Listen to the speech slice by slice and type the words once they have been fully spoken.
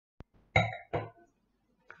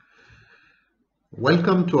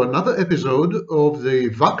Welcome to another episode of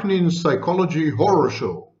the Vaknin Psychology Horror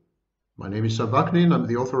Show. My name is Sam Vaknin. I'm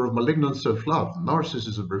the author of Malignant Self-Love,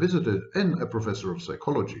 Narcissism Revisited, and a professor of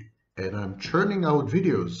psychology. And I'm churning out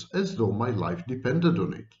videos as though my life depended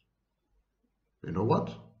on it. You know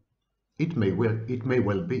what? It may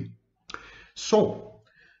well be. So,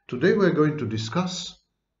 today we're going to discuss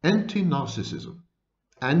anti-narcissism.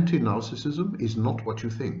 Anti-narcissism is not what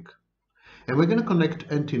you think. And we're going to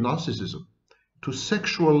connect anti-narcissism to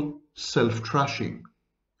sexual self-trashing.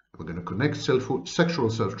 We're going to connect sexual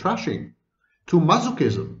self-trashing to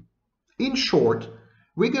masochism. In short,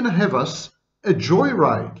 we're going to have us a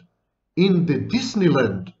joyride in the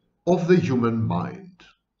Disneyland of the human mind.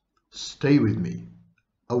 Stay with me.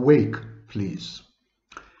 Awake, please.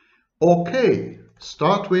 Okay,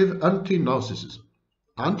 start with anti-narcissism.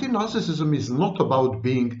 Anti-narcissism is not about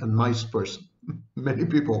being a nice person. Many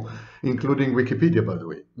people, including Wikipedia, by the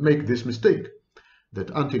way, make this mistake. That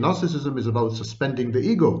anti-narcissism is about suspending the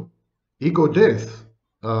ego death,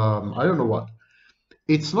 I don't know what.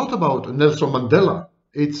 It's not about Nelson Mandela.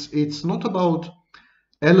 It's not about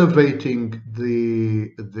elevating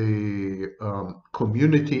the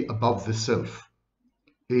community above the self.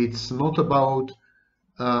 It's not about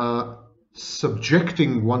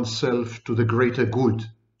subjecting oneself to the greater good.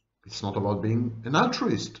 It's not about being an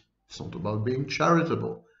altruist. It's not about being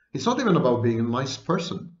charitable. It's not even about being a nice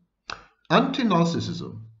person.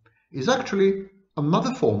 Anti-narcissism is actually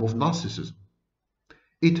another form of narcissism.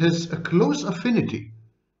 It has a close affinity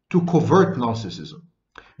to covert narcissism,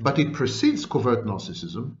 but it precedes covert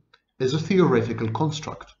narcissism as a theoretical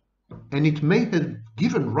construct, and it may have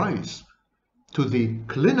given rise to the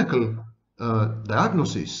clinical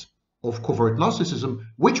diagnosis of covert narcissism,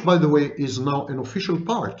 which, by the way, is now an official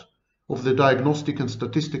part of the Diagnostic and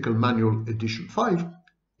Statistical Manual Edition 5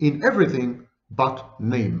 in everything but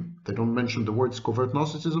name. They don't mention the words covert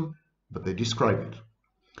narcissism, but they describe it.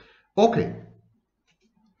 Okay.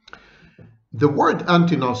 The word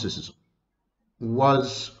anti-narcissism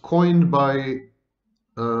was coined by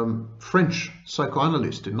French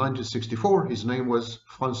psychoanalyst in 1964. His name was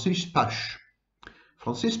Francis Pache.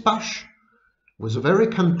 Francis Pache was a very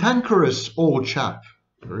cantankerous old chap,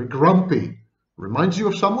 very grumpy. Reminds you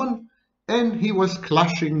of someone? And he was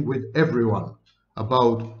clashing with everyone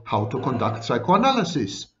about how to conduct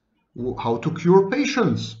psychoanalysis, how to cure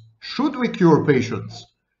patients. Should we cure patients?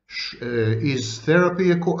 Is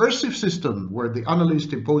therapy a coercive system where the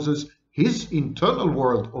analyst imposes his internal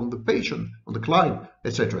world on the patient, on the client,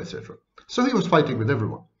 etc., etc.? So he was fighting with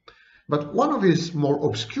everyone. But one of his more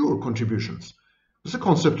obscure contributions was the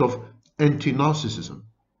concept of anti-narcissism.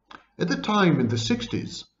 At the time, in the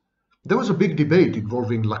 60s, there was a big debate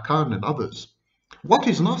involving Lacan and others. What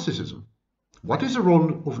is narcissism? What is the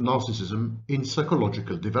role of narcissism in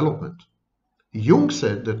psychological development? Jung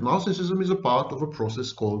said that narcissism is a part of a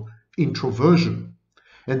process called introversion,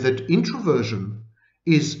 and that introversion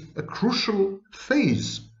is a crucial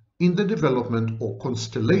phase in the development or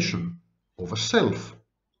constellation of a self.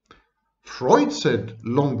 Freud said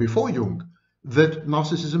long before Jung that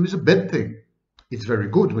narcissism is a bad thing. It's very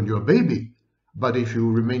good when you're a baby, but if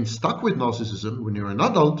you remain stuck with narcissism when you're an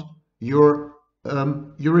adult, you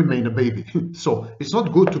remain a baby. So it's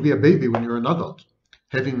not good to be a baby when you're an adult.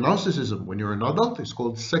 Having narcissism when you're an adult is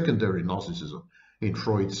called secondary narcissism in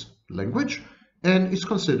Freud's language, and it's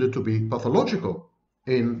considered to be pathological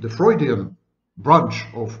in the Freudian branch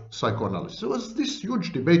of psychoanalysis. There was this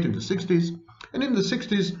huge debate in the 60s, and in the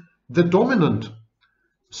 60s, the dominant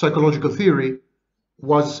psychological theory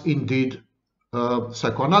was indeed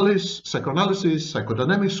psychoanalysis,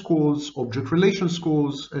 psychodynamic schools, object relation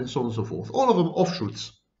schools, and so on and so forth. All of them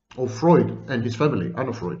offshoots of Freud and his family,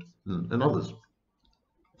 Anna Freud and others.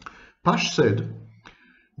 Pache said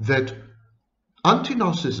that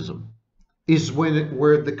anti-narcissism is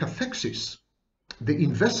where the cathexis, the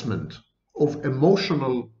investment of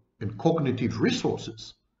emotional and cognitive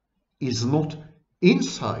resources, is not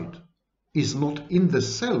inside, is not in the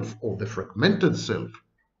self or the fragmented self,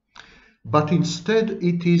 but instead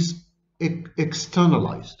it is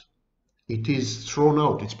externalized. It is thrown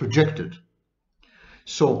out, it's projected.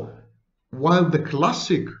 So while the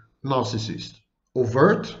classic narcissist,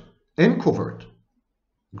 overt and covert,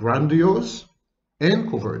 grandiose and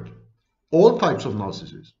covert, all types of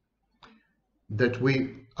narcissists that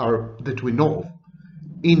we know of,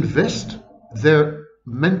 invest their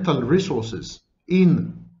mental resources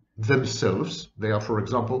in themselves. They are, for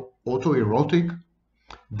example, autoerotic,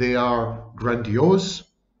 they are grandiose,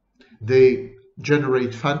 they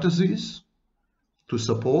generate fantasies to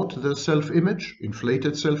support their self-image,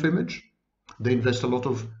 inflated self-image. They invest a lot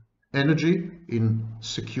of energy in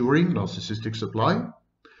securing narcissistic supply.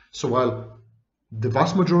 So while the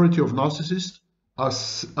vast majority of narcissists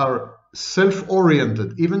are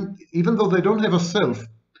self-oriented, even though they don't have a self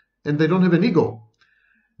and they don't have an ego,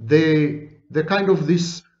 they're kind of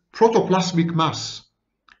this protoplasmic mass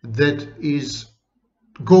that is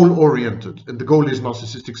goal-oriented, and the goal is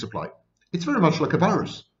narcissistic supply. It's very much like a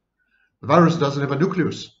virus. The virus doesn't have a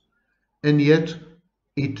nucleus, and yet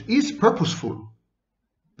it is purposeful.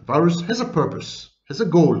 The virus has a purpose, has a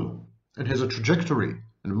goal, and has a trajectory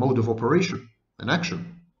and a mode of operation and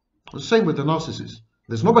action. The same with the narcissist.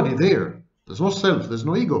 There's nobody there. There's no self. There's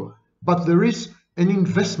no ego. But there is an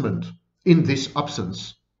investment in this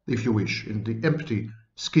absence, if you wish, in the empty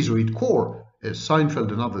schizoid core, as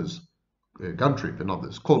Seinfeld and others, Guntrip and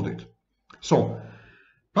others called it. So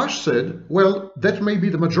Pash said, well, that may be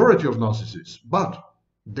the majority of narcissists, but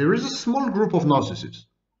there is a small group of narcissists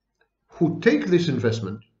who take this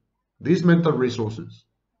investment, these mental resources,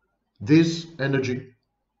 this energy,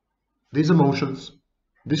 these emotions,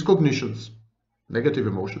 these cognitions, negative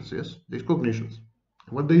emotions, yes, these cognitions.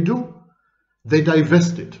 And what they do, they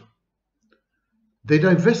divest it. They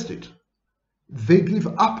divest it. They give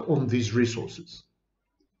up on these resources.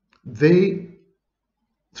 They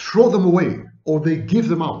throw them away or they give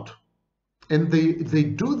them out. And they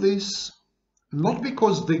do this not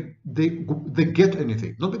because they get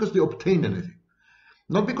anything, not because they obtain anything,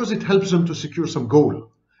 not because it helps them to secure some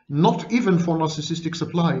goal, not even for narcissistic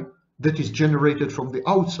supply that is generated from the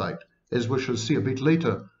outside, as we shall see a bit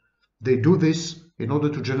later. They do this in order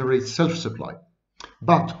to generate self-supply.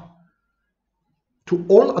 But to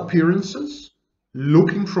all appearances,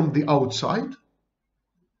 looking from the outside,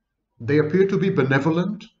 they appear to be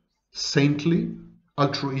benevolent, saintly,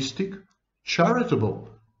 altruistic, charitable,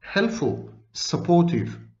 helpful,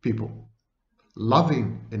 supportive people,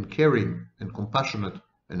 loving and caring and compassionate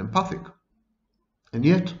and empathic. And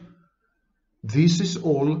yet, this is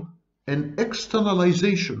all an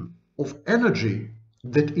externalization of energy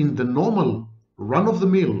that in the normal,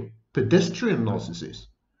 run-of-the-mill, pedestrian narcissist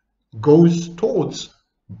goes towards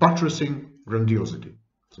buttressing grandiosity.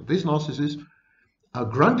 So these narcissists are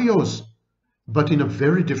grandiose, but in a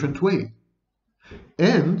very different way.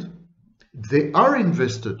 And they are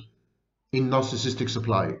invested in narcissistic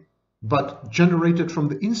supply, but generated from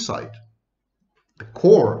the inside. The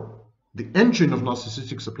core, the engine of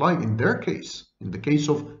narcissistic supply in their case, in the case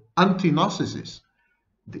of anti-narcissists,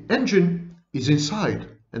 the engine is inside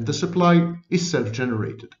and the supply is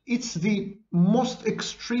self-generated. It's the most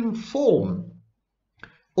extreme form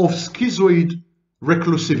of schizoid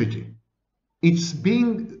reclusivity. It's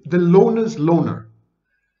being the loner's loner.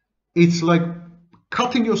 It's like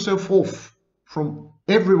cutting yourself off from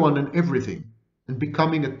everyone and everything and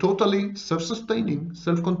becoming a totally self-sustaining,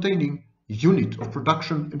 self-containing unit of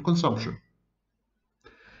production and consumption.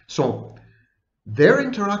 So their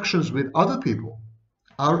interactions with other people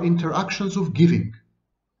are interactions of giving.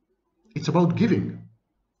 It's about giving.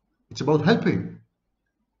 It's about helping.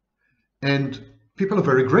 And people are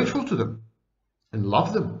very grateful to them and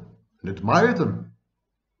love them and admire them.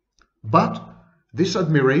 But this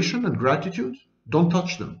admiration and gratitude don't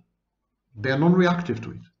touch them. They are non-reactive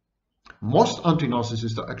to it. Most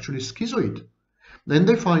anti-narcissists are actually schizoid. Then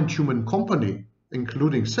they find human company,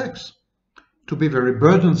 including sex, to be very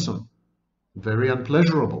burdensome, very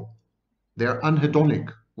unpleasurable. They are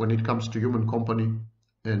anhedonic when it comes to human company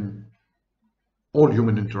and all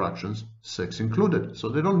human interactions, sex included. So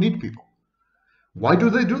they don't need people. Why do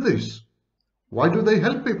they do this? Why do they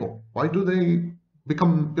help people? Why do they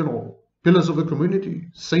become, pillars of the community,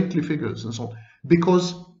 saintly figures and so on?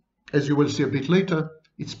 Because, as you will see a bit later,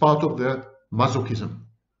 it's part of their masochism.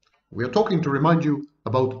 We are talking to remind you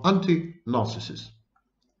about anti-narcissists.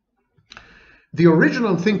 The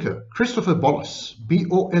original thinker, Christopher Bollas,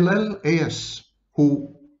 B-O-L-L-A-S,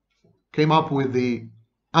 who came up with the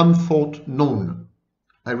unthought known.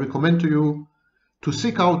 I recommend to you to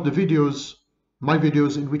seek out the videos, my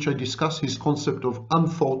videos, in which I discuss his concept of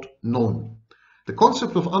unthought known. The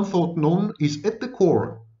concept of unthought known is at the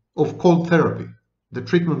core of cold therapy, the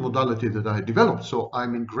treatment modality that I developed. So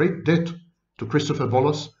I'm in great debt to Christopher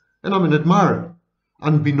Bollas, and I'm an admirer,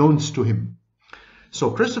 unbeknownst to him.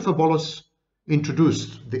 So Christopher Bollas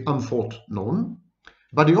introduced the unthought known,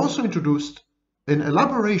 but he also introduced an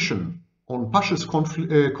elaboration on Pash's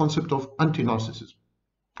concept of anti-narcissism.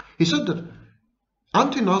 He said that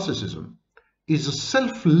anti-narcissism is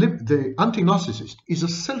the anti-narcissist is a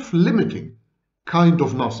self-limiting kind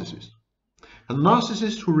of narcissist. A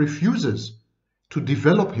narcissist who refuses to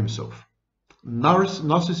develop himself.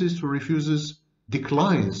 Narcissist who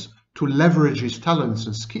declines to leverage his talents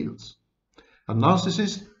and skills. A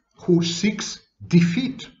narcissist who seeks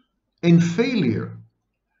defeat and failure,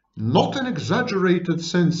 not an exaggerated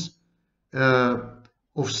sense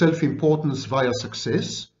of self-importance via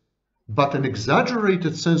success, but an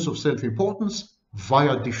exaggerated sense of self-importance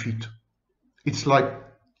via defeat. It's like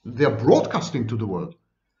they're broadcasting to the world,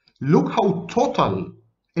 look how total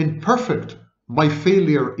and perfect my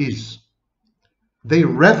failure is. They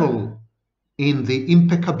revel in the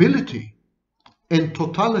impeccability and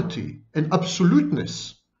totality and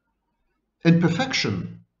absoluteness and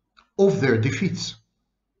perfection of their defeats.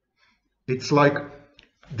 It's like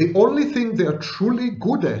the only thing they are truly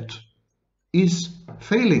good at is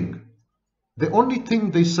failing. The only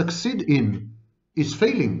thing they succeed in is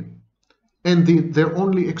failing. And their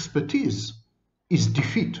only expertise is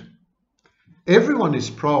defeat. Everyone is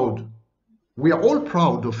proud. We are all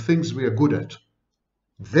proud of things we are good at.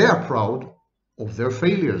 They are proud of their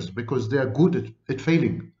failures because they are good at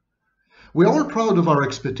failing. We are all proud of our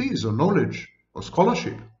expertise or knowledge or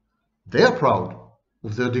scholarship. They are proud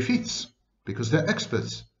of their defeats because they're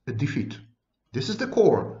experts at defeat. This is the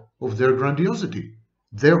core of their grandiosity,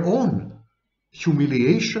 their own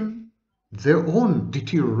humiliation, their own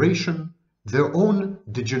deterioration, their own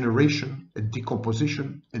degeneration and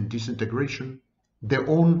decomposition and disintegration, their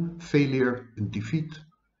own failure and defeat,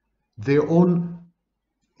 their own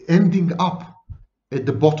ending up at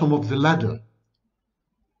the bottom of the ladder,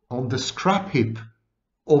 on the scrap heap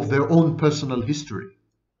of their own personal history,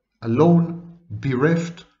 alone,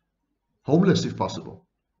 bereft, homeless if possible.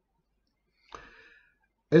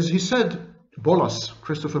 As he said,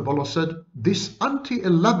 Christopher Bollas said, this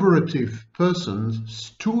anti-elaborative person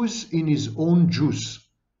stews in his own juice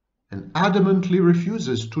and adamantly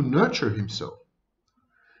refuses to nurture himself.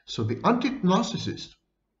 So the anti-narcissist,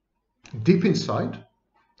 deep inside,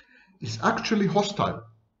 is actually hostile,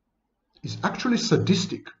 is actually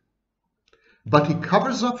sadistic, but he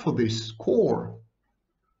covers up for this core,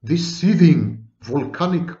 this seething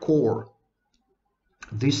volcanic core,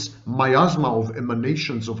 this miasma of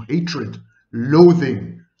emanations of hatred,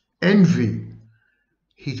 loathing, envy.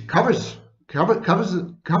 He covers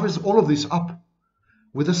all of this up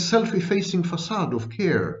with a self-effacing facade of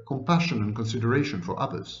care, compassion, and consideration for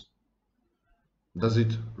others. Does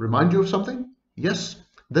it remind you of something? Yes,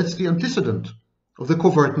 that's the antecedent of the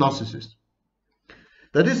covert narcissist.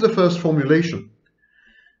 That is the first formulation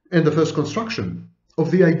and the first construction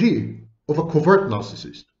of the idea of a covert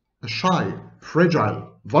narcissist, a shy,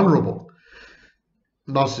 fragile, vulnerable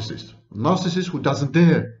narcissist. Narcissist who doesn't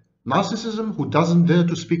dare. Narcissism who doesn't dare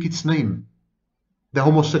to speak its name. The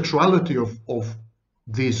homosexuality of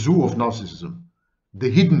the zoo of narcissism. The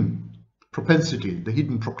hidden propensity, the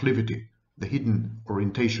hidden proclivity, the hidden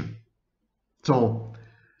orientation. So,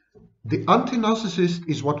 the anti-narcissist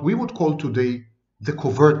is what we would call today the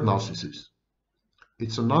covert narcissist.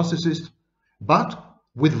 It's a narcissist, but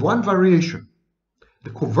with one variation. The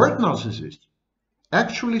covert narcissist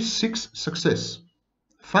actually seeks success,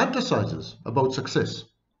 fantasizes about success,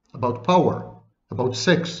 about power, about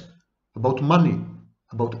sex, about money,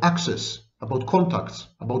 about access, about contacts,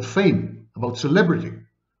 about fame, about celebrity.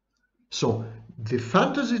 So the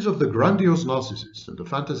fantasies of the grandiose narcissist and the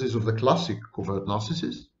fantasies of the classic covert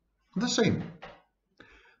narcissist are the same.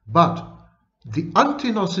 But the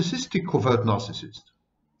anti-narcissistic covert narcissist,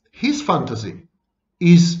 his fantasy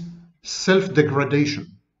is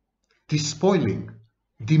self-degradation, despoiling,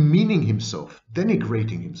 demeaning himself,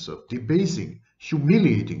 denigrating himself, debasing,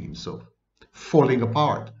 humiliating himself, falling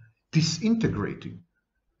apart, disintegrating,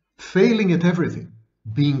 failing at everything,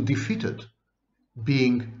 being defeated,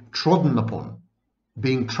 being trodden upon,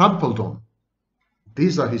 being trampled on.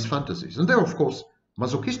 These are his fantasies. And they're, of course,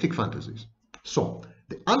 masochistic fantasies. So,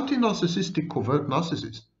 the anti-narcissistic covert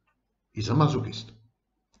narcissist is a masochist.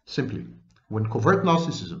 Simply, when covert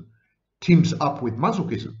narcissism teams up with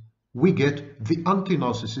masochism, we get the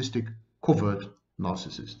anti-narcissistic covert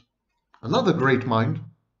narcissist. Another great mind,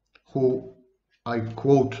 who I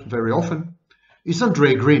quote very often, is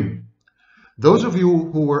Andre Green. Those of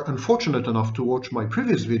you who were unfortunate enough to watch my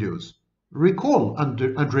previous videos recall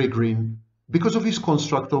Andre Green because of his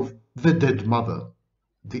construct of the dead mother,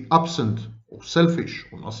 the absent or selfish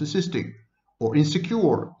or narcissistic or insecure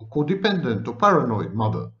or codependent or paranoid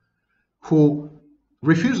mother who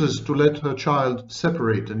refuses to let her child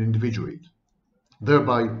separate and individuate,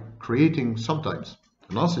 thereby creating sometimes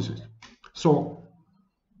a narcissist. So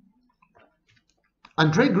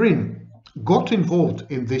Andre Green got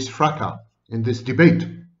involved in this fracas, in this debate,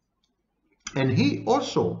 and he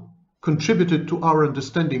also contributed to our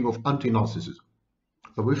understanding of anti-narcissism.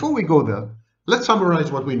 But before we go there, let's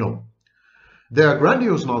summarize what we know. There are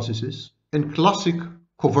grandiose narcissists and classic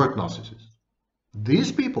covert narcissists.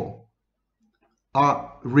 These people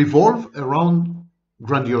revolve around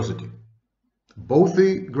grandiosity. Both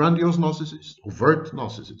the grandiose narcissists, overt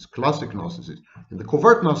narcissists, classic narcissists, and the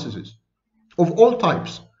covert narcissists of all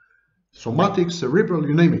types, somatic, cerebral,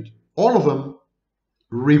 you name it, all of them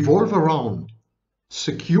revolve around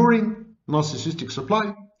securing narcissistic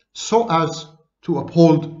supply so as to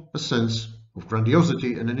uphold a sense of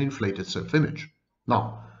grandiosity and an inflated self-image.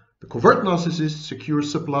 Now, the covert narcissist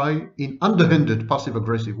secures supply in underhanded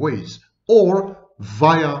passive-aggressive ways or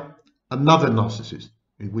via another narcissist,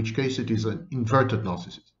 in which case it is an inverted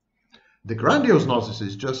narcissist. The grandiose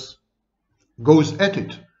narcissist just goes at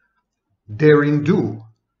it, daring do.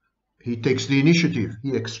 He takes the initiative.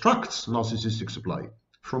 He extracts narcissistic supply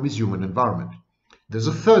from his human environment. There's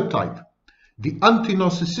a third type, the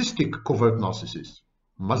anti-narcissistic covert narcissist,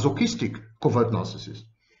 masochistic covert narcissist.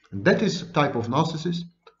 And that is a type of narcissist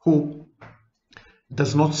who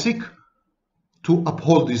does not seek to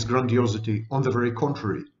uphold his grandiosity. On the very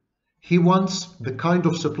contrary, he wants the kind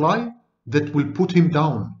of supply that will put him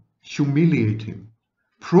down, humiliate him,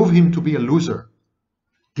 prove him to be a loser,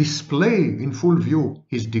 display in full view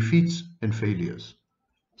his defeats and failures,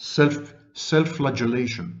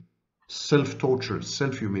 self-flagellation, self-torture,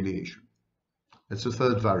 self-humiliation. That's the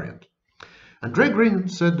third variant. Andre Green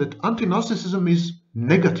said that anti-narcissism is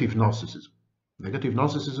negative narcissism. Negative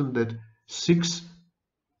narcissism that seeks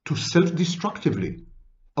to self-destructively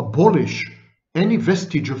abolish any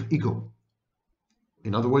vestige of ego.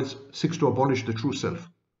 In other words, seeks to abolish the true self.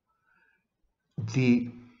 The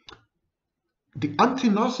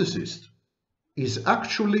anti-narcissist is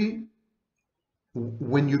actually,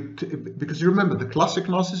 because you remember, the classic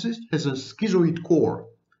narcissist has a schizoid core.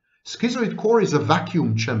 Schizoid core is a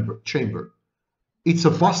vacuum chamber. It's a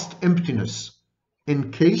vast emptiness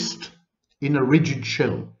encased in a rigid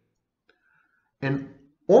shell. And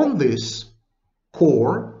on this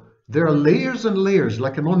core, there are layers and layers,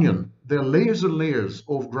 like an onion. There are layers and layers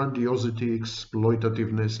of grandiosity,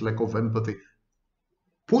 exploitativeness, lack of empathy.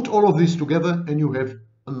 Put all of this together and you have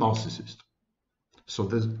a narcissist. So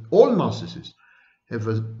all narcissists have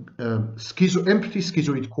a empty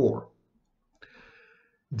schizoid core.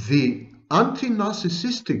 The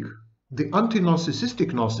anti-narcissistic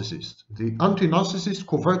narcissist, the anti-narcissist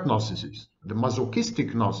covert narcissist, the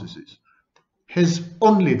masochistic narcissist, has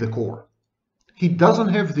only the core. He doesn't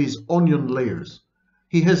have these onion layers.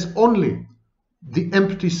 He has only the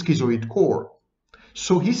empty schizoid core.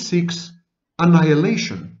 So he seeks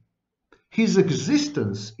annihilation. His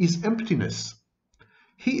existence is emptiness.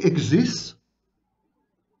 He exists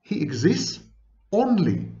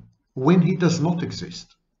only when he does not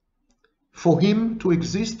exist. For him to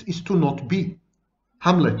exist is to not be.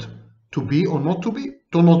 Hamlet, to be or not to be,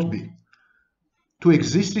 to not be. To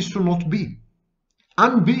exist is to not be.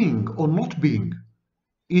 Unbeing or not being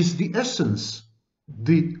is the essence,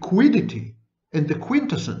 the quiddity, and the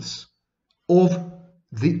quintessence of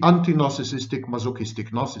the anti-narcissistic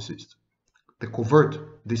masochistic narcissist. The covert,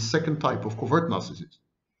 this second type of covert narcissist.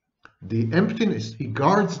 The emptiness, he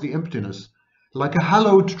guards the emptiness like a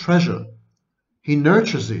hallowed treasure. He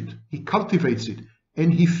nurtures it, he cultivates it,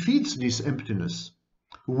 and he feeds this emptiness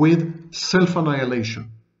with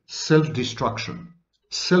self-annihilation, self-destruction,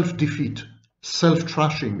 self-defeat,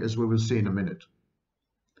 self-trashing, as we will see in a minute.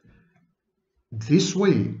 This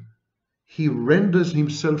way, he renders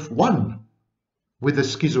himself one with the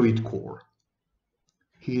schizoid core.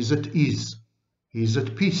 He is at ease, he is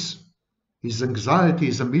at peace, his anxiety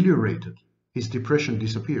is ameliorated, his depression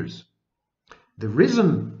disappears. The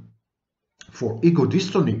reason for ego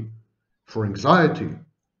dystony, for anxiety,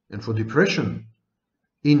 and for depression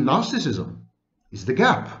in narcissism is the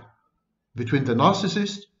gap between the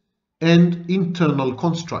narcissist and internal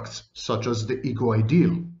constructs such as the ego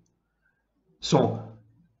ideal. So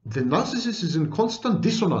the narcissist is in constant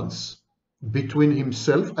dissonance between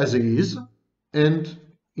himself as he is and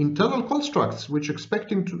internal constructs which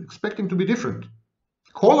expect him to be different,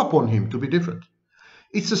 call upon him to be different.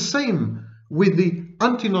 It's the same with the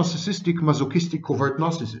anti-narcissistic masochistic covert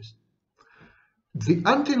narcissist. The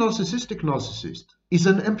anti-narcissistic narcissist is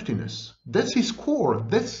an emptiness. That's his core.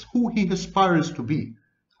 That's who he aspires to be.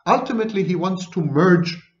 Ultimately, he wants to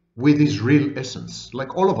merge with his real essence,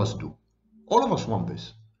 like all of us do. All of us want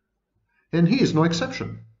this. And he is no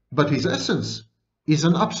exception. But his essence is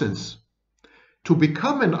an absence. To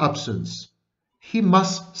become an absence, he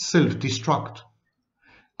must self-destruct.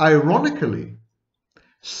 Ironically,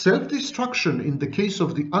 self-destruction in the case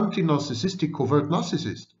of the anti-narcissistic covert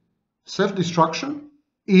narcissist, self-destruction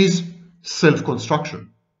is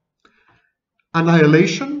self-construction.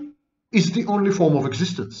 Annihilation is the only form of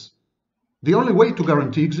existence, the only way to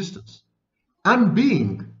guarantee existence.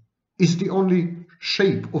 Unbeing is the only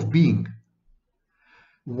shape of being.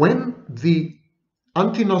 When the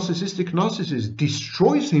anti-narcissistic narcissist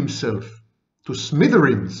destroys himself to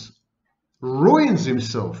smithereens, ruins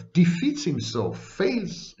himself, defeats himself,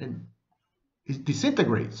 fails, and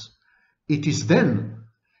disintegrates, it is then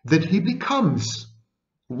that he becomes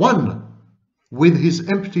one with his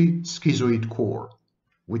empty schizoid core,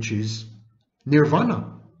 which is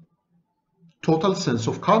nirvana, total sense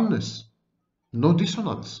of calmness, no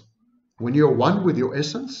dissonance. When you're one with your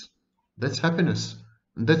essence, that's happiness.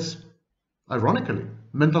 And that's, ironically,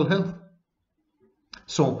 mental health.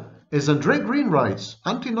 So, as Andre Green writes,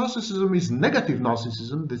 anti-narcissism is negative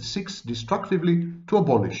narcissism that seeks destructively to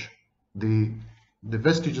abolish the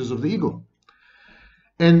vestiges of the ego.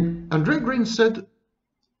 And Andre Green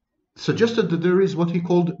suggested that there is what he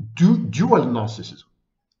called dual narcissism.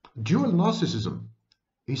 Dual narcissism,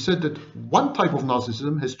 he said that one type of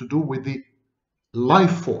narcissism has to do with the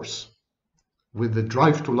life force, with the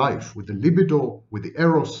drive to life, with the libido, with the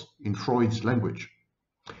eros in Freud's language.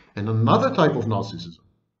 And another type of narcissism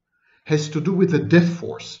has to do with the death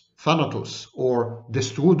force, thanatos, or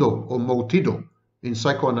destrudo, or motido, in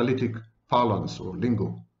psychoanalytic parlance or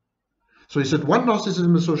lingo. So he said one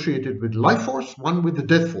narcissism associated with life force, one with the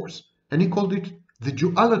death force. And he called it the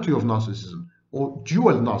duality of narcissism, or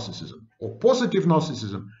dual narcissism, or positive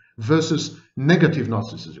narcissism versus negative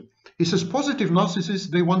narcissism. He says positive narcissists,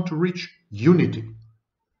 they want to reach unity.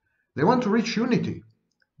 They want to reach unity.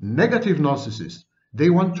 Negative narcissists, they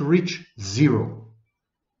want to reach zero.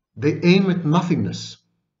 They aim at nothingness.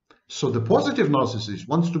 So the positive narcissist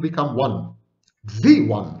wants to become one, the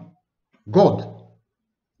one, God,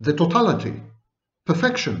 the totality,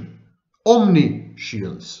 perfection,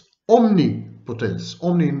 omniscience, omnipotence.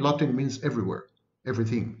 Omni in Latin means everywhere,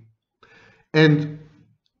 everything. And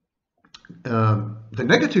the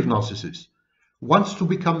negative narcissist wants to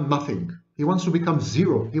become nothing. He wants to become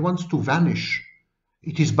zero. He wants to vanish.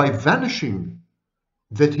 It is by vanishing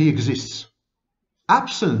that he exists.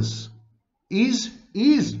 Absence is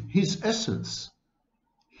his essence.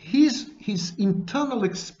 His internal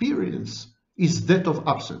experience is that of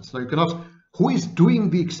absence. Now you can ask, who is doing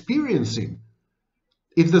the experiencing?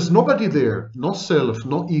 If there's nobody there, no self,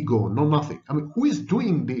 no ego, no nothing, I mean, who is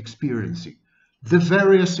doing the experiencing? The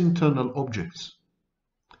various internal objects.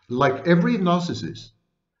 Like every narcissist,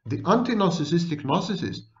 the anti-narcissistic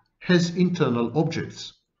narcissist has internal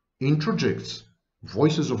objects, introjects,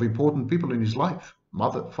 voices of important people in his life,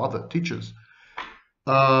 mother, father, teachers,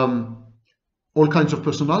 all kinds of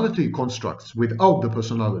personality constructs without the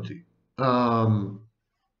personality,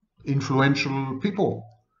 influential people,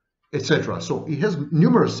 etc. So he has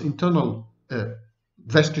numerous internal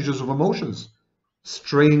vestiges of emotions,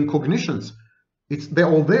 straying cognitions. They're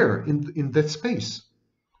all there in that space.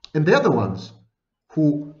 And they're the ones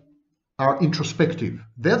who are introspective.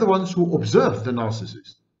 They're the ones who observe the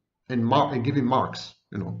narcissist and give him marks.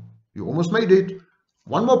 You know, you almost made it.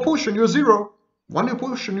 One more push and you're zero. One more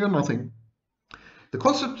push and you're nothing. The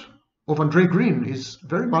concept of Andre Green is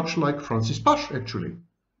very much like Francis Pache, actually.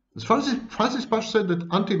 As Francis Pache said that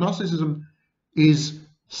anti-narcissism is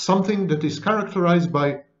something that is characterized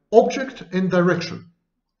by object and direction.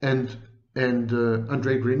 And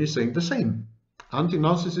Andre Green is saying the same.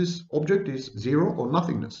 Anti-narcissist object is zero or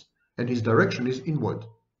nothingness, and his direction is inward.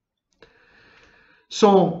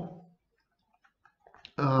 So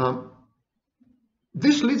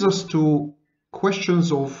this leads us to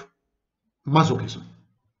questions of masochism.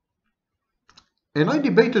 And I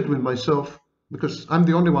debated with myself, because I'm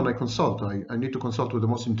the only one I consult. I need to consult with the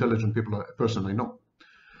most intelligent person I know.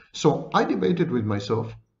 So I debated with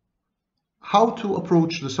myself how to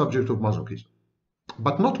approach the subject of masochism.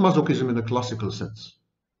 But not masochism in a classical sense,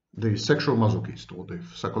 the sexual masochist or the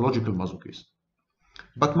psychological masochist.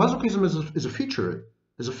 But masochism is a feature,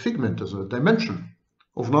 as a figment, as a dimension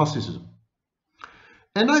of narcissism.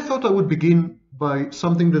 And I thought I would begin by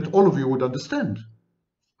something that all of you would understand,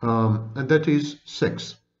 and that is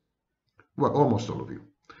sex. Well, almost all of you.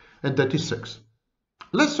 And that is sex.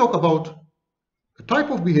 Let's talk about a type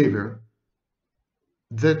of behavior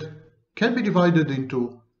that can be divided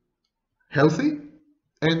into healthy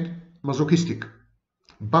and masochistic.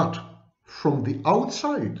 But from the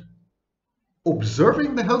outside,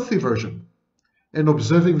 observing the healthy version and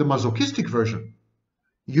observing the masochistic version,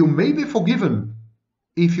 you may be forgiven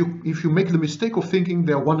if you make the mistake of thinking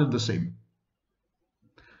they are one and the same.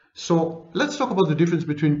 So let's talk about the difference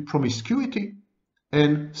between promiscuity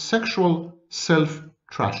and sexual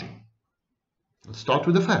self-trashing. Let's start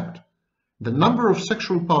with the fact. The number of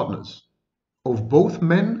sexual partners of both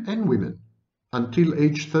men and women until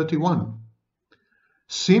age 31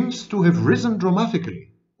 seems to have risen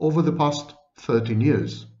dramatically over the past 13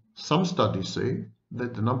 years. Some studies say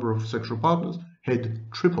that the number of sexual partners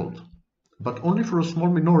had tripled, but only for a small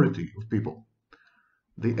minority of people.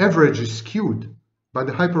 The average is skewed by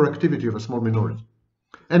the hyperactivity of a small minority.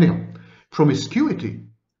 Anyhow, promiscuity,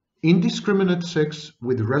 indiscriminate sex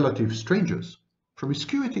with relative strangers,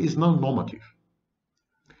 promiscuity is now normative.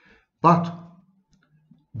 But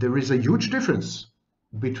there is a huge difference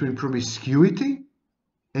between promiscuity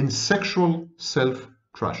and sexual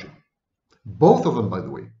self-trashing. Both of them, by the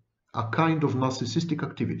way, are kind of narcissistic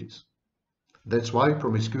activities. That's why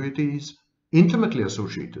promiscuity is intimately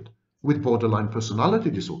associated with borderline personality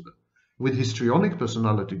disorder, with histrionic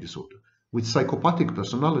personality disorder, with psychopathic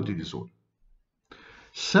personality disorder.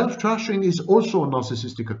 Self-trashing is also a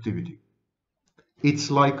narcissistic activity. It's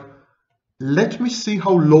like, let me see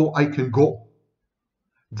how low I can go.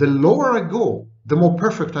 The lower I go, the more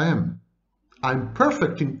perfect I am. I'm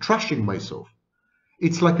perfect in trashing myself.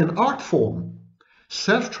 It's like an art form.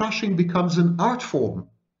 Self-trashing becomes an art form.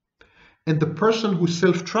 And the person who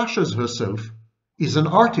self-trashes herself is an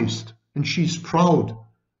artist, and she's proud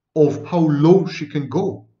of how low she can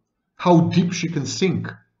go, how deep she can sink,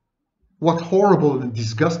 what horrible and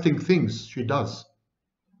disgusting things she does.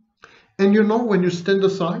 And you know, when you stand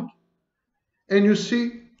aside and you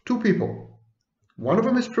see two people, one of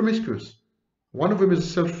them is promiscuous, one of them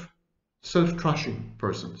is a self-trashing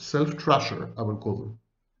person, self-trasher, I will call them.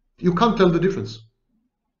 You can't tell the difference.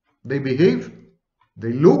 They behave,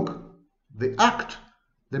 they look, they act,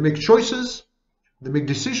 they make choices, they make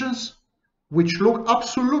decisions which look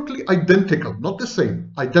absolutely identical, not the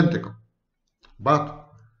same, identical.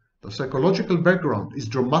 But the psychological background is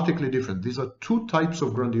dramatically different. These are two types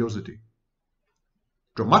of grandiosity.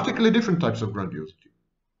 Dramatically different types of grandiosity.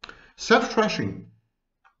 Self-trashing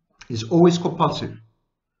is always compulsive.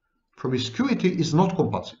 Promiscuity is not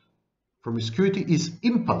compulsive. Promiscuity is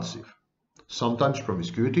impulsive. Sometimes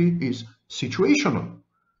promiscuity is situational,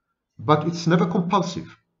 but it's never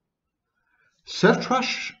compulsive.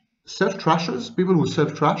 Self-trashers, people who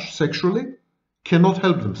self-trash sexually, cannot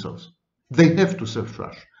help themselves. They have to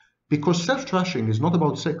self-trash, because self-trashing is not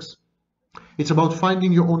about sex. It's about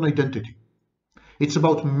finding your own identity. It's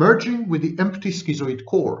about merging with the empty schizoid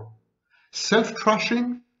core.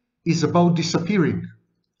 Self-trashing is about disappearing,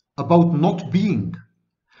 about not being,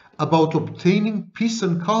 about obtaining peace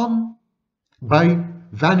and calm by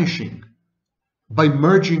vanishing, by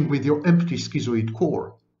merging with your empty schizoid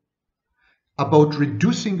core, about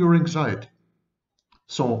reducing your anxiety.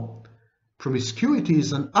 So, promiscuity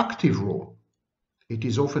is an active role. It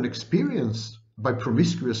is often experienced by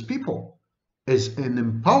promiscuous people as an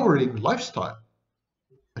empowering lifestyle,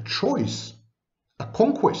 a choice, a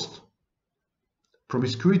conquest.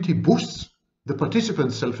 Promiscuity boosts the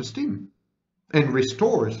participant's self-esteem and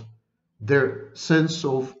restores their sense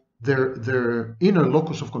of their inner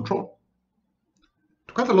locus of control.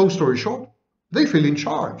 To cut a long story short, they feel in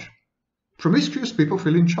charge. Promiscuous people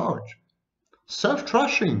feel in charge.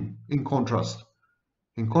 Self-trashing,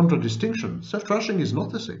 in contradistinction, self-trashing is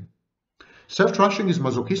not the same. Self-trashing is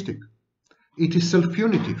masochistic. It is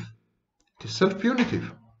self-punitive. It is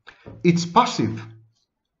self-punitive. It's passive.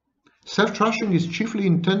 Self-trashing is chiefly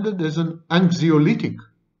intended as an anxiolytic,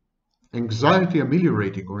 anxiety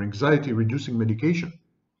ameliorating or anxiety reducing medication.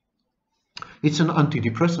 It's an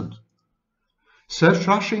antidepressant.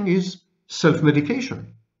 Self-trashing is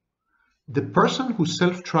self-medication. The person who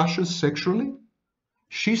self-trashes sexually,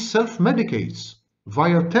 she self-medicates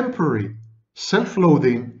via temporary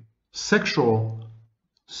self-loathing, sexual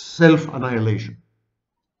self-annihilation.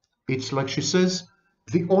 It's like she says,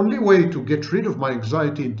 the only way to get rid of my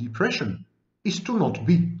anxiety and depression is to not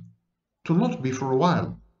be for a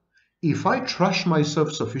while. If I trash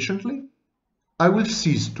myself sufficiently, I will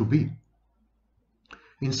cease to be.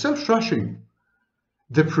 In self-trashing,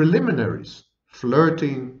 the preliminaries,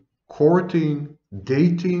 flirting, courting,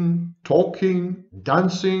 dating, talking,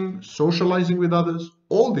 dancing, socializing with others,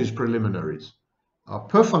 all these preliminaries are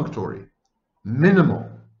perfunctory, minimal,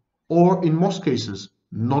 or in most cases,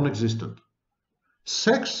 non-existent.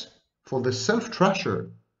 Sex for the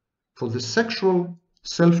self-trasher, for the sexual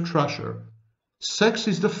self-trasher, sex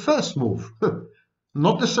is the first move,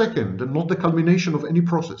 not the second, and not the culmination of any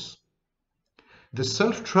process. The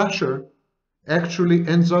self-trasher actually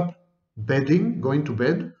ends up going to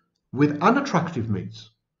bed with unattractive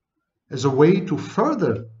mates as a way to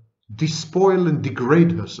further despoil and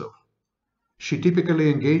degrade herself. She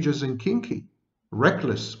typically engages in kinky,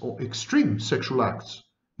 reckless, or extreme sexual acts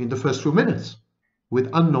in the first few minutes with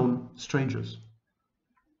unknown strangers.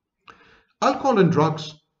 Alcohol and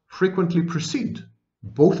drugs frequently precede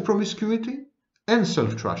both promiscuity and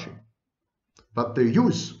self-trashing, but their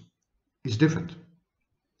use is different.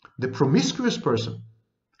 The promiscuous person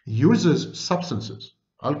uses substances,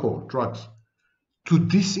 alcohol, drugs, to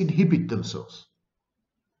disinhibit themselves,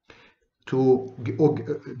 to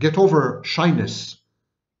get over shyness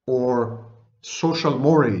or social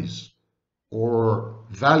mores or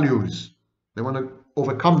values. They want to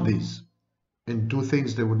overcome these and do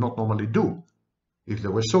things they would not normally do if they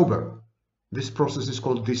were sober. This process is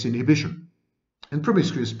called disinhibition. And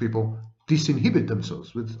promiscuous people disinhibit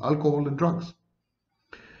themselves with alcohol and drugs.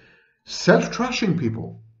 Self-trashing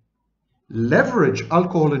people leverage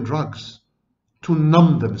alcohol and drugs to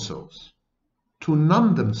numb themselves, to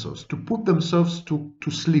put themselves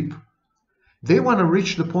to sleep. They want to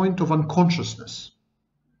reach the point of unconsciousness.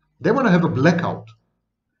 They want to have a blackout.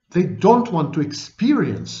 They don't want to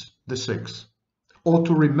experience the sex or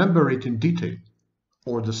to remember it in detail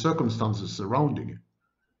or the circumstances surrounding it.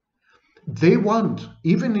 They want,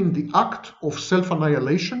 even in the act of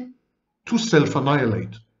self-annihilation, to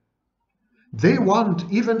self-annihilate. They want,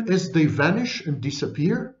 even as they vanish and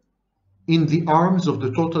disappear in the arms of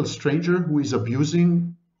the total stranger who is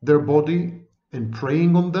abusing their body and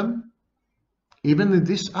preying on them, even in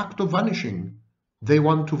this act of vanishing, they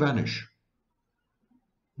want to vanish.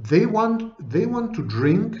 They want to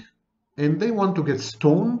drink and they want to get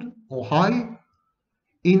stoned or high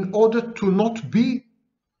in order to not be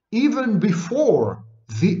even before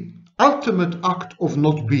the ultimate act of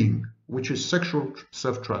not being, which is sexual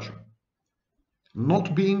self-trashing.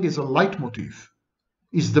 Not being is a leitmotif,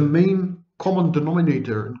 is the main common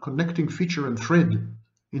denominator and connecting feature and thread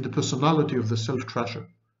in the personality of the self-trasher.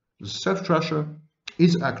 The self-trasher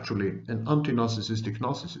is actually an anti-narcissistic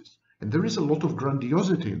narcissist. And there is a lot of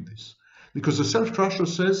grandiosity in this, because the self-trasher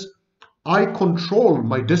says, I control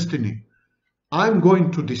my destiny. I'm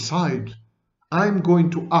going to decide. I'm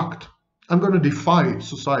going to act. I'm going to defy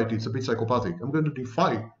society. It's a bit psychopathic. I'm going to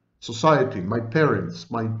defy society, my parents,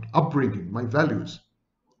 my upbringing, my values.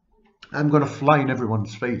 I'm going to fly in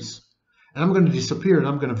everyone's face. And I'm going to disappear and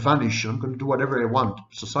I'm going to vanish and I'm going to do whatever I want.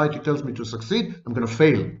 Society tells me to succeed, I'm going to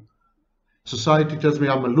fail. Society tells me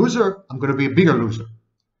I'm a loser, I'm going to be a bigger loser.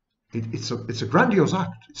 It's a grandiose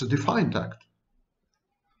act. It's a defiant act.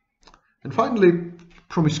 And finally,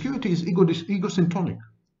 promiscuity is egosyntonic.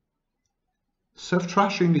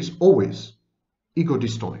 Self-trashing is always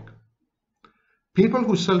ego-dystonic. People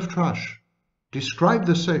who self-trash describe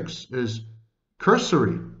the sex as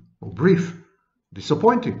cursory or brief,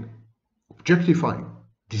 disappointing, objectifying,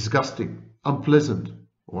 disgusting, unpleasant,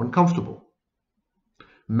 or uncomfortable.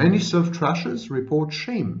 Many self-trashers report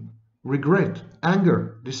shame, regret,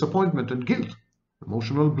 anger, disappointment, and guilt,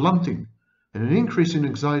 emotional blunting, and an increase in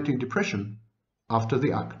anxiety and depression after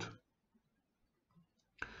the act.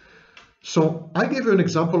 So I gave you an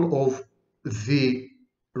example of the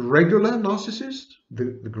regular narcissist, the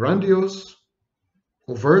grandiose,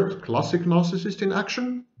 overt, classic narcissist in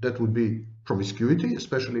action. That would be promiscuity,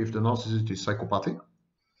 especially if the narcissist is psychopathic,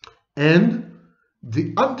 and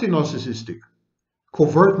the anti-narcissistic,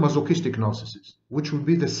 covert masochistic narcissist, which would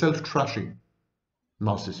be the self-trashing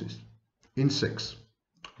narcissist in sex.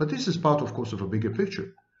 But this is part, of course, of a bigger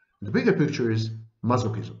picture. The bigger picture is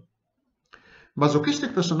masochism.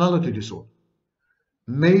 Masochistic personality disorder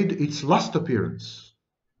made its last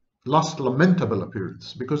lamentable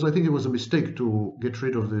appearance, because I think it was a mistake to get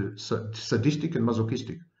rid of the sadistic and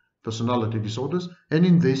masochistic personality disorders, and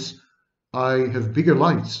in this I have bigger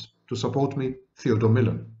lights to support me, Theodore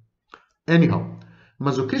Miller. Anyhow,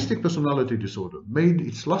 masochistic personality disorder made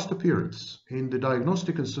its last appearance in the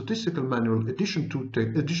Diagnostic and Statistical Manual edition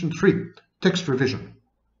 3, text revision.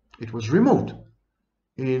 It was removed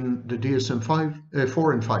in the DSM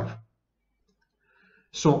 4 and 5.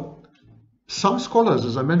 So some scholars,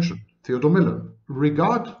 as I mentioned, Theodore Miller,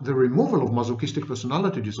 regard the removal of masochistic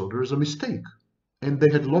personality disorder as a mistake, and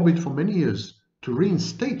they had lobbied for many years to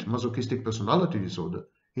reinstate masochistic personality disorder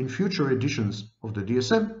in future editions of the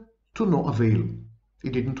DSM, to no avail.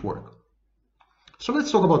 It didn't work. So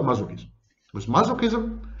let's talk about masochism, because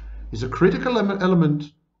masochism is a critical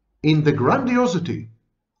element in the grandiosity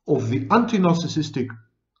of the anti-narcissistic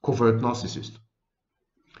covert narcissist.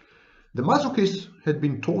 The masochist had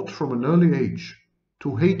been taught from an early age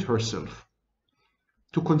to hate herself,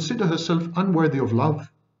 to consider herself unworthy of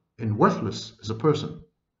love and worthless as a person.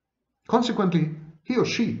 Consequently, he or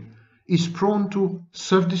she is prone to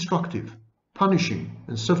self-destructive, punishing,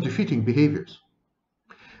 and self-defeating behaviors.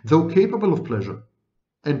 Though capable of pleasure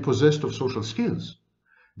and possessed of social skills,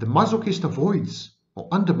 the masochist avoids or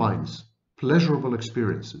undermines pleasurable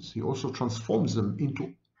experiences. He also transforms them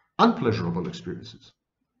into unpleasurable experiences.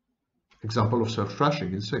 Example of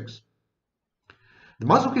self-trashing in sex. The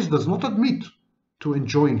masochist does not admit to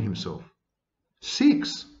enjoying himself,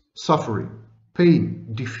 seeks suffering, pain,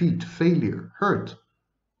 defeat, failure, hurt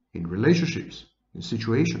in relationships, in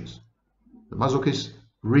situations. The masochist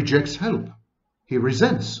rejects help. He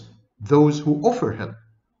resents those who offer help.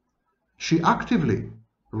 She actively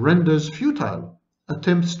renders futile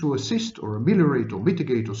attempts to assist or ameliorate or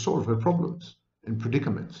mitigate or solve her problems and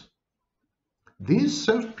predicaments. These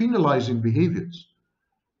self-penalizing behaviors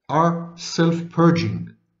are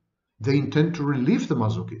self-purging. They intend to relieve the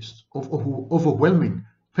masochist of overwhelming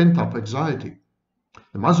pent-up anxiety.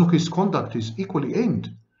 The masochist's conduct is equally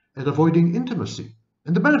aimed at avoiding intimacy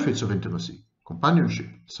and the benefits of intimacy, companionship,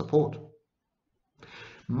 support.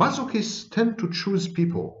 Masochists tend to choose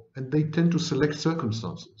people and they tend to select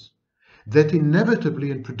circumstances that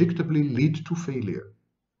inevitably and predictably lead to failure,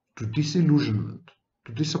 to disillusionment,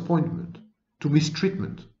 to disappointment, to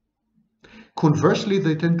mistreatment. Conversely,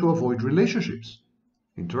 they tend to avoid relationships,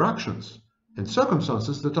 interactions, and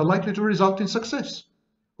circumstances that are likely to result in success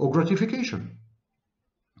or gratification.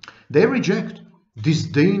 They reject,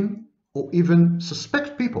 disdain, or even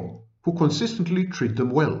suspect people who consistently treat them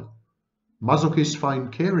well. Masochists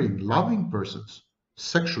find caring, loving persons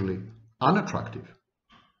sexually unattractive.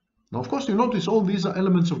 Now, of course, you notice all these are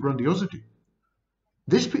elements of grandiosity.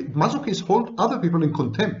 Masochists hold other people in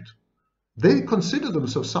contempt. They consider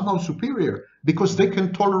themselves somehow superior because they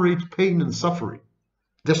can tolerate pain and suffering.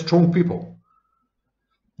 They're strong people.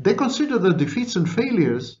 They consider their defeats and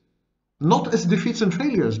failures not as defeats and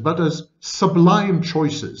failures, but as sublime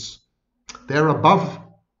choices. They're above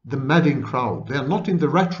the madding crowd. They're not in the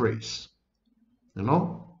rat race, you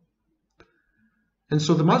know? And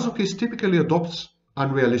so the masochist typically adopts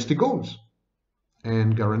unrealistic goals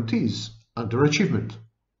and guarantees underachievement.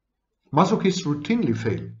 Masochists routinely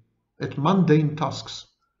fail at mundane tasks,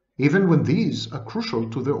 even when these are crucial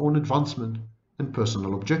to their own advancement and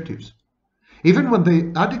personal objectives, even when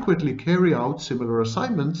they adequately carry out similar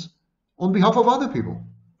assignments on behalf of other people.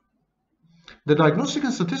 The Diagnostic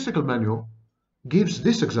and Statistical Manual gives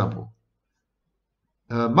this example.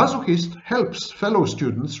 A masochist helps fellow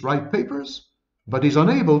students write papers, but is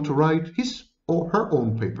unable to write his or her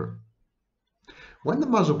own paper. When the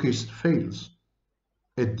masochist fails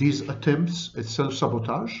at these attempts at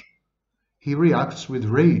self-sabotage, he reacts with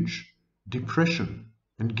rage, depression,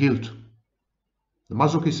 and guilt. The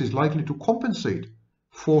masochist is likely to compensate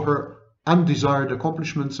for her undesired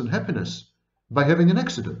accomplishments and happiness by having an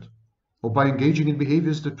accident or by engaging in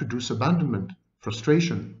behaviors that produce abandonment,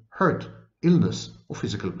 frustration, hurt, illness, or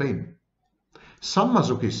physical pain. Some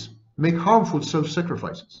masochists make harmful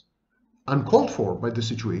self-sacrifices, uncalled for by the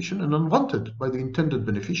situation and unwanted by the intended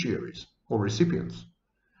beneficiaries or recipients.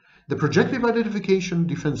 The projective identification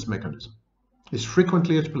defense mechanism is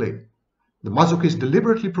frequently at play. The masochist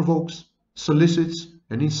deliberately provokes, solicits,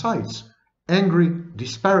 and incites angry,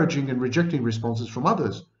 disparaging, and rejecting responses from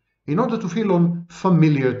others in order to feel on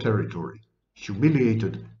familiar territory,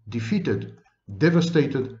 humiliated, defeated,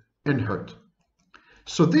 devastated, and hurt.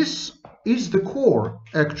 So this is the core,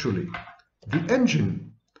 actually, the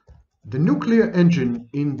engine, the nuclear engine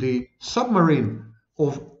in the submarine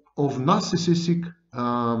of narcissistic,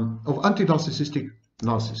 of anti-narcissistic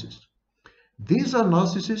narcissists. These are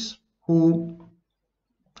narcissists who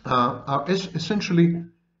are essentially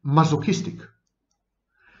masochistic.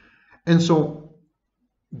 And so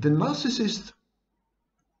the narcissist,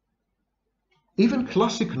 even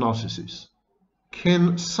classic narcissists,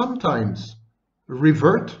 can sometimes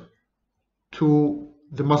revert to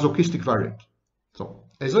the masochistic variant. So,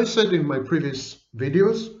 as I said in my previous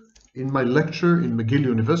videos, in my lecture in McGill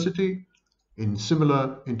University, in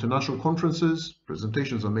similar international conferences,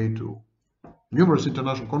 presentations are made to numerous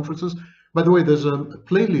international conferences. By the way, there's a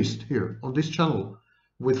playlist here on this channel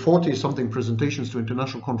with 40-something presentations to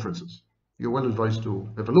international conferences. You're well advised to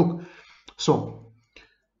have a look. So,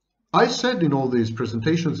 I said in all these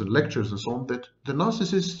presentations and lectures and so on that the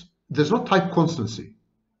narcissist, there's no type constancy.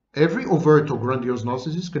 Every overt or grandiose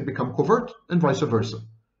narcissist can become covert and vice versa.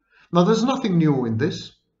 Now, there's nothing new in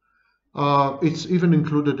this. It's even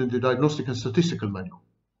included in the Diagnostic and Statistical Manual.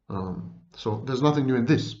 So there's nothing new in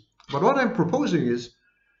this. But what I'm proposing is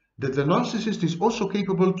that the narcissist is also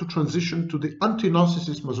capable to transition to the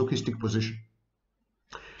anti-narcissist masochistic position.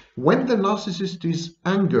 When the narcissist is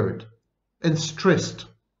angered and stressed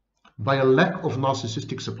by a lack of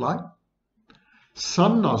narcissistic supply,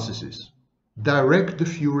 some narcissists direct the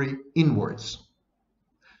fury inwards.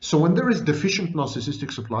 So when there is deficient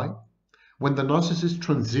narcissistic supply, when the narcissist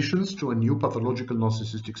transitions to a new pathological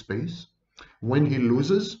narcissistic space, when he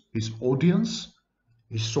loses his audience,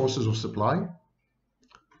 his sources of supply,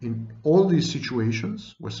 in all these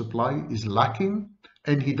situations where supply is lacking,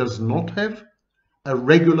 and he does not have a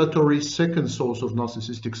regulatory second source of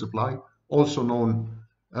narcissistic supply, also known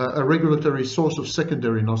a regulatory source of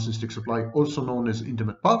secondary narcissistic supply, also known as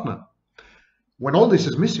intimate partner. When all this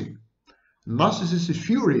is missing, narcissist is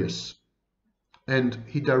furious, and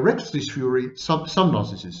he directs this fury, some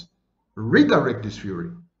narcissists redirect this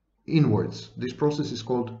fury inwards. This process is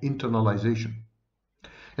called internalization.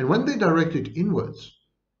 And when they direct it inwards,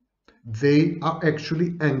 they are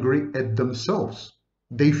actually angry at themselves.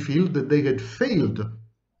 They feel that they had failed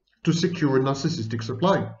to secure narcissistic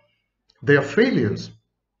supply. They are failures.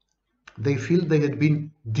 They feel they had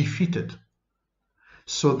been defeated.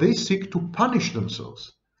 So they seek to punish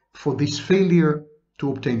themselves for this failure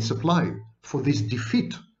to obtain supply, for this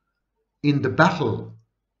defeat in the battle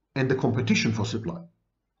and the competition for supply.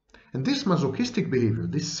 And this masochistic behavior,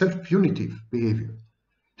 this self-punitive behavior,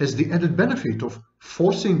 has the added benefit of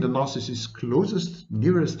forcing the narcissist's closest,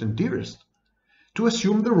 nearest, and dearest to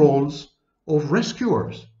assume the roles of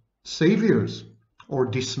rescuers, saviors, or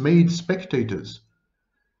dismayed spectators,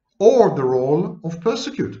 or the role of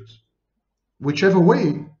persecutors, whichever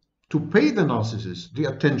way to pay the narcissist the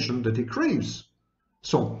attention that he craves.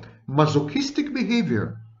 So, masochistic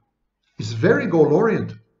behavior is very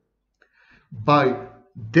goal-oriented. By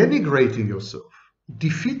denigrating yourself,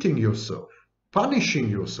 defeating yourself, punishing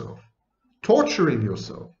yourself, torturing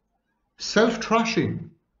yourself, self-trashing,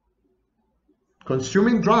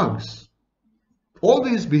 consuming drugs, all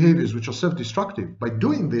these behaviors which are self-destructive, by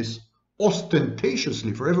doing this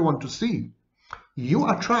ostentatiously for everyone to see, you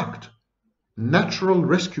attract natural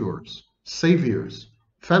rescuers, saviors,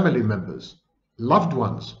 family members, loved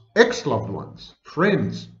ones, ex-loved ones,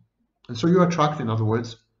 friends. And so you attract, in other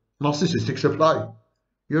words, narcissistic supply.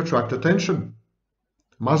 You attract attention.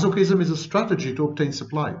 Masochism is a strategy to obtain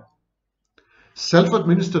supply.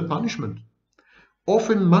 Self-administered punishment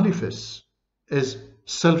often manifests as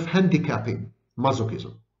self-handicapping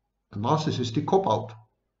masochism, a narcissistic cop-out.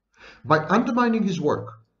 By undermining his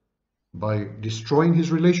work, by destroying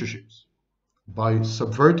his relationships, by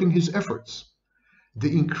subverting his efforts,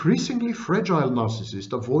 the increasingly fragile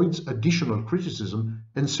narcissist avoids additional criticism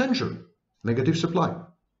and censure, negative supply.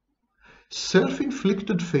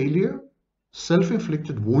 Self-inflicted failure,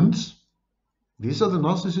 self-inflicted wounds, these are the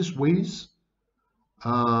narcissist's ways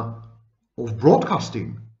of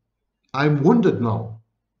broadcasting. I'm wounded now.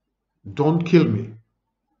 Don't kill me.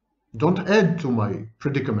 Don't add to my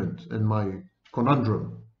predicament and my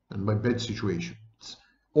conundrum and my bad situation. It's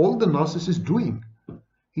all the narcissist is doing.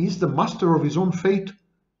 He is the master of his own fate,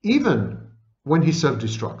 even when he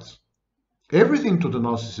self-destructs. Everything to the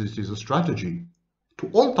narcissist is a strategy, to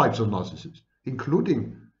all types of narcissists,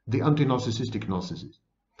 including the anti-narcissistic narcissist.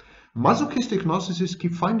 Masochistic narcissists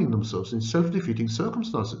keep finding themselves in self-defeating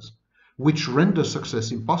circumstances, which render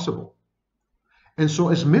success impossible. And so,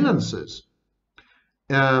 as Millan says,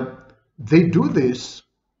 they do this,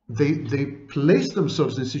 they place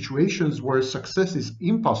themselves in situations where success is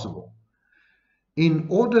impossible in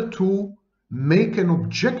order to make an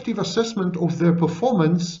objective assessment of their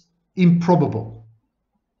performance improbable.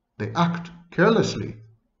 They act carelessly.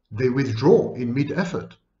 They withdraw in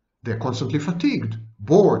mid-effort. They're constantly fatigued,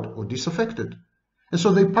 bored, or disaffected. And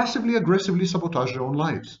so they passively, aggressively sabotage their own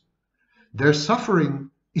lives. Their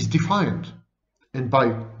suffering is defiant. And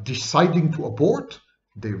by deciding to abort,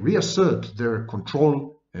 they reassert their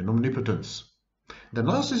control and omnipotence. The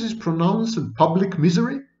narcissist pronounced in public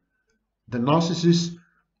misery. The narcissist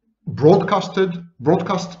broadcast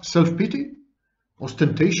self-pity,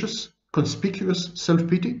 ostentatious, conspicuous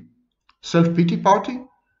self-pity party.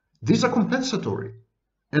 These are compensatory.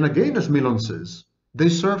 And again, as Millan says, they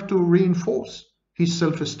serve to reinforce his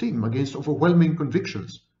self-esteem against overwhelming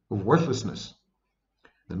convictions of worthlessness.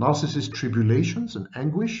 The narcissist's tribulations and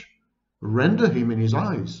anguish render him in his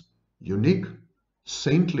eyes unique,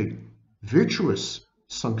 saintly, virtuous,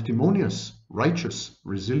 sanctimonious, righteous,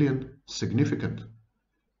 resilient, significant.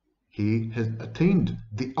 He has attained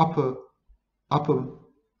the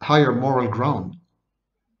higher moral ground.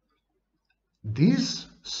 These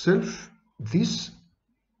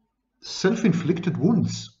self-inflicted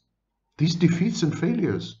wounds, these defeats and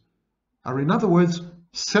failures, are, in other words,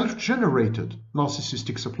 self-generated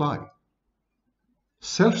narcissistic supply.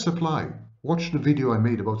 Self-supply. Watch the video I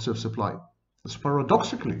made about self-supply. As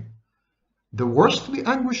paradoxically, the worse the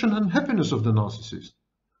anguish and unhappiness of the narcissist,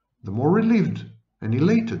 the more relieved and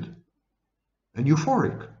elated and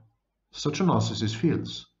euphoric such a narcissist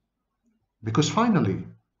feels. Because finally,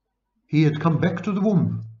 he had come back to the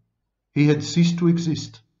womb. He had ceased to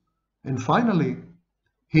exist. And finally,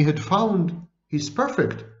 he had found his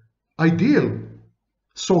perfect, ideal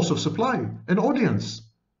source of supply, an audience.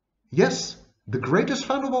 Yes, the greatest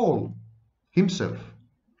fan of all, himself.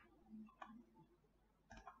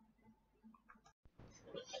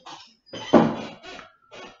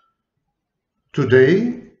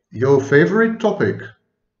 Today, your favorite topic,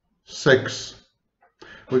 sex.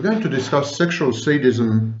 We're going to discuss sexual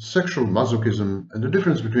sadism, sexual masochism, and the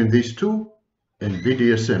difference between these two, and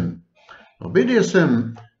BDSM. Now,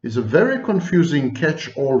 BDSM is a very confusing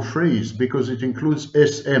catch-all phrase because it includes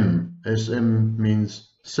SM. SM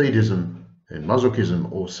means sadism and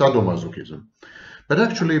masochism or sadomasochism. But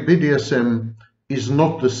actually, BDSM is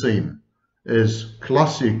not the same as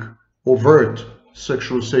classic overt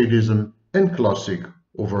sexual sadism and classic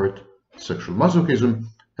overt sexual masochism,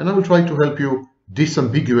 and I will try to help you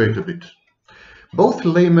disambiguate a bit. Both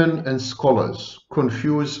laymen and scholars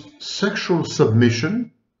confuse sexual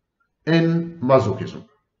submission and masochism.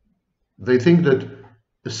 They think that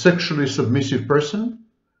a sexually submissive person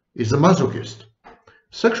is a masochist.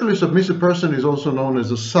 Sexually submissive person is also known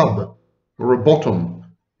as a sub or a bottom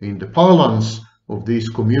in the parlance of this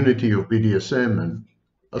community of BDSM and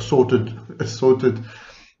assorted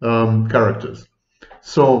characters.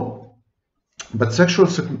 But sexual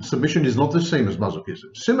submission is not the same as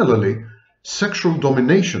masochism. Similarly, sexual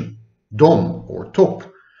domination, dom or top,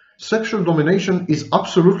 sexual domination is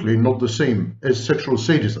absolutely not the same as sexual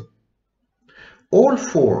sadism. All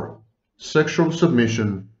four, sexual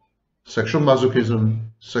submission, sexual masochism,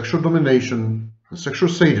 sexual domination, and sexual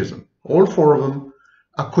sadism, all four of them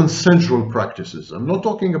are consensual practices. I'm not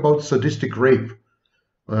talking about sadistic rape,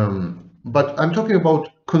 but I'm talking about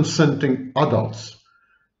consenting adults.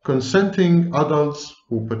 Consenting adults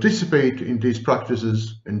who participate in these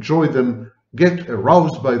practices, enjoy them, get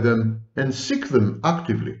aroused by them, and seek them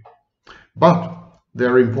actively. But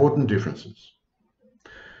there are important differences.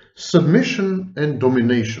 Submission and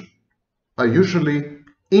domination are usually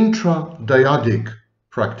intradyadic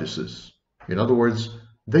practices. In other words,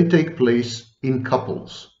 they take place in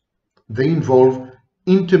couples. They involve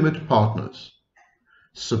intimate partners.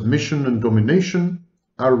 Submission and domination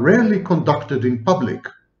are rarely conducted in public.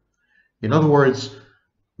 In other words,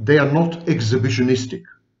 they are not exhibitionistic.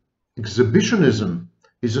 Exhibitionism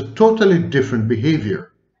is a totally different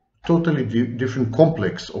behavior, totally different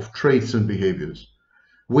complex of traits and behaviors,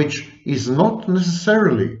 which is not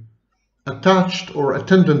necessarily attached or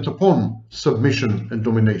attendant upon submission and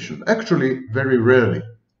domination, actually very rarely.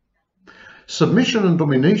 Submission and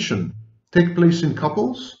domination take place in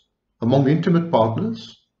couples, among intimate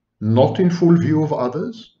partners, not in full view of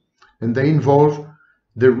others, and they involve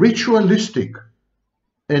the ritualistic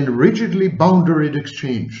and rigidly boundaried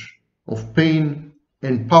exchange of pain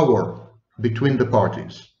and power between the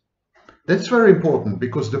parties. That's very important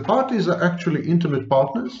because the parties are actually intimate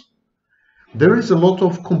partners. There is a lot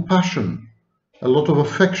of compassion, a lot of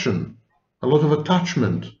affection, a lot of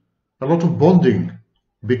attachment, a lot of bonding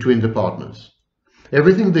between the partners.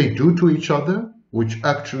 Everything they do to each other, which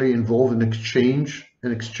actually involve an exchange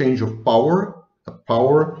of power, a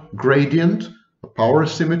power gradient, a power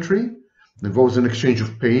symmetry, involves an exchange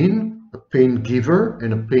of pain, a pain giver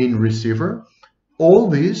and a pain receiver. All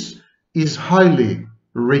this is highly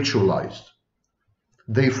ritualized.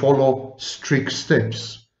 They follow strict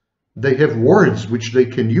steps. They have words which they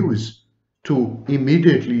can use to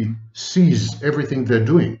immediately seize everything they're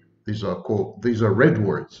doing. These are red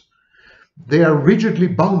words. They are rigidly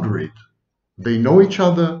boundaried. They know each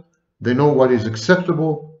other. They know what is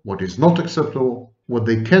acceptable, what is not acceptable, what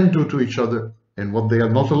they can do to each other, and what they are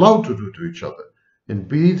not allowed to do to each other. And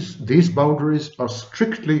these boundaries are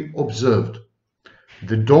strictly observed.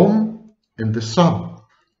 The dom and the sub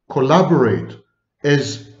collaborate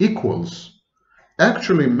as equals.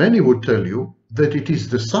 Actually, many would tell you that it is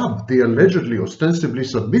the sub, the allegedly ostensibly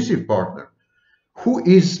submissive partner, who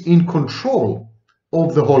is in control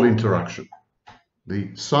of the whole interaction.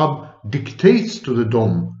 The sub dictates to the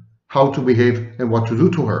dom how to behave and what to do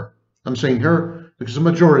to her. I'm saying her because the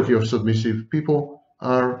majority of submissive people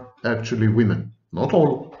are actually women. Not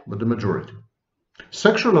all, but the majority.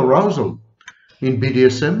 Sexual arousal in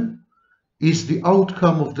BDSM is the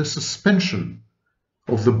outcome of the suspension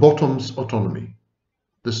of the bottom's autonomy.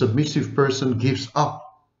 The submissive person gives up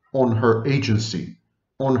on her agency,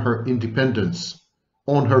 on her independence,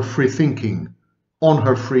 on her free thinking, on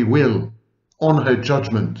her free will, on her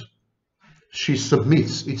judgment. She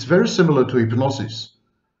submits. It's very similar to hypnosis.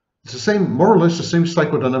 It's the same, more or less the same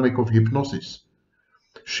psychodynamic of hypnosis.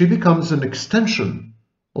 She becomes an extension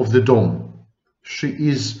of the dom. She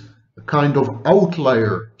is a kind of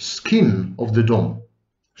outlier skin of the dom.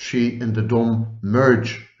 She and the dom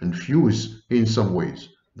merge and fuse in some ways.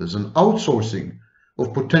 There's an outsourcing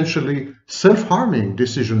of potentially self-harming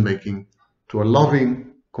decision-making to a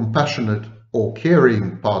loving, compassionate, or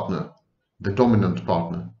caring partner, the dominant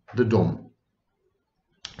partner, the dom.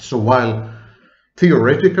 So while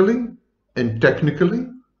theoretically and technically,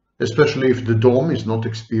 especially if the dom is not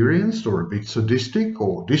experienced or a bit sadistic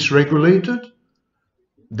or dysregulated,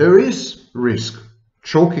 there is risk.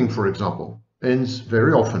 Choking, for example, ends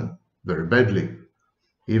very often very badly.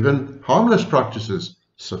 Even harmless practices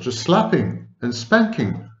such as slapping and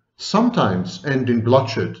spanking sometimes end in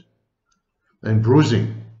bloodshed and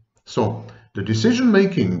bruising. So the decision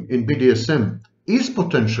making in BDSM is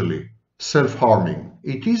potentially self-harming.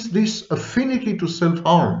 It is this affinity to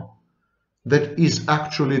self-harm that is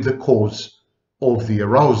actually the cause of the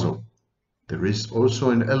arousal. There is also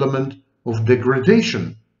an element of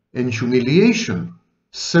degradation and humiliation,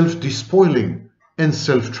 self-despoiling and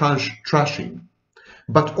self-trashing.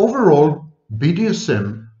 But overall,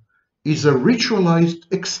 BDSM is a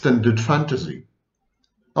ritualized extended fantasy,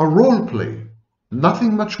 a role play,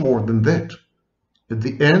 nothing much more than that. At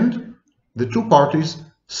the end, the two parties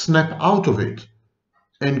snap out of it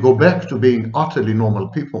and go back to being utterly normal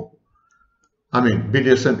people. I mean,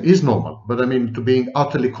 BDSM is normal, but I mean to being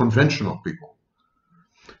utterly conventional people.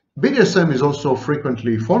 BDSM is also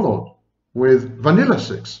frequently followed with vanilla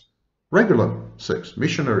sex, regular sex,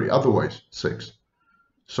 missionary, otherwise sex.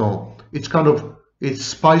 So it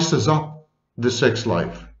spices up the sex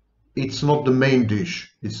life. It's not the main dish,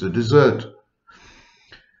 it's the dessert.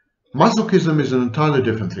 Masochism is an entirely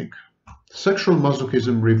different thing. Sexual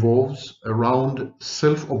masochism revolves around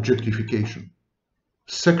self-objectification,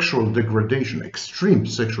 sexual degradation, extreme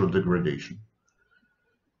sexual degradation,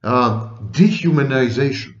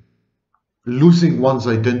 dehumanization, losing one's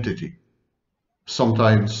identity,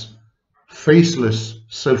 sometimes faceless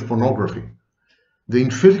self-pornography, the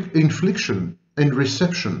infliction and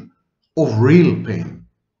reception of real pain,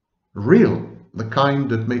 real, the kind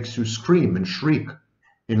that makes you scream and shriek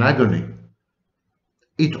in agony.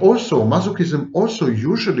 Masochism also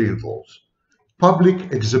usually involves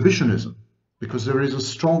public exhibitionism, because there is a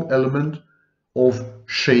strong element of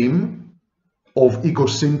shame, of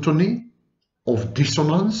egosyntony, of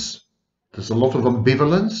dissonance. There's a lot of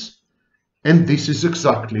ambivalence, and this is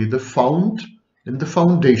exactly the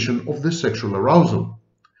foundation of the sexual arousal.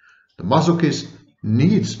 The masochist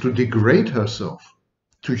needs to degrade herself,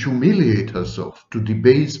 to humiliate herself, to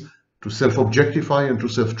debase, to self-objectify and to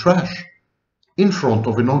self-trash in front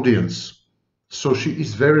of an audience. So she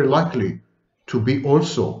is very likely to be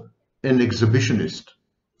also an exhibitionist.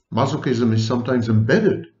 Masochism is sometimes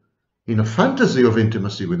embedded in a fantasy of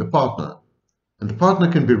intimacy with a partner, and the partner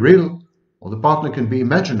can be real or the partner can be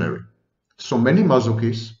imaginary. So many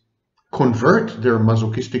masochists convert their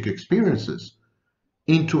masochistic experiences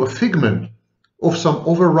into a figment of some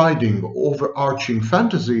overarching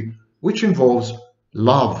fantasy which involves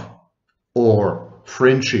love or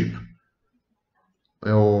friendship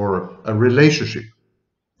or a relationship.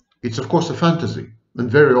 It's of course a fantasy, and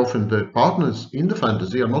very often the partners in the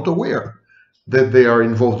fantasy are not aware that they are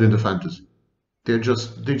involved in the fantasy. They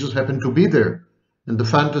just happen to be there, and the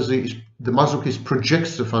masochist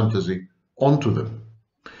projects the fantasy onto them.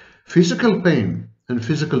 Physical pain and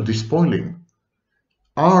physical despoiling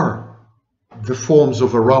are the forms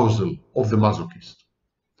of arousal of the masochist.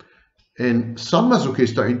 And some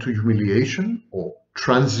masochists are into humiliation or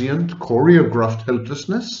transient, choreographed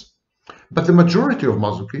helplessness, but the majority of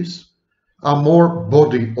masochists are more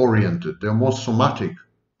body-oriented, they're more somatic.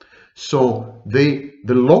 So the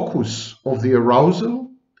locus of the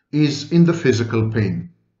arousal is in the physical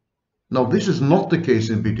pain. Now, this is not the case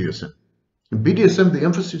in BDSM. In BDSM, the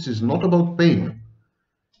emphasis is not about pain.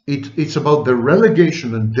 It's about the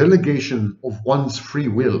relegation and delegation of one's free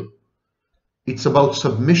will. It's about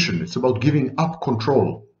submission. It's about giving up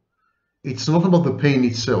control. It's not about the pain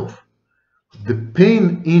itself. The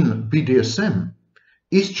pain in BDSM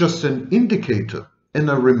is just an indicator and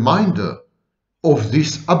a reminder of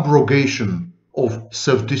this abrogation of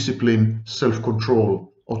self-discipline,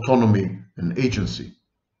 self-control, autonomy, and agency.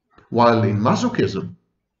 While in masochism,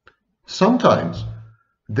 sometimes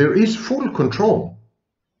there is full control.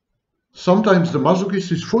 Sometimes the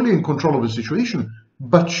masochist is fully in control of the situation,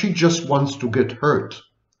 but she just wants to get hurt.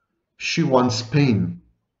 She wants pain.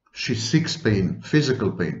 She seeks pain,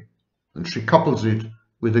 physical pain, and she couples it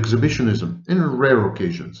with exhibitionism, in rare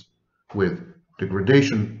occasions, with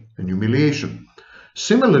degradation and humiliation.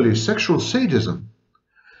 Similarly, sexual sadism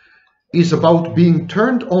is about being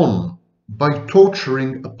turned on by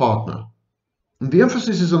torturing a partner. And the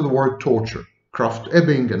emphasis is on the word torture.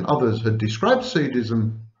 Kraft-Ebing and others had described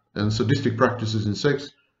sadism and sadistic practices in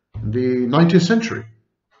sex in the 19th century.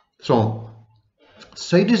 So,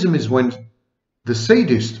 sadism is when the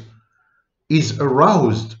sadist is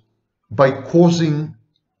aroused by causing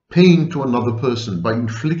pain to another person, by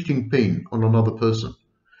inflicting pain on another person.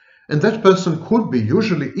 And that person could be,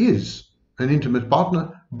 usually is, an intimate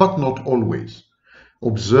partner, but not always.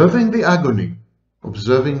 Observing the agony,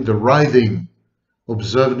 observing the writhing,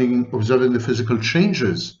 observing the physical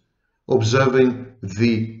changes, observing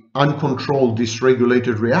the uncontrolled,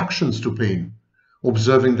 dysregulated reactions to pain,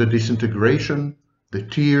 observing the disintegration, the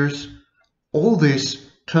tears, all this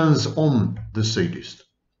turns on the sadist.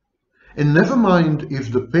 And never mind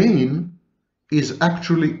if the pain is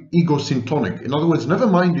actually egosyntonic. In other words, never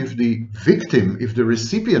mind if the victim, if the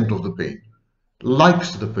recipient of the pain,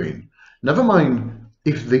 likes the pain. Never mind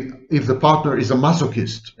if the partner is a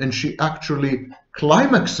masochist and she actually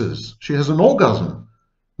climaxes, she has an orgasm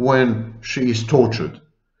when she is tortured.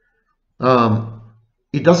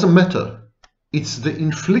 It doesn't matter. It's the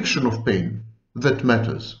infliction of pain that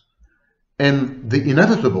matters. And the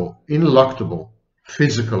inevitable, ineluctable,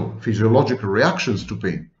 physiological reactions to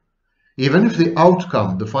pain. Even if the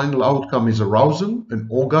outcome, the final outcome is arousal, an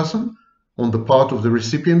orgasm on the part of the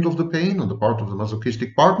recipient of the pain, on the part of the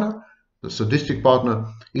masochistic partner, the sadistic partner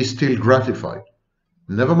is still gratified.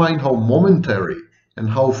 Never mind how momentary and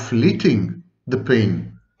how fleeting the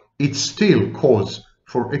pain, it's still cause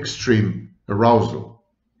for extreme arousal.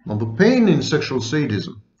 Now, the pain in sexual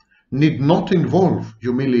sadism need not involve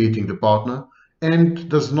humiliating the partner and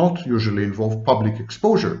does not usually involve public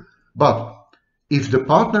exposure. But if the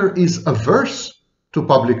partner is averse to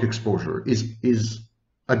public exposure, is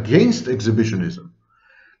against exhibitionism,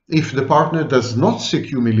 if the partner does not seek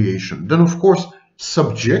humiliation, then of course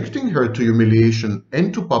subjecting her to humiliation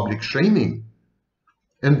and to public shaming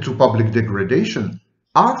and to public degradation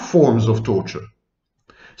are forms of torture.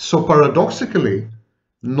 So paradoxically,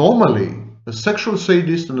 normally a sexual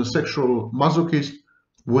sadist and a sexual masochist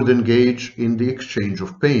would engage in the exchange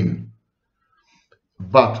of pain.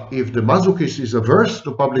 But if the masochist is averse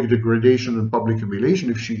to public degradation and public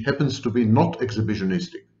humiliation, if she happens to be not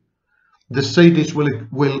exhibitionistic, the sadist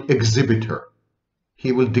will exhibit her.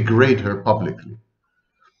 He will degrade her publicly.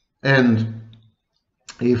 And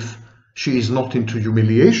if she is not into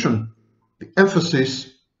humiliation, the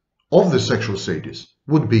emphasis of the sexual sadist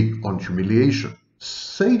would be on humiliation.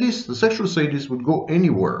 The sexual sadist would go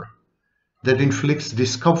anywhere that inflicts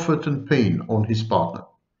discomfort and pain on his partner.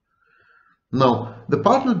 Now, the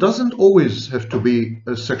partner doesn't always have to be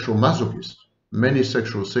a sexual masochist. Many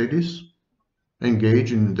sexual sadists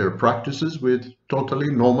engage in their practices with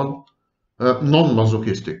totally normal,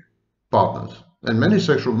 non-masochistic partners. And many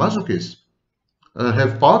sexual masochists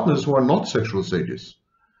have partners who are not sexual sadists.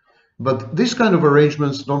 But these kind of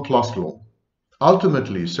arrangements don't last long.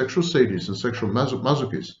 Ultimately, sexual sadists and sexual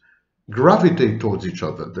masochists gravitate towards each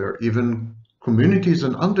other. There are even communities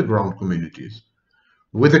and underground communities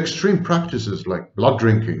with extreme practices like blood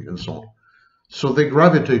drinking and so on. So they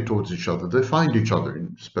gravitate towards each other. They find each other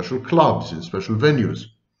in special clubs, in special venues.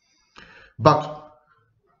 But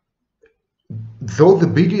though the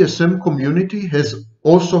BDSM community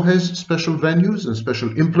also has special venues and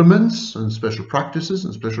special implements and special practices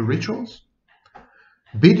and special rituals,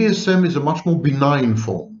 BDSM is a much more benign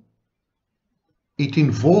form. It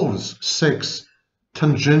involves sex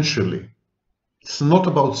tangentially. It's not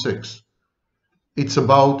about sex. It's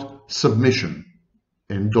about submission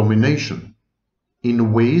and domination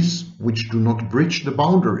in ways which do not breach the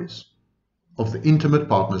boundaries of the intimate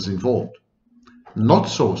partners involved. Not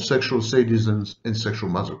so sexual sadism and sexual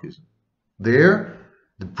masochism. There,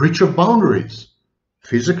 the breach of boundaries,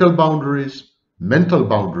 physical boundaries, mental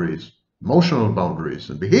boundaries, emotional boundaries,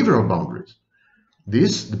 and behavioral boundaries.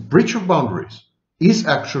 The breach of boundaries, is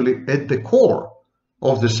actually at the core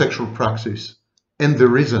of the sexual praxis and the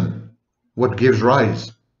reason what gives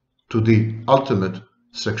rise to the ultimate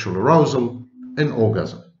sexual arousal and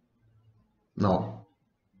orgasm. Now,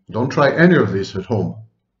 don't try any of this at home.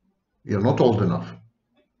 You're not old enough.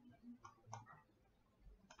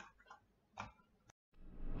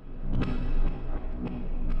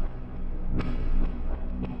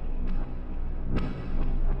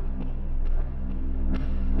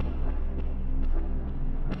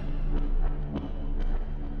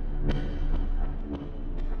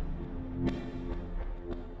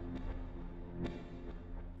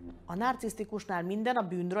 A narcisztikusnál minden a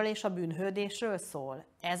bűnről és a bűnhődésről szól.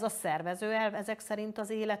 Ez a szervezőelv ezek szerint az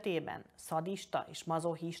életében. Szadista és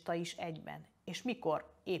mazochista is egyben. És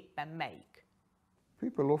mikor? Éppen melyik?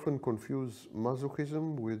 People often confuse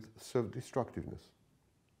masochism with self-destructiveness.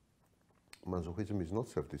 Masochism is not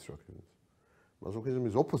self-destructiveness. Masochism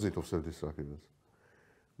is opposite of self-destructiveness.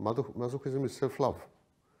 Masochism is self-love.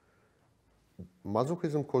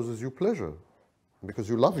 Masochism causes you pleasure. Because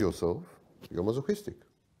you love yourself, you're masochistic.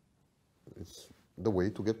 It's the way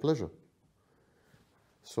to get pleasure.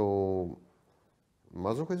 So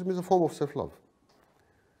masochism is a form of self-love.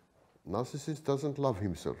 Narcissist doesn't love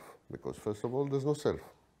himself because, first of all, there's no self.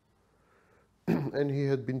 And he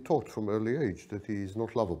had been taught from early age that he is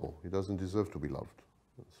not lovable. He doesn't deserve to be loved.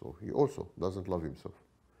 So he also doesn't love himself.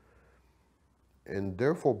 And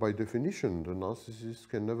therefore, by definition, the narcissist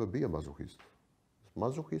can never be a masochist.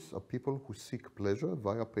 Masochists are people who seek pleasure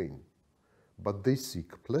via pain. But they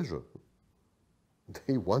seek pleasure.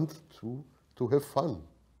 They want to have fun.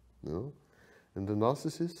 You know? And the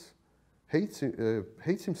narcissist hates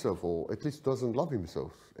himself, or at least doesn't love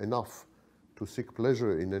himself enough to seek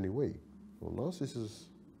pleasure in any way. So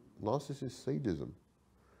narcissist sadism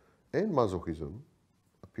and masochism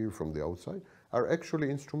appear from the outside, are actually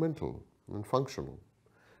instrumental and functional.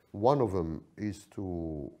 One of them is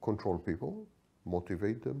to control people,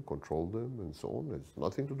 motivate them, control them, and so on. It's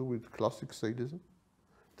nothing to do with classic sadism.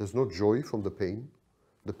 There's no joy from the pain.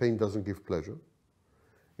 The pain doesn't give pleasure.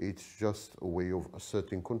 It's just a way of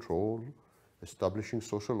asserting control, establishing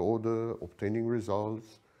social order, obtaining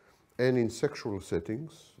results. And in sexual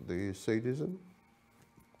settings, the sadism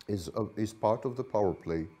is part of the power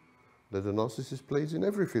play that the narcissist plays in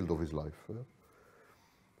every field of his life.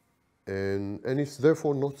 And it's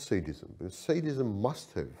therefore not sadism. Because sadism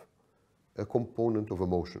must have a component of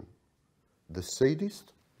emotion. The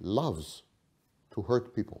sadist loves to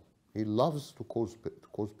hurt people. He loves to cause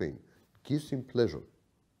pain. It gives him pleasure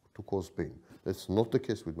to cause pain. That's not the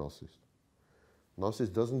case with narcissist.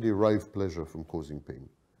 Narcissist doesn't derive pleasure from causing pain.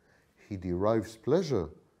 He derives pleasure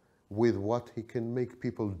with what he can make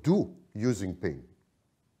people do using pain.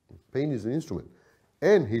 Pain is an instrument.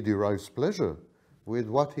 And he derives pleasure with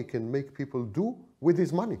what he can make people do with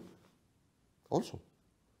his money. Also.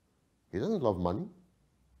 He doesn't love money.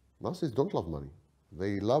 Narcissists don't love money.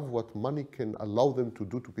 They love what money can allow them to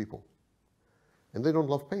do to people. And they don't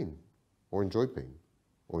love pain, or enjoy pain,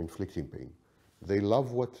 or inflicting pain. They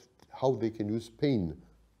love how they can use pain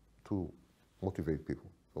to motivate people.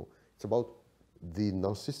 So it's about the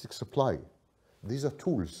narcissistic supply. These are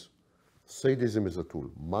tools. Sadism is a tool.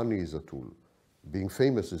 Money is a tool. Being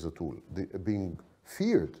famous is a tool. Being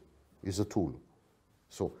feared is a tool.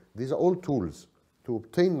 So these are all tools to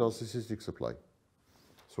obtain narcissistic supply.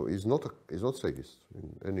 So he's not sadist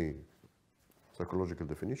in any psychological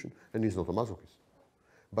definition, and he's not a masochist.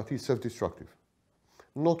 But he's self-destructive.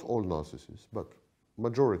 Not all narcissists, but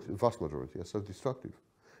vast majority are self-destructive.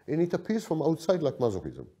 And it appears from outside like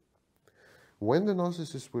masochism. When the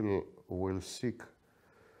narcissist will seek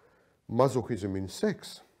masochism in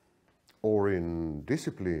sex, or in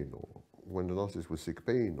discipline, or when the narcissist will seek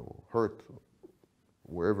pain or hurt,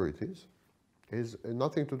 wherever it is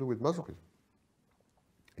nothing to do with masochism.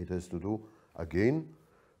 It has to do, again,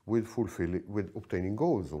 with obtaining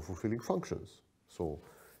goals or fulfilling functions. So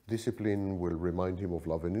discipline will remind him of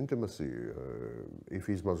love and intimacy. If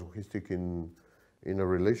he's masochistic in a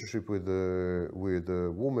relationship with a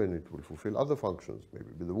woman, it will fulfill other functions. Maybe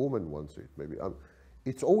the woman wants it. Maybe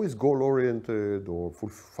it's always goal-oriented or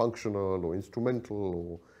functional or instrumental.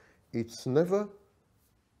 Or it's never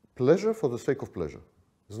pleasure for the sake of pleasure.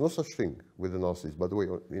 There's no such thing with the narcissist, by the way,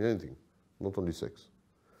 in anything, not only sex.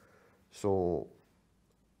 So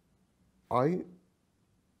I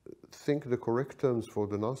think the correct terms for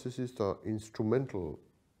the narcissist are instrumental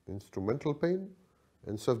pain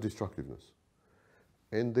and self-destructiveness.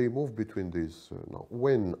 And they move between these now.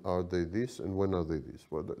 When are they this and when are they this?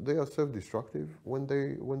 Well, they are self-destructive when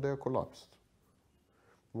they are collapsed.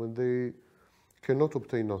 When they cannot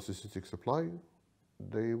obtain narcissistic supply,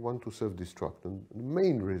 they want to self-destruct. And the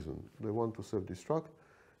main reason they want to self-destruct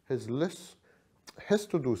has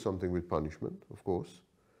to do something with punishment, of course,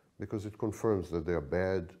 because it confirms that they are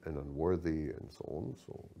bad and unworthy and so on,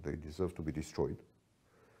 so they deserve to be destroyed.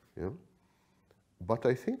 Yeah? But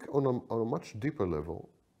I think on a much deeper level,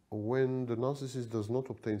 when the narcissist does not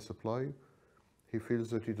obtain supply, he feels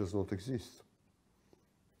that he does not exist.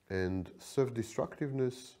 And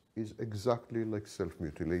self-destructiveness is exactly like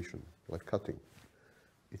self-mutilation, like cutting.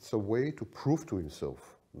 It's a way to prove to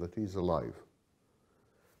himself that he's alive.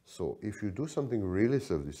 So if you do something really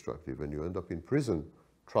self-destructive and you end up in prison,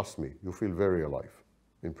 trust me, you feel very alive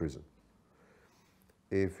in prison.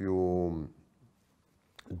 If you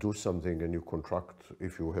do something and you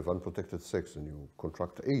if you have unprotected sex and you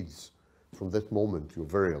contract AIDS, from that moment you're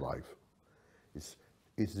very alive. It's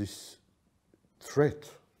this threat,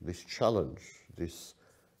 this challenge, this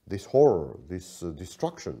horror, this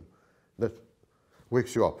destruction that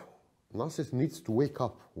wakes you up. Narcissist needs to wake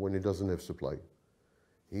up when he doesn't have supply.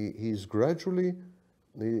 He's gradually,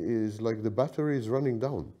 is like the battery is running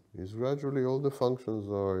down. He's gradually, all the functions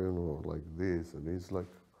are, you know, like this, and he's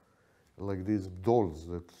like these dolls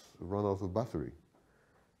that run out of battery.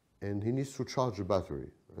 And he needs to charge a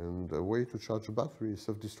battery. And a way to charge a battery is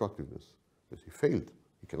self-destructiveness. Because he failed.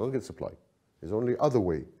 He cannot get supply. His only other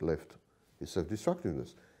way left is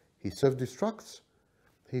self-destructiveness. He self-destructs,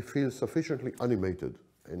 he feels sufficiently animated,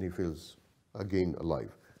 and he feels again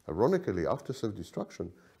alive. Ironically, after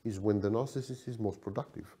self-destruction is when the narcissist is most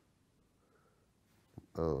productive.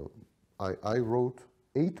 I wrote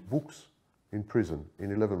 8 books in prison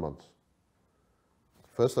in 11 months.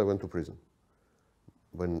 First, I went to prison.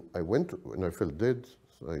 When I felt dead,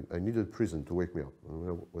 so I needed prison to wake me up. And when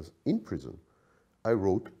I was in prison, I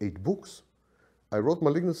wrote 8 books. I wrote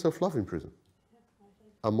Malignant Self-Love in prison,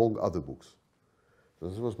 among other books.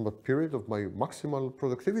 This was my period of my maximal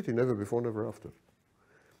productivity, never before, never after.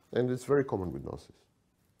 And it's very common with narcissists.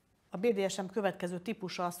 A BDSM következő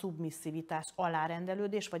típusa a szubmisszivitás,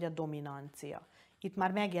 alárendelődés vagy a dominancia. Itt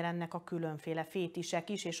már megjelennek a különféle fétisek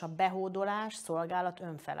is, és a behódolás, szolgálat,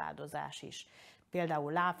 önfeláldozás is.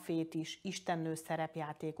 Például lábfétis, istennő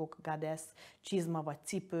szerepjátékok, goddess, csizma vagy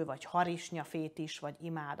cipő, vagy harisnya fétis, vagy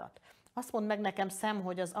imádat. Azt mondd meg nekem, Sam,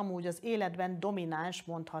 hogy az amúgy az életben domináns,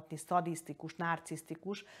 mondhatni szadisztikus,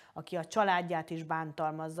 narcisztikus, aki a családját is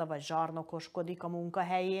bántalmazza, vagy zsarnokoskodik a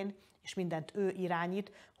munkahelyén, és mindent ő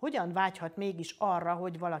irányít, hogyan vágyhat mégis arra,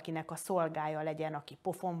 hogy valakinek a szolgája legyen, aki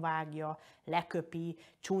pofon vágja, leköpi,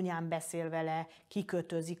 csúnyán beszél vele,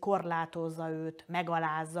 kikötözi, korlátozza őt,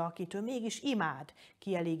 megalázza, akit ő mégis imád,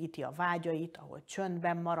 kielégíti a vágyait, ahol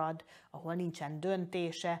csöndben marad, ahol nincsen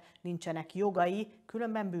döntése, nincsenek jogai,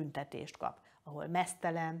 különben büntetést kap, ahol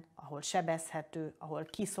meztelen, ahol sebezhető, ahol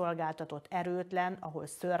kiszolgáltatott, erőtlen, ahol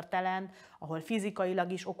szörtelen, ahol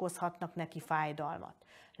fizikailag is okozhatnak neki fájdalmat.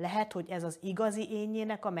 Lehet, hogy ez az igazi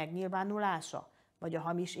énjének a megnyilvánulása? Vagy a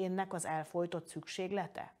hamis énnek az elfojtott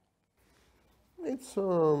szükséglete? It's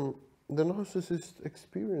the narcissist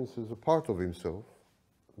experiences a part of himself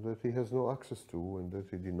that he has no access to and that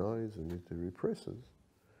he denies and that he represses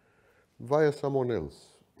via someone else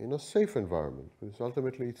in a safe environment, because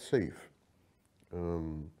ultimately it's safe.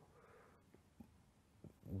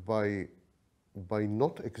 By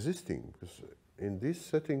not existing, because in these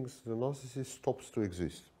settings the narcissist stops to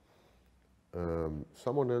exist.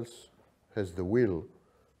 Someone else has the will,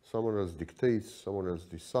 someone else dictates, someone else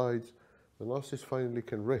decides. The narcissist finally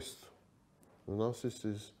can rest. The narcissist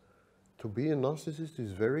is, to be a narcissist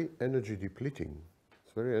is very energy depleting.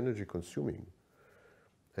 It's very energy consuming.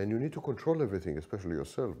 And you need to control everything, especially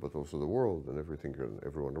yourself, but also the world and everything, and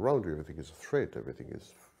everyone around you. Everything is a threat, everything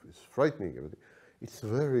is frightening. Everything. It's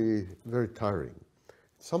very, very tiring.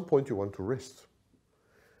 At some point you want to rest.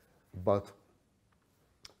 But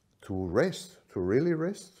to rest, to really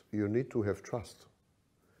rest, you need to have trust.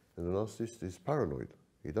 And the narcissist is paranoid.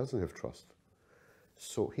 He doesn't have trust.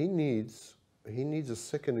 So he needs a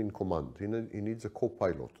second in command. He needs a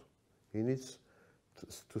co-pilot. He needs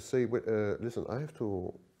to say, listen, I have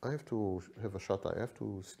to have a shut eye. I have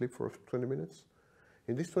to sleep for 20 minutes.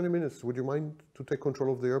 In these 20 minutes, would you mind to take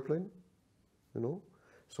control of the airplane? You know?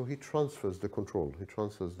 So he transfers the control. He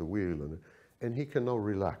transfers the wheel, and he can now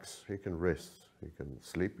relax. He can rest. He can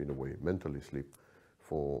sleep in a way, mentally sleep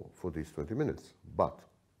for these 20 minutes. But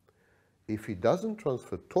if he doesn't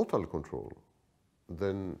transfer total control,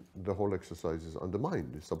 then the whole exercise is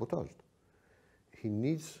undermined, is sabotaged. He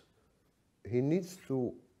needs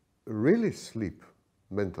to really sleep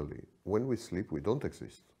mentally. When we sleep, we don't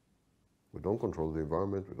exist. We don't control the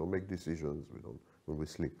environment, we don't make decisions, when we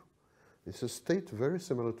sleep. It's a state very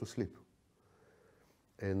similar to sleep.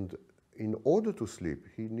 And in order to sleep,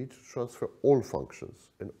 he needs to transfer all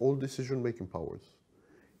functions and all decision-making powers.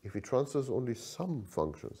 If he transfers only some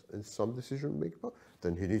functions and some decision-making powers,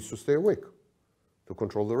 then he needs to stay awake to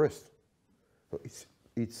control the rest. So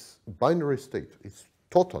it's binary state. It's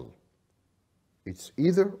total. It's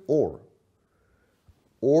either or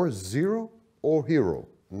zero or hero,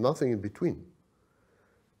 nothing in between.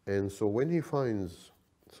 And so when he finds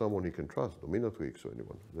someone he can trust, dominatrix or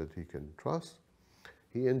anyone that he can trust,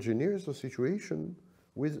 he engineers a situation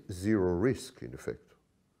with zero risk, in effect.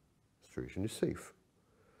 The situation is safe.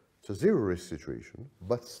 It's a zero risk situation,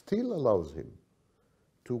 but still allows him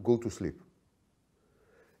to go to sleep.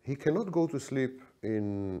 He cannot go to sleep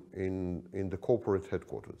in the corporate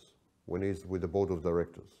headquarters when he's with the board of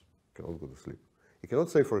directors. He cannot go to sleep. He cannot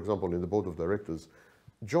say, for example, in the board of directors,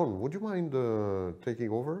 John, would you mind taking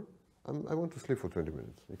over? I want to sleep for 20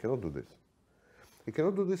 minutes. He cannot do this. He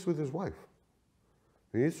cannot do this with his wife.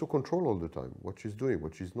 He needs to control all the time what she's doing,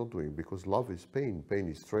 what she's not doing, because love is pain, pain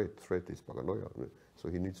is threat, threat is paranoia. So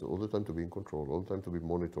he needs all the time to be in control, all the time to be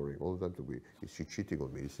monitoring, all the time to be, is she cheating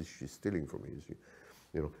on me? Is she stealing from me? Is she,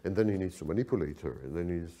 and then he needs to manipulate her, and then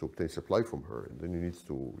he needs to obtain supply from her, and then he needs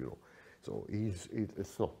to, so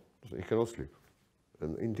it's not, he cannot sleep.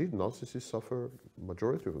 And indeed, narcissists suffer,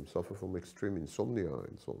 majority of them suffer from extreme insomnia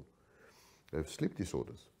and so on. They have sleep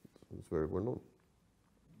disorders. It's very well known.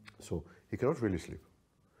 So he cannot really sleep.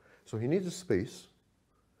 So he needs a space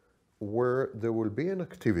where there will be an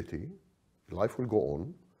activity, life will go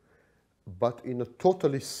on, but in a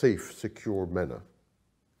totally safe, secure manner,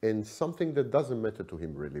 and something that doesn't matter to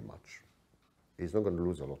him really much. He's not going to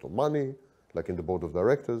lose a lot of money, like in the board of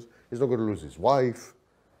directors. He's not going to lose his wife.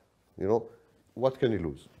 What can he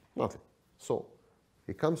lose? Nothing. So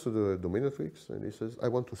he comes to the dominatrix and he says, I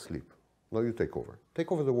want to sleep. Now you take over.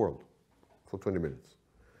 Take over the world for 20 minutes.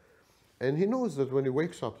 And he knows that when he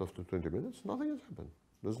wakes up after 20 minutes, nothing has happened.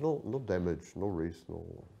 There's no damage, no risk, no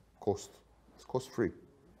cost. It's cost-free,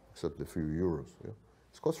 except a few euros. Yeah?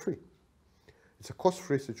 It's cost-free. It's a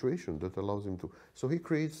cost-free situation that allows him to. So he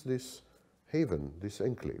creates this haven, this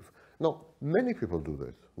enclave. Now, many people do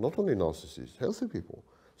that, not only narcissists, healthy people.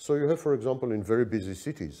 So you have, for example, in very busy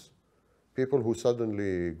cities, people who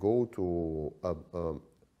suddenly go to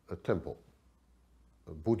a temple,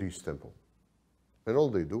 a Buddhist temple. And all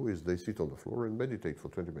they do is they sit on the floor and meditate for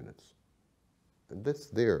 20 minutes. And that's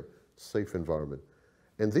their safe environment.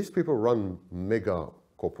 And these people run mega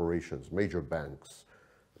corporations, major banks,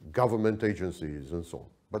 government agencies, and so on.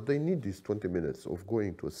 But they need these 20 minutes of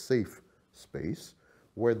going to a safe space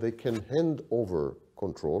where they can hand over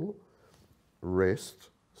control, rest,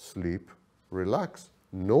 sleep, relax,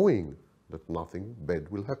 knowing that nothing bad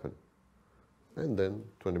will happen. And then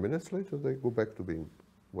 20 minutes later, they go back to being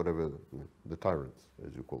whatever, the tyrants,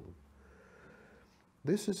 as you call them.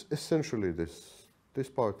 This is essentially, this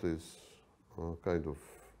part is kind of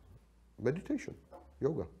meditation,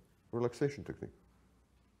 yoga, relaxation technique.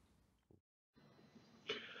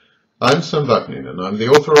 I'm Sam Vaknin, and I'm the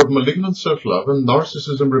author of Malignant Self-Love and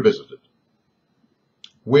Narcissism Revisited.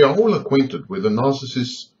 We are all acquainted with the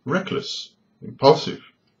narcissist's reckless, impulsive,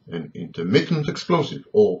 and intermittent explosive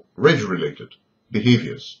or rage-related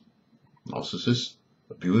behaviors. Narcissists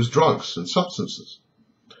abuse drugs and substances.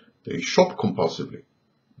 They shop compulsively.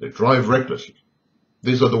 They drive recklessly.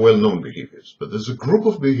 These are the well-known behaviors, but there's a group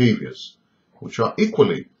of behaviors which are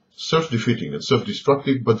equally self-defeating and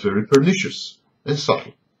self-destructive, but very pernicious and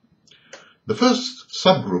subtle. The first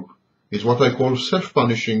subgroup is what I call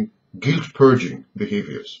self-punishing, guilt-purging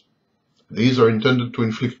behaviors. These are intended to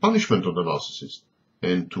inflict punishment on the narcissist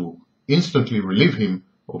and to instantly relieve him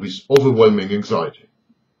of his overwhelming anxiety.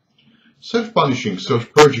 Self-punishing,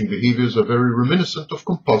 self-purging behaviors are very reminiscent of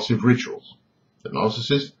compulsive rituals. The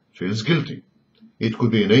narcissist feels guilty. It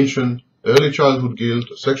could be an ancient, early childhood guilt,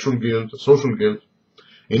 a sexual guilt, a social guilt.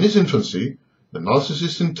 In his infancy, the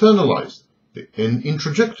narcissist internalized and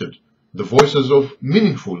introjected the voices of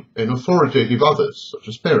meaningful and authoritative others, such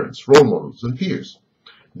as parents, role models, and peers.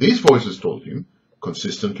 These voices told him,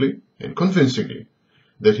 consistently and convincingly,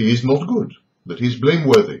 that he is not good, that he is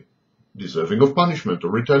blameworthy, deserving of punishment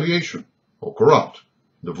or retaliation, or corrupt.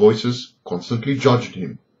 The voices constantly judged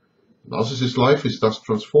him. The narcissist's life is thus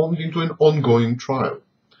transformed into an ongoing trial.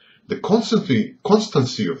 The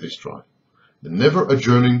constancy of this trial, the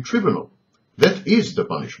never-adjourning tribunal, that is the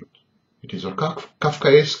punishment. It is a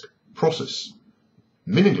Kafkaesque process,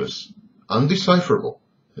 meaningless, undecipherable,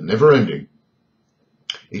 and never-ending.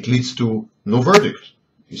 It leads to no verdict,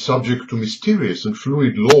 is subject to mysterious and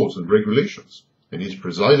fluid laws and regulations, and is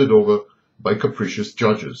presided over by capricious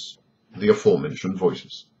judges, the aforementioned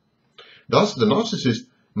voices. Thus, the narcissist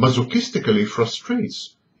masochistically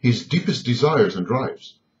frustrates his deepest desires and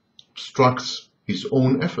drives, obstructs his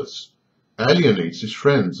own efforts, alienates his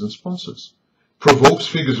friends and sponsors, provokes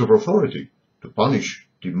figures of authority to punish,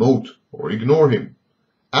 demote, or ignore him,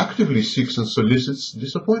 actively seeks and solicits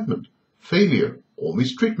disappointment, failure, or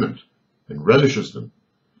mistreatment, and relishes them.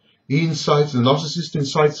 The narcissist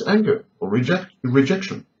incites anger or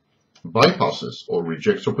rejection, bypasses or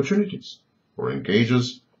rejects opportunities, or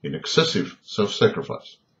engages in excessive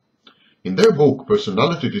self-sacrifice. In their book,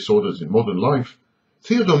 Personality Disorders in Modern Life,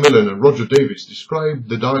 Theodore Millen and Roger Davis describe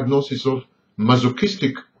the diagnosis of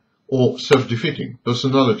masochistic or self-defeating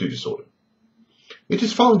personality disorder. It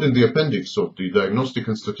is found in the appendix of the Diagnostic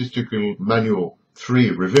and Statistical Manual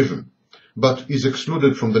 3 revision, but is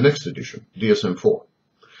excluded from the next edition, DSM-4.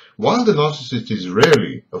 While the narcissist is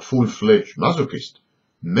rarely a full-fledged masochist,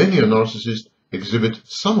 many a narcissist exhibit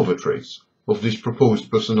some of the traits of this proposed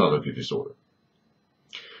personality disorder.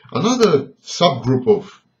 Another subgroup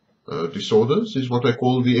of disorders is what I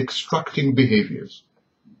call the extracting behaviors.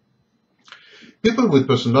 People with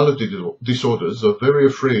personality disorders are very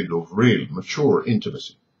afraid of real, mature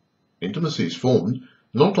intimacy. Intimacy is formed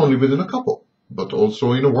not only within a couple, but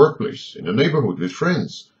also in a workplace, in a neighborhood, with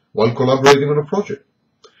friends, while collaborating on a project.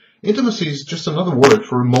 Intimacy is just another word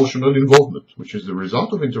for emotional involvement, which is the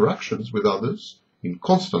result of interactions with others in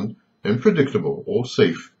constant and predictable or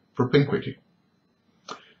safe propinquity.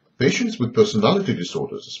 Patients with personality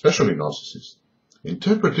disorders, especially narcissists,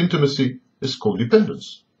 interpret intimacy as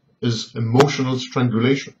codependence, as emotional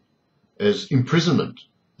strangulation, as imprisonment,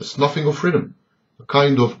 as snuffing of freedom, a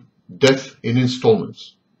kind of death in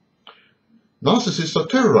installments. Narcissists are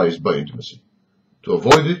terrorized by intimacy. To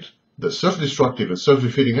avoid it, their self-destructive and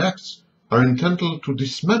self-defeating acts are intended to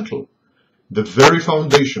dismantle the very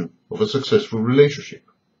foundation of a successful relationship,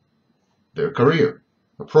 their career,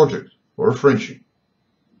 a project, or a friendship.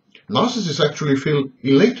 Narcissists actually feel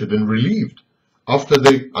elated and relieved after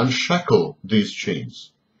they unshackle these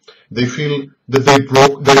chains. They feel that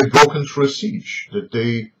they have broken through a siege, that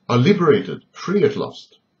they are liberated, free at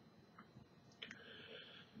last.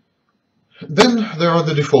 Then there are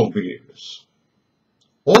the default behaviors.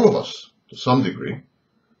 All of us, to some degree,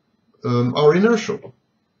 are inertial.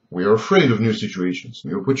 We are afraid of new situations,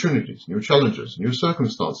 new opportunities, new challenges, new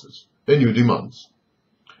circumstances, and new demands.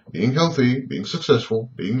 Being healthy, being successful,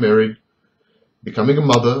 being married, becoming a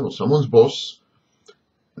mother or someone's boss,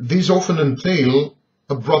 these often entail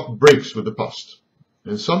abrupt breaks with the past,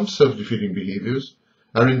 and some self-defeating behaviors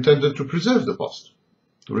are intended to preserve the past,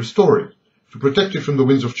 to restore it, to protect it from the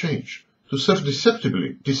winds of change, to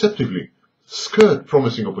self-deceptively skirt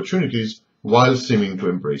promising opportunities while seeming to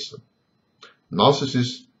embrace them.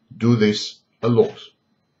 Narcissists do this a lot.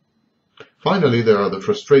 Finally, there are the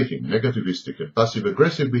frustrating, negativistic, and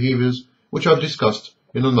passive-aggressive behaviors which are discussed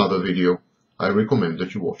in another video. I recommend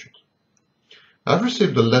that you watch it. I've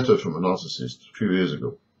received a letter from a narcissist a few years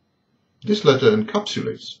ago. This letter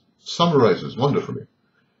encapsulates, summarizes wonderfully,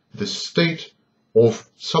 the state of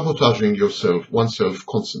sabotaging oneself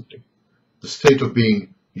constantly, the state of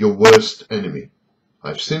being your worst enemy.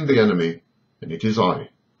 I've seen the enemy, and it is I.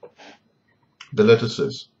 The letter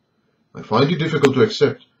says, I find it difficult to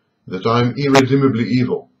accept that I am irredeemably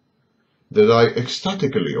evil, that I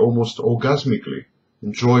ecstatically, almost orgasmically,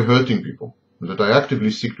 enjoy hurting people, and that I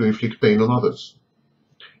actively seek to inflict pain on others.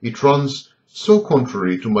 It runs so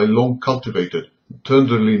contrary to my long-cultivated,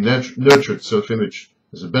 tenderly nurtured self-image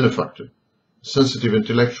as a benefactor, a sensitive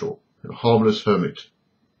intellectual, and a harmless hermit.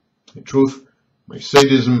 In truth, my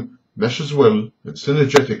sadism meshes well and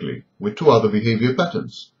synergetically with two other behavior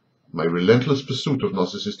patterns, my relentless pursuit of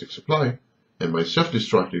narcissistic supply and my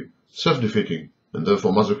self-destructive, self-defeating, and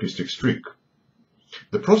therefore masochistic streak.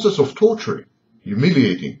 The process of torturing,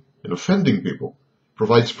 humiliating, and offending people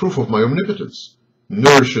provides proof of my omnipotence,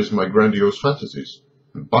 nourishes my grandiose fantasies,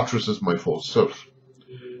 and buttresses my false self.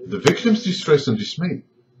 The victim's distress and dismay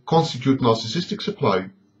constitute narcissistic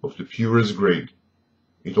supply of the purest grade.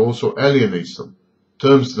 It also alienates them,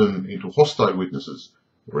 turns them into hostile witnesses,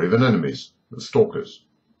 or even enemies and stalkers.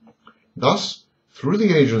 Thus, through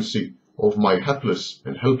the agency of my hapless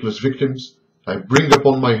and helpless victims, I bring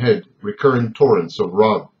upon my head recurrent torrents of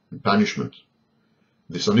wrath and punishment.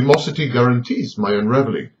 This animosity guarantees my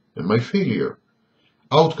unraveling and my failure,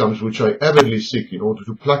 outcomes which I avidly seek in order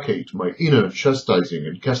to placate my inner chastising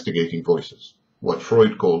and castigating voices, what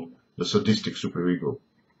Freud called the sadistic superego.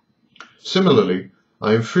 Similarly,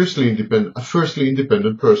 I am a fiercely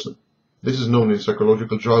independent person. This is known in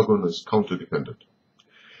psychological jargon as counterdependent.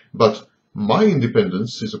 But my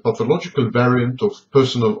independence is a pathological variant of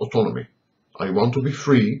personal autonomy. I want to be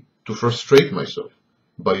free to frustrate myself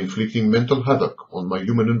by inflicting mental havoc on my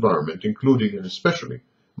human environment, including and especially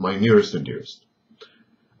my nearest and dearest.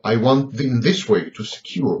 I want in this way to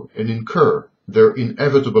secure and incur their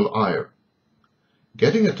inevitable ire.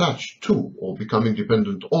 Getting attached to or becoming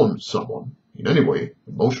dependent on someone, in any way,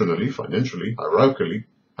 emotionally, financially,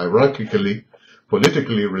 hierarchically,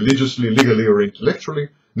 politically, religiously, legally, or intellectually,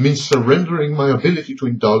 means surrendering my ability to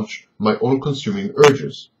indulge my all-consuming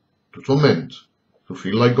urges, to torment, to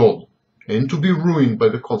feel like God, and to be ruined by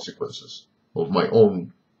the consequences of my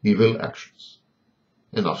own evil actions.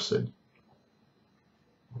 Enough said.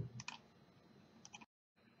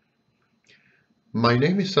 My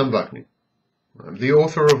name is Sam Vakni. I'm the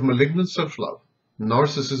author of Malignant Self-Love,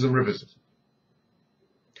 Narcissism Revisited.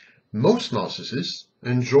 Most narcissists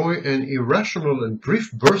enjoy an irrational and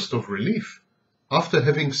brief burst of relief after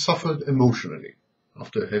having suffered emotionally,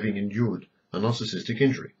 after having endured a narcissistic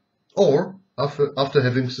injury, or after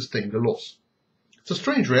having sustained a loss. It's a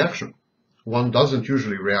strange reaction. One doesn't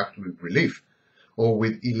usually react with relief or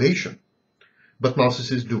with elation, but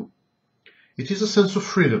narcissists do. It is a sense of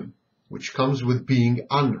freedom which comes with being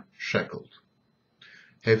unshackled.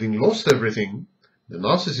 Having lost everything, the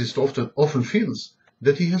narcissist often feels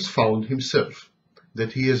that he has found himself,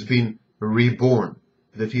 that he has been reborn,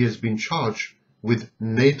 that he has been charged with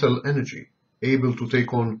natal energy, able to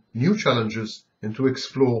take on new challenges and to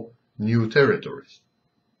explore new territories.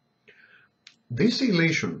 This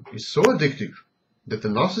elation is so addictive that the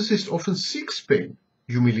narcissist often seeks pain,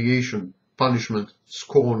 humiliation, punishment,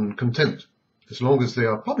 scorn, and contempt, as long as they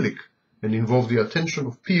are public and involve the attention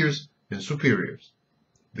of peers and superiors.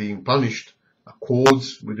 Being punished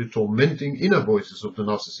accords with the tormenting inner voices of the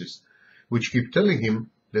narcissist, which keep telling him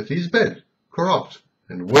that he is bad, corrupt,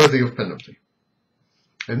 and worthy of penalty.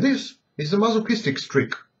 And this is the masochistic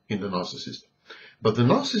streak in the narcissist. But the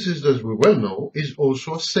narcissist, as we well know, is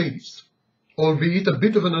also a sadist, albeit a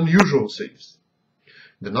bit of an unusual sadist.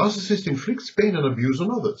 The narcissist inflicts pain and abuse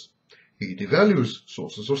on others. He devalues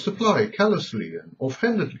sources of supply callously and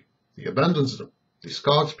offhandedly. He abandons them,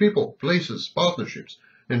 discards people, places, partnerships,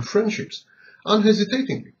 and friendships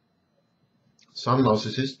unhesitatingly. Some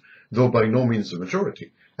narcissists, though by no means the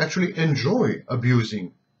majority, actually enjoy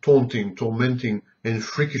abusing, taunting, tormenting, and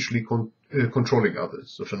freakishly controlling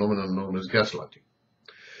others, a phenomenon known as gaslighting.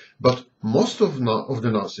 But most of the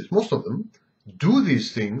narcissists, most of them, do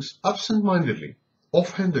these things absent-mindedly,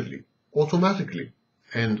 offhandedly, automatically,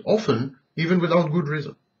 and often even without good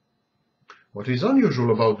reason. What is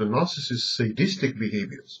unusual about the narcissist's sadistic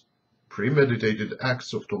behaviors, premeditated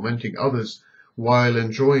acts of tormenting others while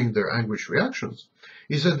enjoying their anguish reactions,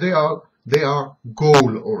 is that they are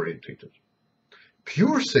goal-orientated.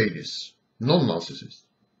 Pure sadists, non-narcissists,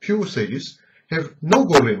 pure sadists have no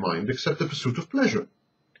goal in mind except the pursuit of pleasure.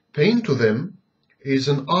 Pain to them is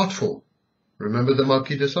an art form. Remember the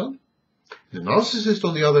Marquis de Sade? The narcissist,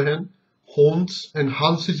 on the other hand, haunts and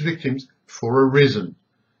hunts his victims for a reason.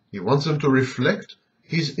 He wants them to reflect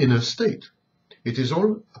his inner state. It is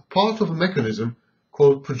all a part of a mechanism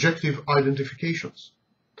called projective identifications.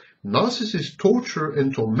 Narcissists torture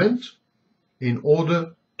and torment in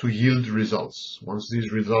order to yield results. Once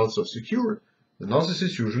these results are secured, the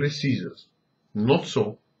narcissist usually ceases. Not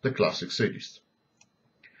so the classic sadist.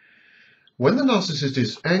 When the narcissist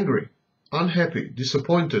is angry, unhappy,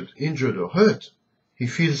 disappointed, injured, or hurt, he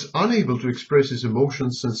feels unable to express his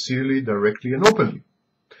emotions sincerely, directly, and openly,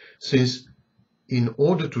 since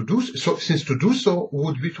to do so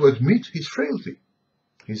would be to admit his frailty,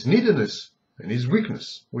 his neediness, and his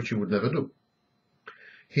weakness, which he would never do.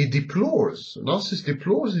 The narcissist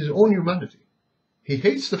deplores his own humanity. He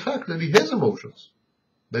hates the fact that he has emotions,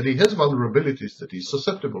 that he has vulnerabilities, that he is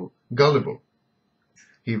susceptible, gullible.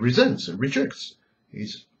 He resents and rejects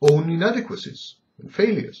his own inadequacies and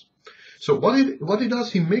failures. So what he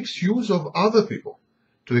does, he makes use of other people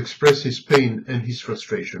to express his pain and his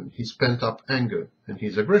frustration, his pent-up anger and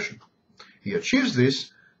his aggression. He achieves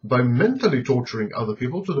this by mentally torturing other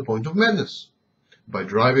people to the point of madness, by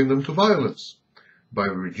driving them to violence, by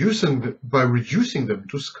reducing them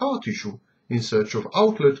to scar tissue in search of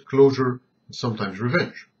outlet, closure, and sometimes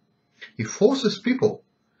revenge. He forces people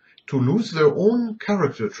to lose their own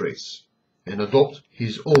character traits and adopt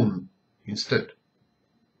his own instead.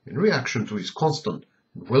 In reaction to his constant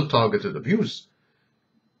and well-targeted abuse,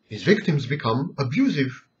 his victims become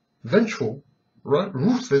abusive, vengeful,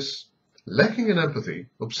 ruthless, lacking in empathy,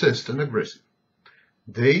 obsessed, and aggressive.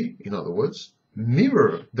 They, in other words,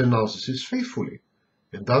 mirror the narcissist faithfully,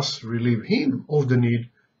 and thus relieve him of the need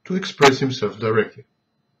to express himself directly.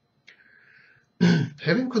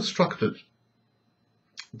 Having constructed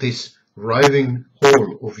this writhing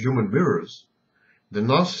hole of human mirrors, the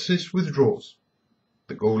narcissist withdraws.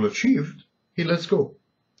 The goal achieved, he lets go.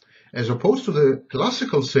 As opposed to the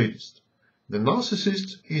classical sadist, the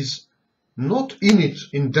narcissist is not in it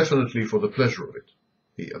indefinitely for the pleasure of it.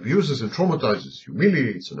 He abuses and traumatizes,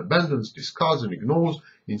 humiliates and abandons, discards and ignores,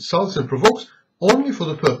 insults and provokes only for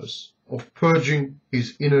the purpose of purging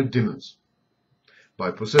his inner demons.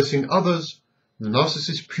 By possessing others, the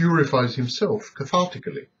narcissist purifies himself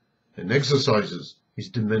cathartically and exercises his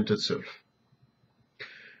demented self.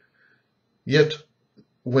 Yet,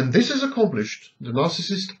 when this is accomplished, the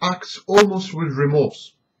narcissist acts almost with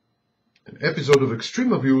remorse. An episode of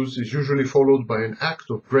extreme abuse is usually followed by an act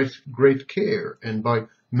of great care and by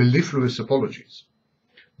mellifluous apologies.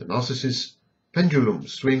 The narcissist's pendulum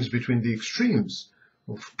swings between the extremes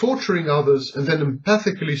of torturing others and then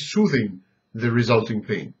empathically soothing the resulting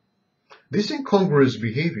pain. This incongruous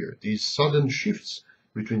behavior, these sudden shifts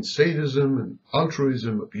between sadism and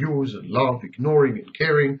altruism, abuse and love, ignoring and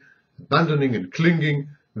caring, abandoning and clinging,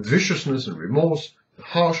 viciousness and remorse, the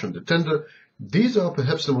harsh and the tender, these are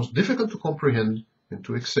perhaps the most difficult to comprehend and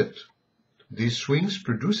to accept. These swings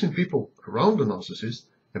produce in people around the narcissist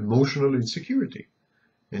emotional insecurity,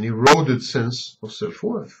 an eroded sense of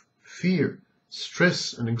self-worth, fear,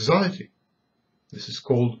 stress, and anxiety. This is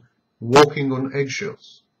called walking on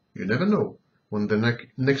eggshells. You never know when the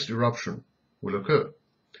next eruption will occur.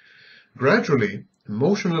 Gradually,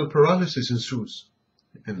 emotional paralysis ensues,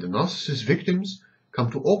 and the narcissist victims come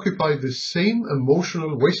to occupy the same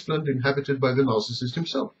emotional wasteland inhabited by the narcissist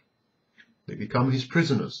himself. They become his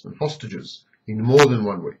prisoners and hostages in more than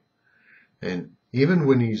one way, and even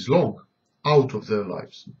when he is long out of their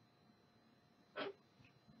lives.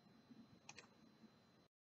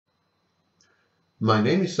 My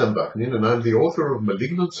name is Sam Vaknin, and I'm the author of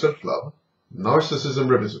Malignant Self-Love, Narcissism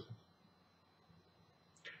Revisited.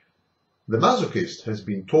 The masochist has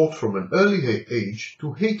been taught from an early age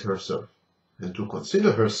to hate herself and to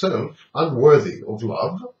consider herself unworthy of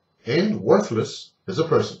love and worthless as a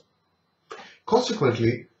person.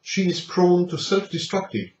 Consequently, she is prone to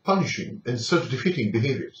self-destructive, punishing, and self-defeating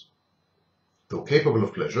behaviors. Though capable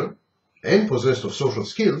of pleasure and possessed of social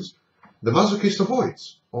skills, the masochist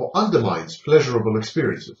avoids or undermines pleasurable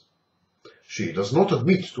experiences. She does not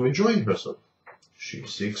admit to enjoying herself. She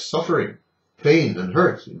seeks suffering, pain, and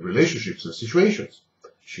hurt in relationships and situations.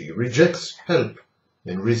 She rejects help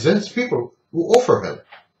and resents people who offer help.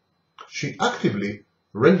 She actively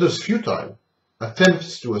renders futile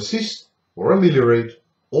attempts to assist or ameliorate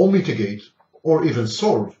or mitigate or even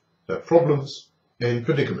solve their problems and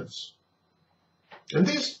predicaments. And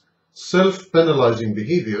these self-penalizing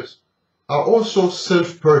behaviors are also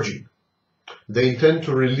self-purging. They intend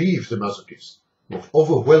to relieve the masochist of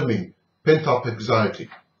overwhelming pent-up anxiety.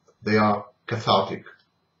 They are cathartic.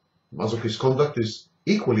 Masochist conduct is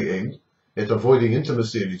equally aimed at avoiding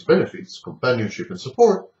intimacy and its benefits, companionship and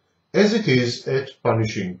support, as it is at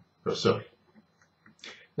punishing herself.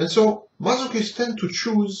 And so, masochists tend to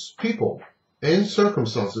choose people and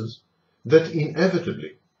circumstances that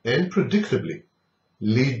inevitably and predictably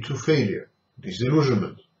lead to failure,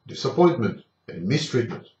 disillusionment, disappointment, and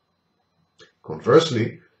mistreatment.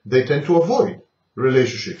 Conversely, they tend to avoid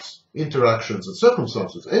relationships, interactions, and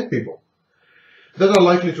circumstances and people that are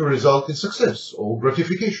likely to result in success or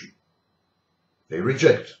gratification. They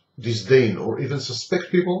reject, disdain, or even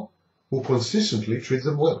suspect people who consistently treat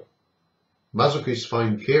them well. Masochists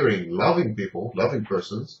find caring, loving people, loving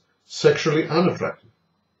persons, sexually unattractive.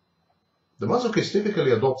 The masochist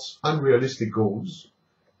typically adopts unrealistic goals,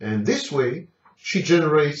 and this way she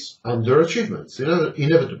generates underachievements,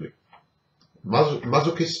 inevitably.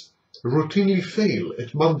 Masochists routinely fail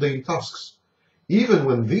at mundane tasks, even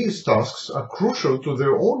when these tasks are crucial to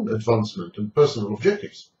their own advancement and personal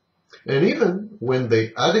objectives, and even when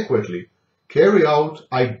they adequately carry out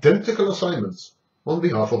identical assignments on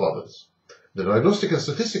behalf of others. The Diagnostic and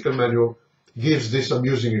Statistical Manual gives this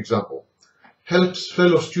amusing example. Helps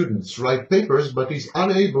fellow students write papers, but is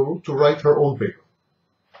unable to write her own paper.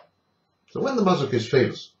 So when the masochist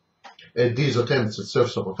fails at these attempts at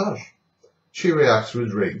self-sabotage, she reacts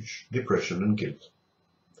with rage, depression, and guilt.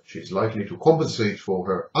 She is likely to compensate for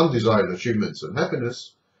her undesired achievements and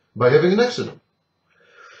happiness by having an accident,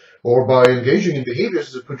 or by engaging in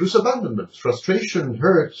behaviors that produce abandonment, frustration,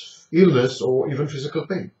 hurt, illness, or even physical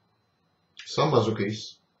pain. Some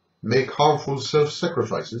masochists make harmful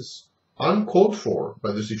self-sacrifices uncalled for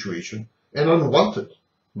by the situation and unwanted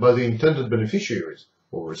by the intended beneficiaries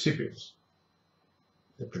or recipients.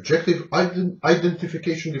 The projective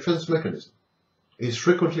identification defense mechanism is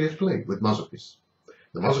frequently at play with masochists.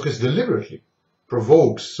 The masochist deliberately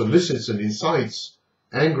provokes, solicits, and incites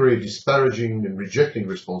angry, disparaging, and rejecting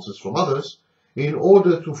responses from others in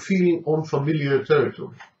order to feel on familiar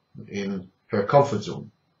territory, in her comfort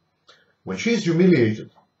zone. When she is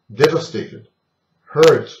humiliated, devastated,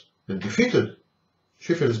 hurt, and defeated,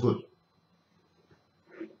 she feels good.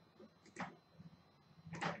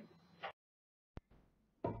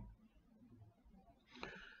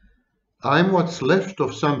 I'm what's left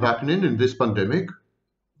of Sam Vaknin in this pandemic.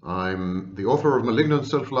 I'm the author of Malignant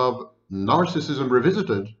Self-Love, Narcissism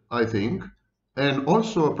Revisited, I think, and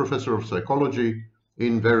also a professor of psychology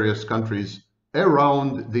in various countries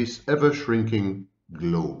around this ever-shrinking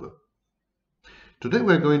globe. Today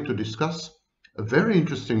we're going to discuss a very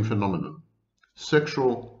interesting phenomenon,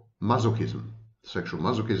 sexual masochism. Sexual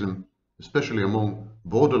masochism, especially among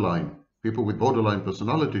people with borderline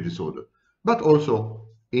personality disorder, but also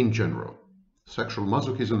in general. Sexual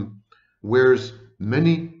masochism wears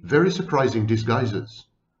many very surprising disguises.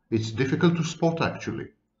 It's difficult to spot, actually.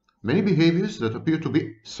 Many behaviors that appear to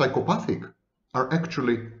be psychopathic are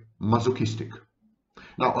actually masochistic.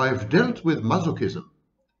 Now, I've dealt with masochism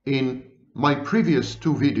in my previous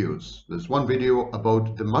two videos. There's one video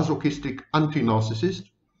about the masochistic anti-narcissist,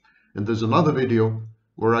 and there's another video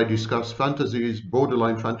where I discuss fantasies,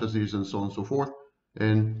 borderline fantasies, and so on and so forth.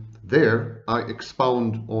 And there I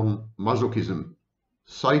expound on masochism,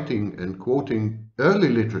 citing and quoting early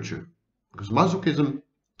literature, because masochism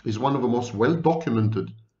is one of the most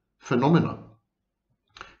well-documented phenomena.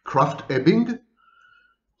 Krafft-Ebing,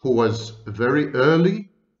 who was a very early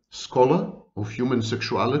scholar of human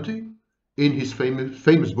sexuality, in his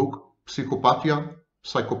famous book, Psychopathia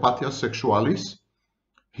Sexualis,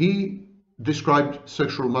 he described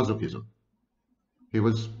sexual masochism. He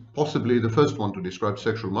was possibly the first one to describe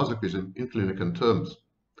sexual masochism in clinical terms.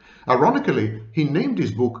 Ironically, he named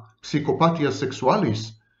his book Psychopathia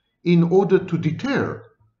Sexualis in order to deter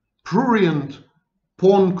prurient,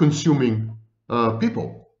 porn-consuming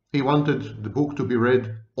people. He wanted the book to be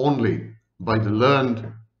read only by the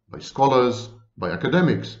learned, by scholars, by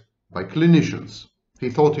academics, by clinicians. He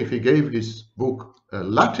thought if he gave his book a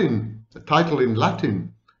title in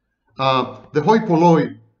Latin, the hoi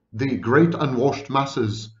polloi, the great unwashed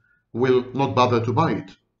masses, will not bother to buy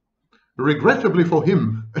it. Regrettably for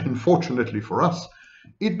him, and fortunately for us,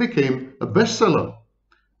 it became a bestseller.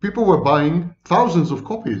 People were buying thousands of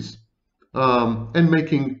copies and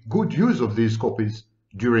making good use of these copies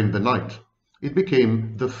during the night. It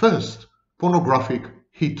became the first pornographic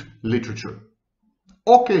hit literature.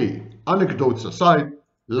 Okay, anecdotes aside,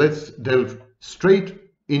 let's delve straight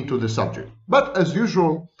into the subject. But as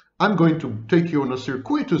usual, I'm going to take you on a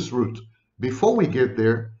circuitous route. Before we get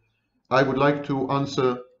there, I would like to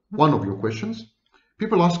answer one of your questions.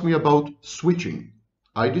 People ask me about switching.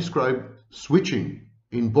 I describe switching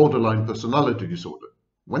in borderline personality disorder.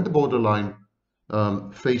 When the borderline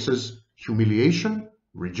faces humiliation,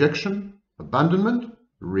 rejection, abandonment,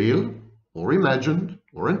 real or imagined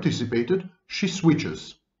or anticipated, she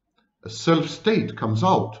switches. A self-state comes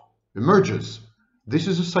out, emerges. This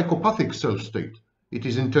is a psychopathic self-state. It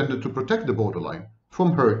is intended to protect the borderline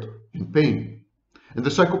from hurt and pain. And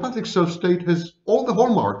the psychopathic self-state has all the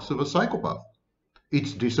hallmarks of a psychopath.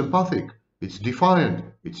 It's disempathic, it's defiant,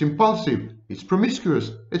 it's impulsive, it's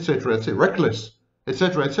promiscuous, etc., etc., reckless,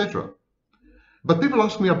 etc., etc. But people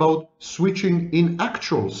ask me about switching in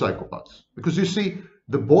actual psychopaths, because you see,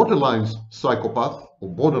 the borderline psychopath or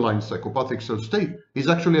borderline psychopathic self-state is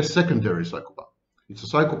actually a secondary psychopath. It's a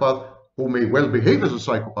psychopath who may well behave as a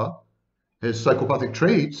psychopath, has psychopathic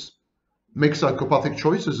traits, makes psychopathic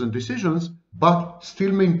choices and decisions, but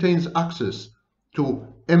still maintains access to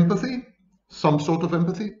empathy, some sort of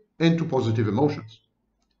empathy, and to positive emotions.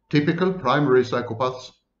 Typical primary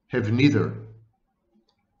psychopaths have neither.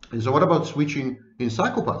 And so what about switching in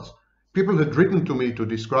psychopaths? People had written to me to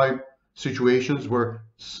describe situations where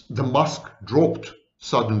the mask dropped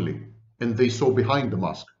suddenly and they saw behind the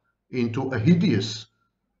mask into a hideous,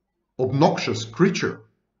 obnoxious creature.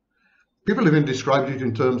 People even described it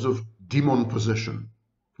in terms of demon possession,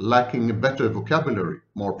 lacking a better vocabulary,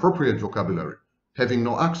 more appropriate vocabulary, having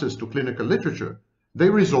no access to clinical literature. They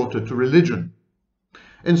resorted to religion.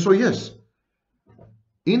 And so yes,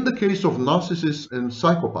 in the case of narcissists and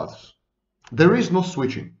psychopaths, there is no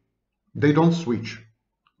switching. They don't switch.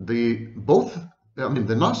 The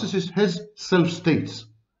narcissist has self-states,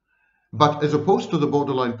 but as opposed to the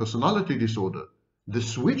borderline personality disorder, the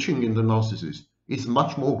switching in the narcissist is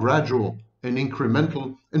much more gradual and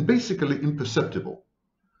incremental and basically imperceptible.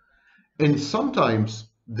 And sometimes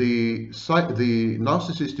the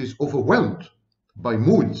narcissist is overwhelmed by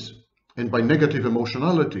moods and by negative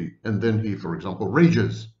emotionality, and then he, for example,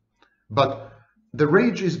 rages. But the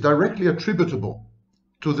rage is directly attributable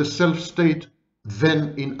to the self-state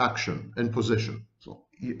then in action and possession. So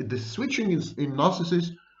the switching in narcissists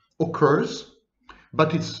occurs,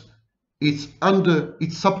 but it's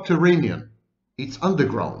subterranean, it's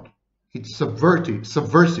underground, it's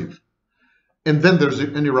subversive, and then there's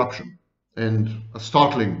an eruption and a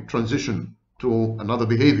startling transition to another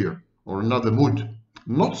behavior or another mood.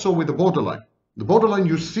 Not so with the borderline. The borderline,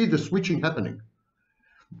 you see the switching happening.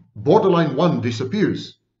 Borderline 1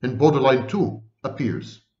 disappears and borderline 2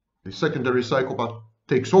 appears. The secondary psychopath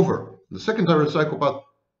takes over. The secondary psychopath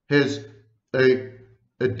has a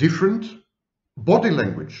different body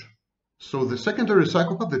language. So the secondary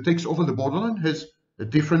psychopath that takes over the borderline has a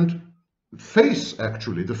different face,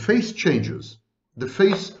 actually. The face changes. The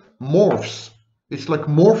face morphs. It's like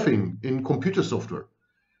morphing in computer software.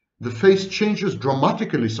 The face changes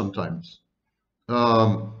dramatically sometimes,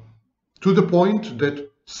 to the point that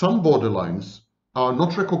some borderlines are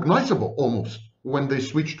not recognizable almost when they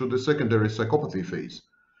switch to the secondary psychopathy phase.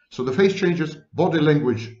 So the face changes, body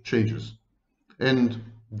language changes. And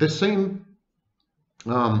the same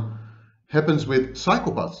happens with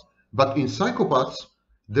psychopaths. But in psychopaths,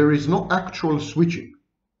 there is no actual switching.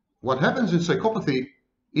 What happens in psychopathy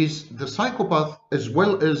is the psychopath as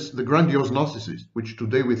well as the grandiose narcissist, which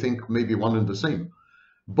today we think may be one and the same.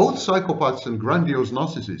 Both psychopaths and grandiose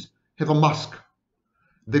narcissists have a mask.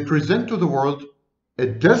 They present to the world a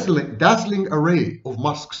dazzling array of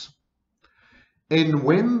masks. And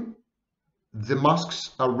when the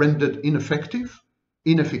masks are rendered ineffective,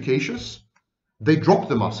 inefficacious, they drop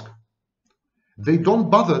the mask. They don't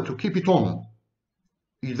bother to keep it on.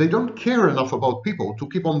 They don't care enough about people to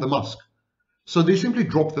keep on the mask. So they simply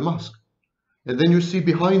drop the mask. And then you see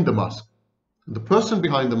behind the mask. The person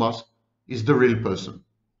behind the mask is the real person.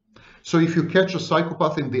 So if you catch a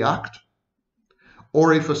psychopath in the act,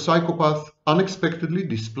 or if a psychopath unexpectedly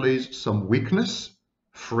displays some weakness,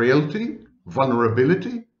 frailty,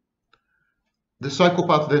 vulnerability, the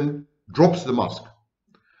psychopath then drops the mask.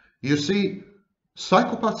 You see,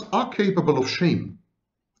 psychopaths are capable of shame,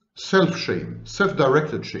 self-shame,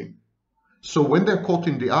 self-directed shame. So when they're caught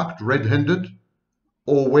in the act red-handed,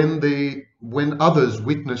 or when others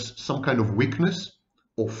witness some kind of weakness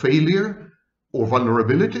or failure or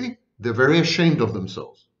vulnerability, they're very ashamed of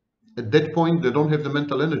themselves. At that point, they don't have the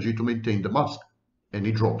mental energy to maintain the mask, and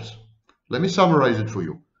it drops. Let me summarize it for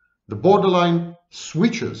you. The borderline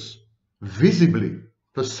switches visibly,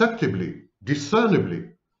 perceptibly, discernibly,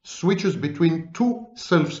 switches between two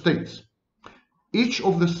self-states. Each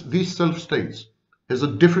of these self-states has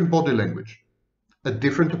a different body language, a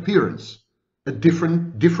different appearance, a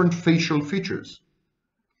different facial features.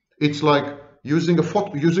 It's like using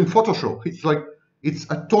Photoshop. It's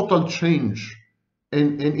a total change,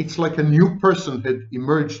 and it's like a new person had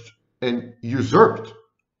emerged and usurped,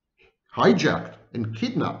 hijacked, and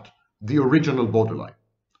kidnapped the original borderline.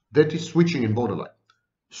 That is switching in borderline.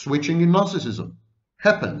 Switching in narcissism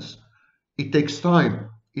happens. It takes time.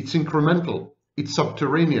 It's incremental. It's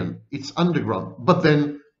subterranean. It's underground. But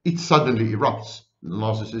then it suddenly erupts. The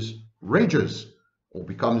narcissist rages or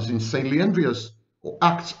becomes insanely envious or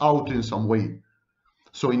acts out in some way.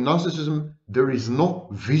 So in narcissism, there is no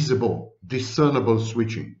visible, discernible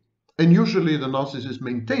switching. And usually the narcissist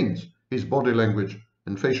maintains his body language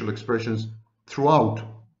and facial expressions throughout,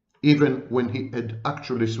 even when he had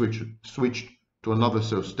actually switched to another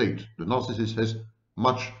self-state. The narcissist has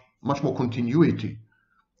much more continuity,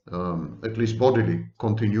 at least bodily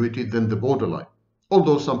continuity, than the borderline.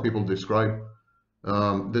 Although some people describe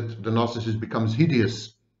that the narcissist becomes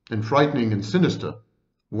hideous and frightening and sinister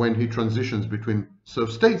when he transitions between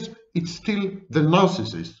self-states, it's still the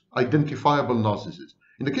narcissist, identifiable narcissist.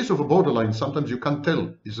 In the case of a borderline, sometimes you can't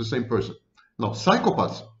tell it's the same person. Now,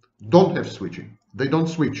 psychopaths don't have switching. They don't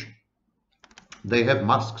switch. They have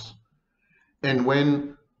masks. And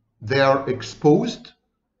when they are exposed,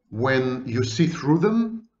 when you see through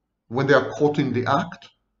them, when they are caught in the act,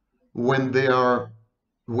 when their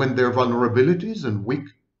vulnerabilities and weak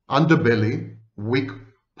underbelly, weak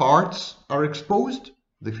parts are exposed,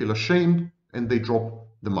 they feel ashamed and they drop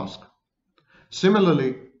the mask.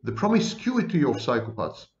 Similarly, the promiscuity of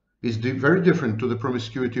psychopaths is very different to the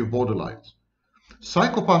promiscuity of borderlines.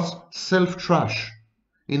 Psychopaths self-trash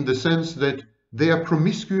in the sense that they are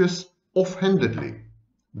promiscuous offhandedly.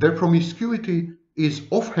 Their promiscuity is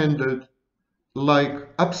offhanded, like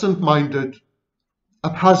absent-minded,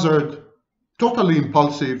 haphazard, totally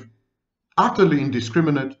impulsive, utterly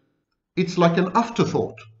indiscriminate. It's like an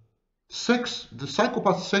afterthought. Sex, the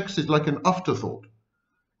psychopath's sex is like an afterthought.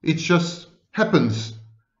 It just happens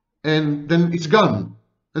and then it's gone.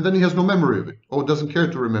 And then he has no memory of it or doesn't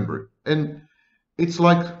care to remember it. And it's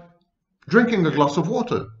like drinking a glass of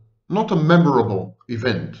water, not a memorable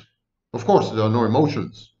event. Of course, there are no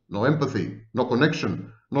emotions, no empathy, no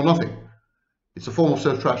connection, no nothing. It's a form of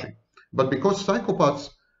self-trashing. But because psychopaths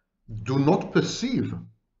do not perceive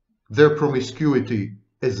their promiscuity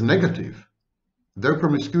as negative, their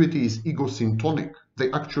promiscuity is egosyntonic.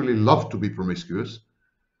 They actually love to be promiscuous.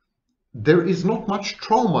 There is not much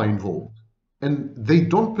trauma involved, and they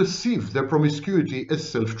don't perceive their promiscuity as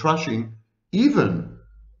self-trashing, even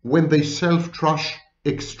when they self-trash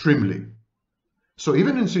extremely. So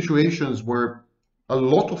even in situations where a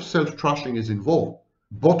lot of self-trashing is involved,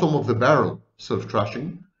 bottom of the barrel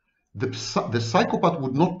self-trashing, the psychopath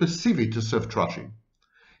would not perceive it as self-trashing.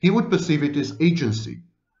 He would perceive it as agency.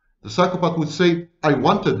 The psychopath would say, I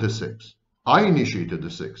wanted the sex. I initiated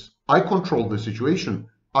the sex. I controlled the situation.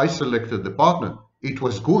 I selected the partner. It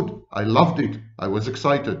was good. I loved it. I was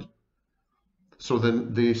excited. So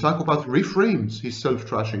then the psychopath reframes his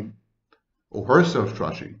self-trashing or her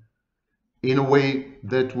self-trashing in a way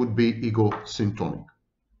that would be ego-syntonic.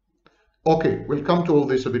 Okay, we'll come to all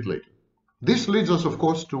this a bit later. This leads us, of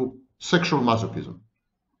course, to sexual masochism.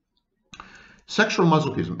 Sexual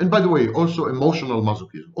masochism, and by the way, also emotional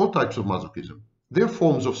masochism, all types of masochism, they're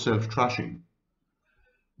forms of self-trashing.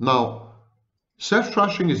 Now,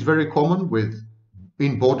 self-trashing is very common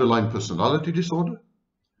in borderline personality disorder.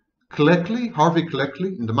 Harvey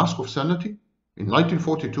Cleckley, in The Mask of Sanity, in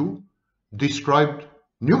 1942, described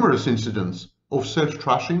numerous incidents of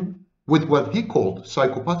self-trashing with what he called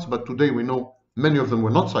psychopaths, but today we know many of them were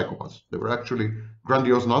not psychopaths. They were actually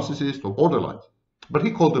grandiose narcissists or borderlines, but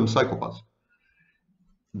he called them psychopaths.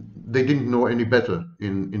 They didn't know any better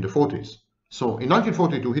in the 40s. So in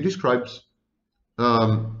 1942, he describes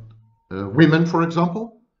women, for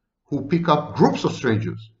example, who pick up groups of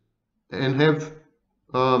strangers and have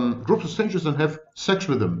sex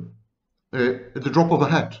with them at the drop of a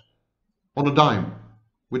hat, on a dime,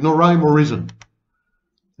 with no rhyme or reason.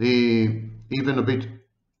 Even a bit,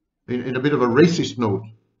 in a bit of a racist note,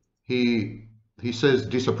 he says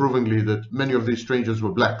disapprovingly that many of these strangers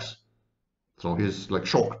were blacks. So he's like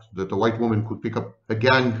shocked that a white woman could pick up a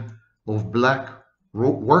gang of black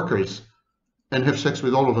workers and have sex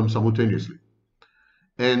with all of them simultaneously.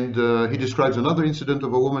 And he describes another incident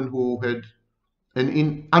of a woman who had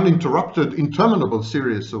an uninterrupted, interminable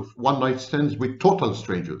series of one-night stands with total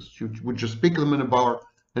strangers. She would just pick them in a bar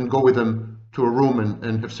and go with them to a room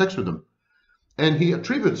and have sex with them. And he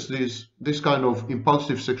attributes this kind of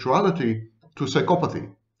impulsive sexuality to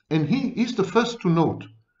psychopathy. And he is the first to note,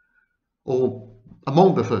 or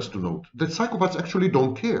among the first to note, that psychopaths actually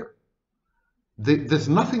don't care. There's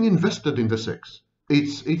nothing invested in the sex.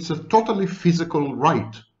 It's a totally physical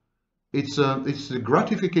right. It's the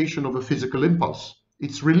gratification of a physical impulse.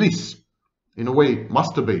 It's release, in a way,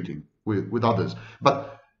 masturbating with others.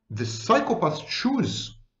 But the psychopaths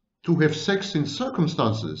choose to have sex in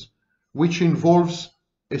circumstances which involves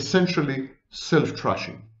essentially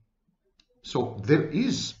self-trashing. So there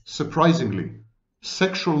is, surprisingly,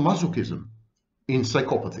 sexual masochism in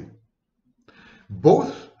psychopathy.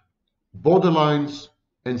 Both borderlines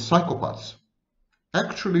and psychopaths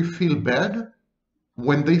actually feel bad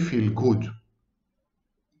when they feel good,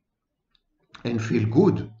 and feel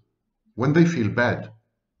good when they feel bad.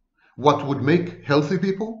 What would make healthy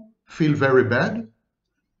people feel very bad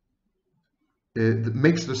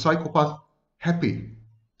makes the psychopath happy,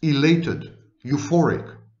 elated,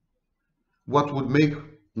 euphoric. What would make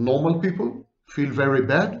normal people feel very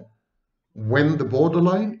bad when the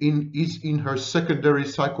borderline is in her secondary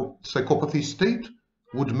psychopathy state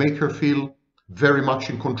would make her feel very much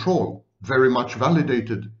in control, very much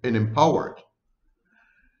validated and empowered.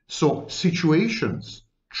 So situations,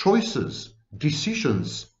 choices,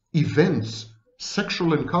 decisions, events,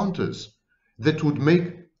 sexual encounters that would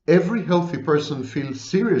make every healthy person feel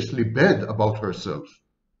seriously bad about herself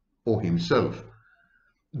or himself,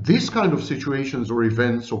 these kind of situations or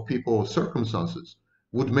events or people or circumstances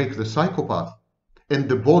would make the psychopath and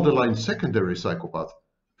the borderline secondary psychopath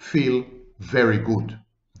feel very good.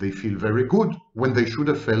 They feel very good when they should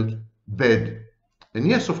have felt bad. And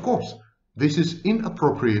yes, of course, this is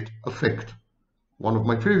inappropriate affect. One of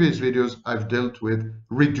my previous videos, I've dealt with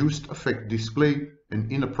reduced affect display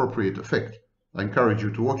and inappropriate affect. I encourage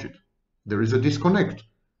you to watch it. There is a disconnect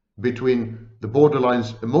between the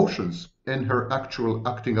borderline's emotions and her actual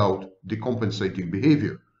acting out decompensating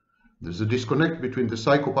behavior. There's a disconnect between the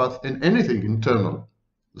psychopath and anything internal.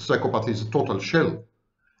 The psychopath is a total shell.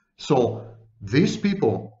 So these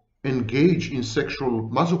people engage in sexual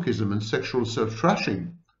masochism and sexual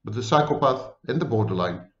self-trashing, but the psychopath and the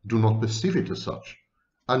borderline do not perceive it as such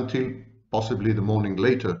until possibly the morning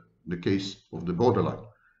later, the case of the borderline.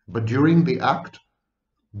 But during the act,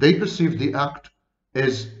 they perceive the act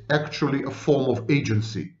as actually a form of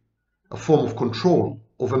agency, a form of control,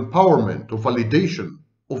 of empowerment, of validation,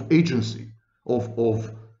 of agency,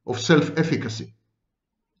 of self-efficacy.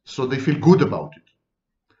 So they feel good about it.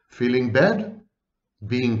 Feeling bad,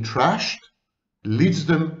 being trashed, leads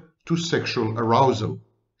them to sexual arousal.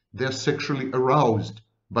 They're sexually aroused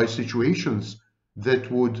by situations that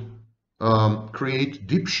would create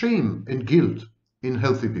deep shame and guilt in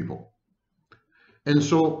healthy people. And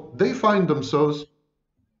so they find themselves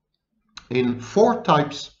in 4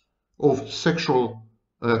 types of sexual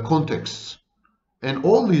contexts. And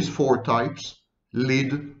all these 4 types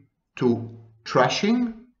lead to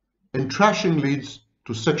trashing, and trashing leads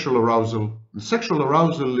to sexual arousal, and sexual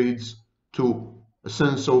arousal leads to a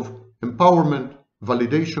sense of empowerment,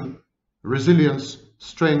 validation, resilience,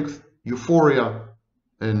 strength, euphoria,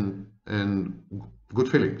 and good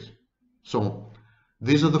feelings. So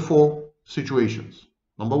these are the 4 situations.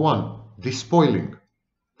 Number 1, despoiling.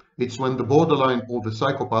 It's when the borderline or the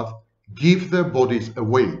psychopath give their bodies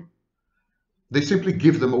away. They simply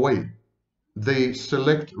give them away. They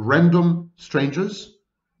select random strangers,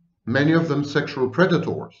 many of them sexual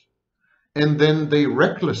predators, and then they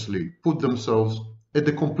recklessly put themselves at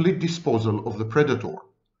the complete disposal of the predator.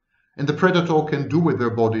 And the predator can do with their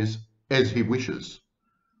bodies as he wishes.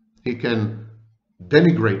 He can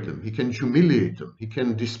denigrate them, he can humiliate them, he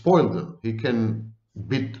can despoil them, he can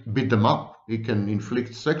beat them up, he can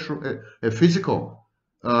inflict physical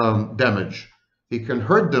damage, he can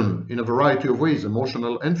hurt them in a variety of ways,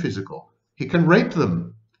 emotional and physical. He can rape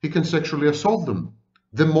them, he can sexually assault them.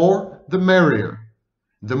 The more, the merrier.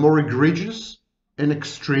 The more egregious and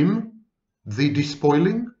extreme the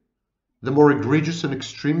despoiling, the more egregious and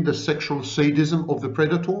extreme the sexual sadism of the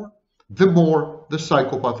predator, the more the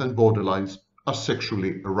psychopath and borderlines are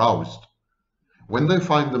sexually aroused. When they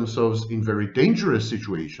find themselves in very dangerous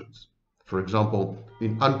situations, for example,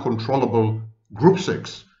 in uncontrollable group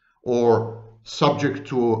sex, or subject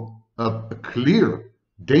to a clear,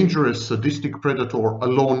 dangerous, sadistic predator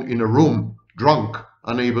alone in a room, drunk,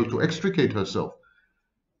 unable to extricate herself,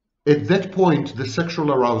 at that point, the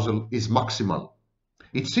sexual arousal is maximal.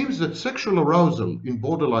 It seems that sexual arousal in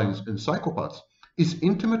borderlines and psychopaths is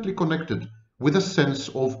intimately connected with a sense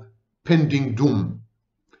of pending doom,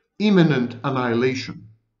 imminent annihilation,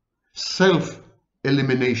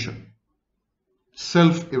 self-elimination,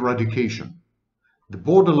 self-eradication. The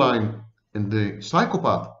borderline and the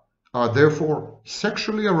psychopath are therefore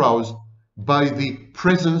sexually aroused by the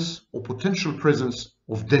presence or potential presence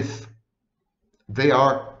of death. They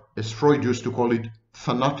are, as Freud used to call it,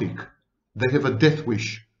 fanatic. They have a death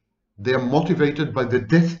wish. They are motivated by the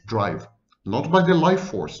death drive, not by the life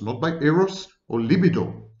force, not by eros or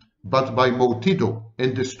libido, but by motido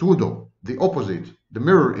and destudo, the opposite, the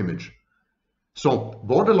mirror image. So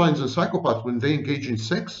borderlines and psychopaths, when they engage in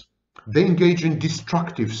sex, they engage in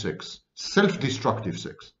destructive sex, self-destructive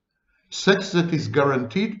sex, sex that is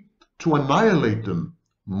guaranteed to annihilate them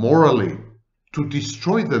morally, to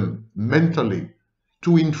destroy them mentally,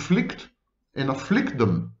 to inflict and afflict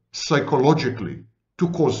them psychologically, to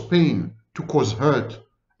cause pain, to cause hurt,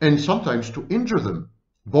 and sometimes to injure them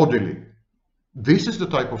bodily. This is the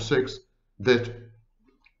type of sex that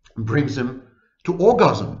brings them to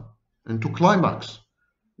orgasm and to climax.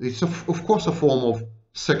 It's of course a form of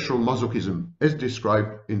sexual masochism as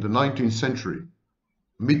described in the 19th century,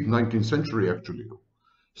 mid-19th century actually,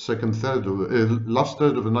 last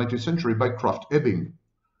third of the 19th century by Krafft-Ebing.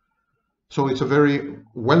 So it's a very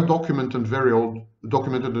well-documented and very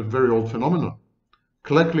old phenomenon.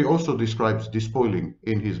 Cleckley also describes despoiling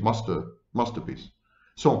in his masterpiece.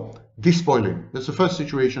 So despoiling, that's the first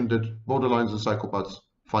situation that borderlines and psychopaths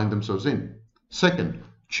find themselves in. Second,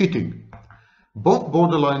 cheating. Both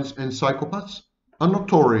borderlines and psychopaths are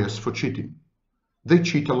notorious for cheating. They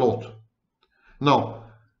cheat a lot. Now,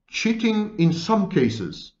 cheating in some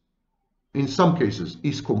cases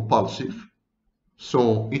is compulsive.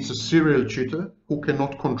 So it's a serial cheater who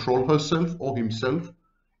cannot control herself or himself,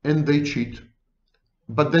 and they cheat.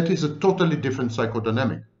 But that is a totally different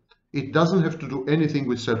psychodynamic. It doesn't have to do anything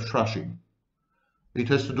with self-trashing. It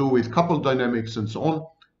has to do with couple dynamics and so on.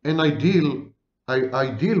 And I deal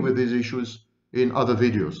with these issues in other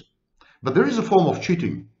videos. But there is a form of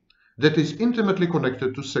cheating that is intimately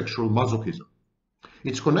connected to sexual masochism.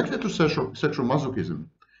 It's connected to sexual masochism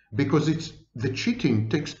because the cheating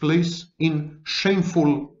takes place in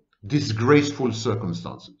shameful, disgraceful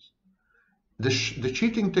circumstances. The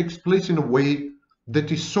cheating takes place in a way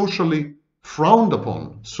that is socially frowned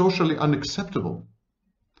upon, socially unacceptable.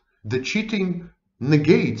 The cheating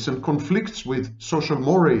negates and conflicts with social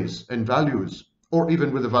mores and values, or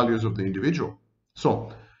even with the values of the individual.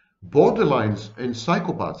 So, borderlines and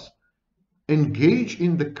psychopaths engage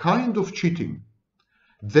in the kind of cheating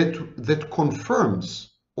that confirms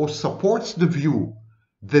or supports the view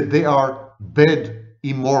that they are bad,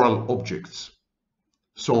 immoral objects.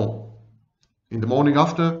 So, in the morning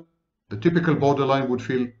after, the typical borderline would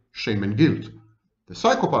feel shame and guilt. The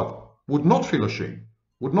psychopath would not feel ashamed,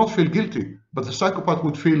 would not feel guilty, but the psychopath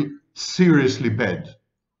would feel seriously bad.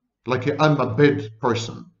 Like I'm a bad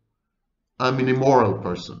person. I'm an immoral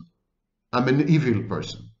person. I'm an evil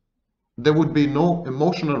person. There would be no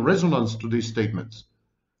emotional resonance to these statements.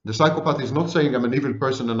 The psychopath is not saying I'm an evil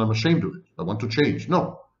person and I'm ashamed of it. I want to change.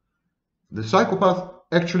 No. The psychopath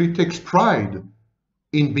actually takes pride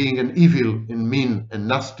in being an evil and mean and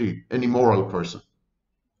nasty and immoral person.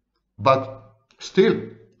 But still,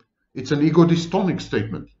 it's an ego-dystonic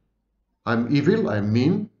statement. I'm evil, I'm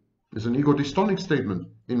mean, is an ego-dystonic statement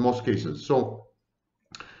in most cases. So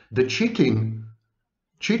the cheating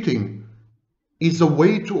is a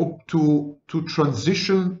way to to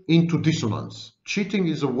transition into dissonance. Cheating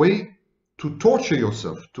is a way to torture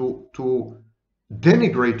yourself, to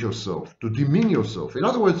denigrate yourself, to demean yourself. In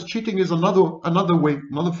other words, cheating is another way,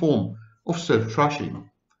 another form of self-trashing.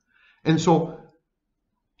 And so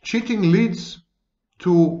cheating leads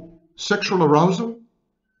to sexual arousal.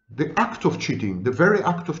 The act of cheating, the very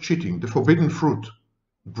act of cheating, the forbidden fruit,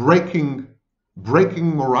 breaking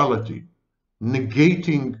morality,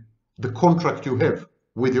 negating the contract you have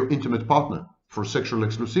with your intimate partner for sexual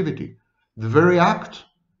exclusivity. The very act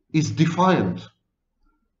is defiant.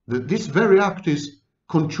 This very act is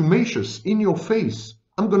contumacious, in your face.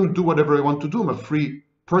 I'm going to do whatever I want to do. I'm a free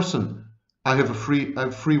person. I have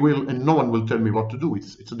free will, and no one will tell me what to do.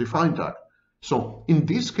 It's a defiant act. So in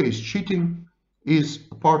this case, cheating is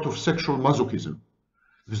a part of sexual masochism,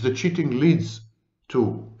 because the cheating leads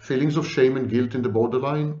to feelings of shame and guilt in the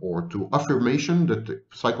borderline, or to affirmation that the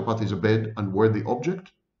psychopath is a bad, unworthy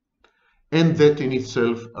object, and that in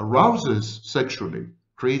itself arouses sexually,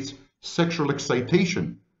 creates sexual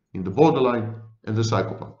excitation in the borderline and the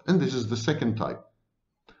psychopath. And this is the second type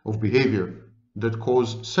of behavior that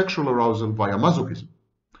causes sexual arousal via masochism.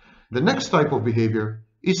 The next type of behavior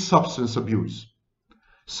is substance abuse.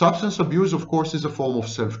 Substance abuse, of course, is a form of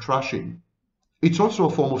self-trashing. It's also a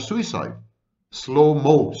form of suicide,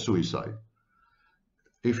 slow-mo suicide.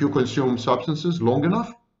 If you consume substances long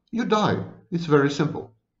enough, you die. It's very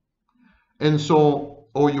simple. And so,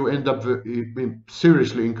 or you end up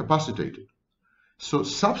seriously incapacitated. So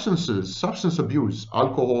substance abuse,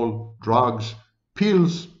 alcohol, drugs,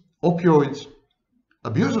 pills, opioids,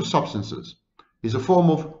 abuse of substances is a form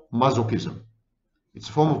of masochism. It's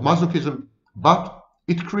a form of masochism, but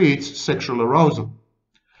it creates sexual arousal.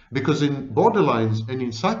 Because in borderlines and in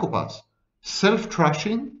psychopaths,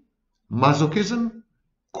 self-trashing, masochism,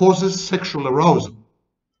 causes sexual arousal.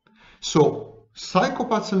 So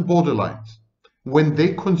psychopaths and borderlines, when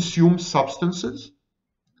they consume substances,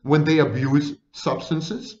 when they abuse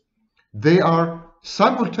substances, they are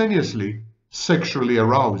simultaneously sexually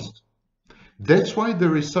aroused. That's why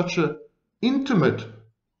there is such an intimate,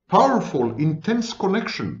 powerful, intense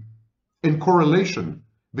connection and correlation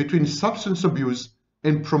between substance abuse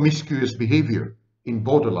and promiscuous behavior in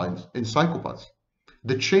borderlines and psychopaths.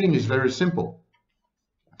 The chain is very simple.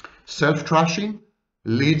 Self-trashing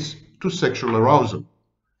leads to sexual arousal.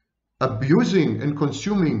 Abusing and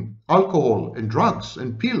consuming alcohol and drugs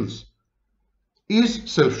and pills is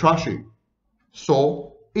self-trashing.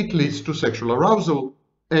 So it leads to sexual arousal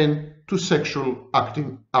and to sexual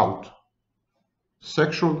acting out.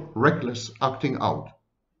 Sexual reckless acting out.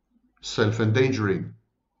 Self-endangering,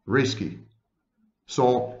 risky.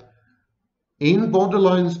 So in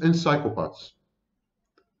borderlines and psychopaths,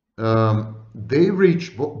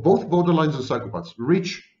 both borderlines and psychopaths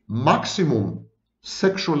reach maximum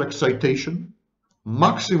sexual excitation,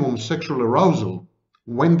 maximum sexual arousal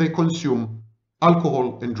when they consume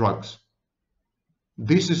alcohol and drugs.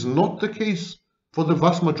 This is not the case for the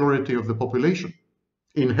vast majority of the population.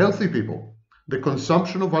 In healthy people, the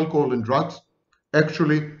consumption of alcohol and drugs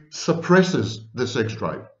actually suppresses the sex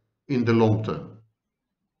drive in the long term.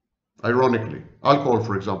 Ironically, alcohol,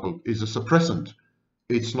 for example, is a suppressant.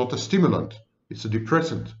 It's not a stimulant, it's a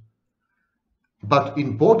depressant. But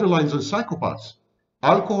in borderlines and psychopaths,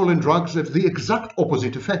 alcohol and drugs have the exact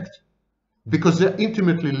opposite effect, because they're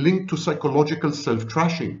intimately linked to psychological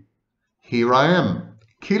self-trashing. Here I am,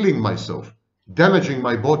 killing myself, damaging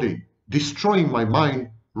my body, destroying my mind,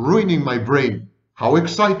 ruining my brain. How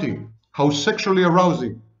exciting, how sexually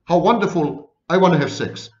arousing, how wonderful, I want to have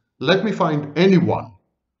sex. Let me find anyone,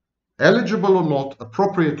 eligible or not,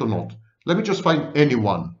 appropriate or not, let me just find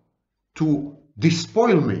anyone to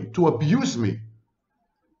despoil me, to abuse me,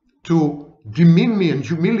 to demean me and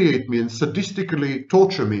humiliate me and sadistically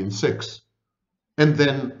torture me in sex. And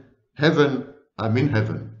then heaven, I'm in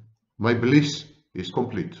heaven. My bliss is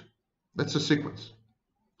complete. That's a sequence.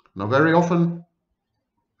 Now, very often,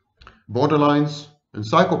 borderlines and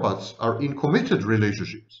psychopaths are in committed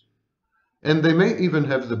relationships. And they may even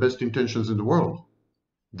have the best intentions in the world.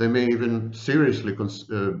 They may even seriously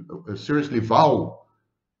vow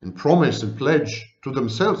and promise and pledge to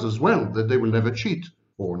themselves as well that they will never cheat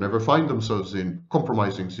or never find themselves in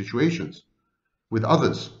compromising situations with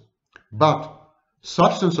others. But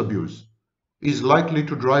substance abuse is likely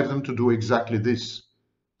to drive them to do exactly this: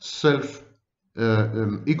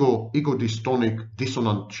 ego-dystonic,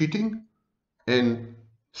 dissonant cheating and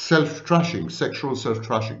self-trashing, sexual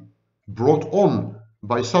self-trashing, brought on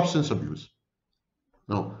by substance abuse.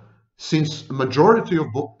 Now, since a majority of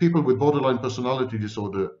people with borderline personality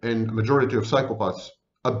disorder and a majority of psychopaths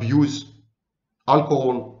abuse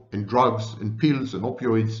alcohol and drugs and pills and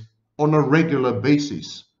opioids on a regular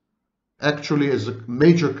basis, actually as a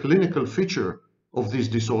major clinical feature of these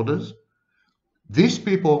disorders, these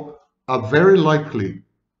people are very likely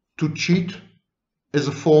to cheat as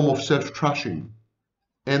a form of self-trashing,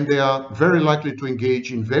 and they are very likely to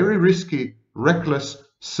engage in very risky, reckless,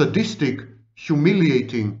 sadistic,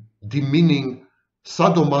 humiliating, demeaning,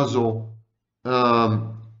 sadomaso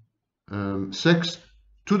sex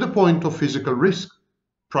to the point of physical risk,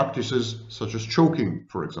 practices such as choking,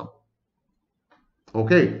 for example.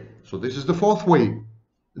 Okay, so this is the third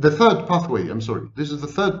pathway, this is the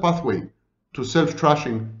third pathway to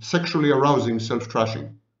self-trashing, sexually arousing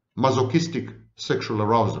self-trashing, masochistic sexual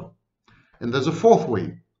arousal. And there's a fourth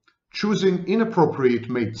way, choosing inappropriate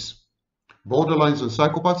mates. Borderlines and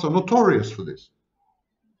psychopaths are notorious for this.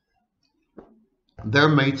 Their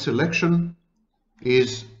mate selection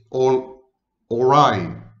is all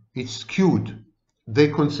awry, it's skewed. They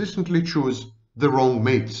consistently choose the wrong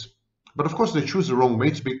mates. But of course they choose the wrong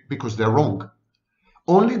mates because they're wrong.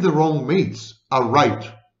 Only the wrong mates are right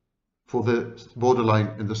for the borderline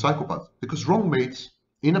and the psychopath, because wrong mates,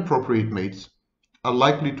 inappropriate mates, are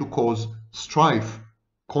likely to cause strife,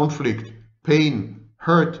 conflict, pain,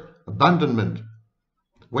 hurt, abandonment.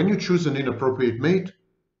 When you choose an inappropriate mate,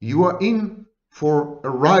 you are in for a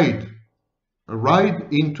ride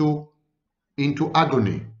into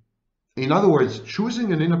agony. In other words,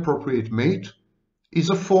 choosing an inappropriate mate is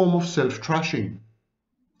a form of self-trashing.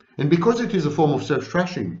 And because it is a form of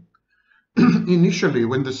self-trashing, initially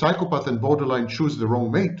when the psychopath and borderline choose the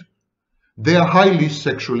wrong mate, they are highly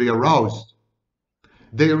sexually aroused.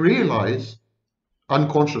 They realize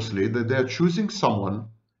unconsciously that they are choosing someone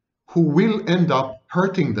who will end up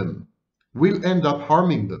hurting them, will end up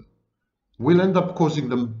harming them, will end up causing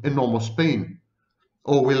them enormous pain,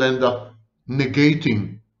 or will end up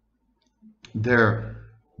negating their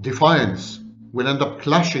defiance, will end up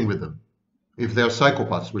clashing with them. If they're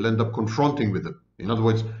psychopaths, will end up confronting with them. In other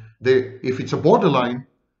words, if it's a borderline,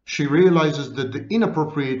 she realizes that the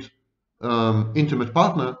inappropriate intimate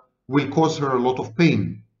partner will cause her a lot of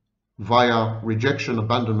pain via rejection,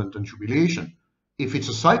 abandonment, and humiliation. If it's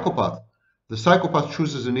a psychopath, the psychopath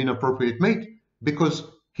chooses an inappropriate mate because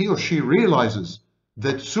he or she realizes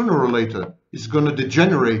that sooner or later it's going to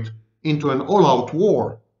degenerate into an all-out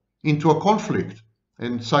war, into a conflict.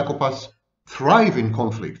 And psychopaths thrive in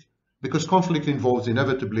conflict because conflict involves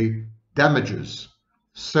inevitably damages,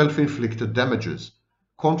 self-inflicted damages.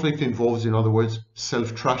 Conflict involves, in other words,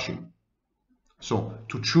 self-trashing. So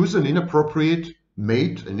to choose an inappropriate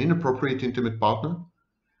mate, an inappropriate intimate partner,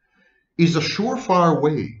 is a surefire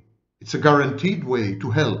way, it's a guaranteed way to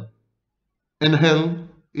hell. And hell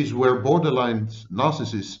is where borderline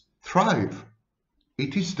narcissists thrive.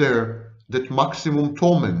 It is there that maximum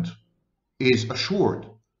torment is assured.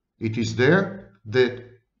 It is there that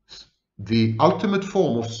the ultimate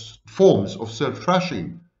forms of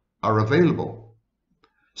self-trashing are available.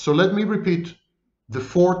 So let me repeat the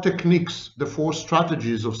 4 techniques, the 4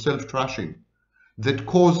 strategies of self-trashing that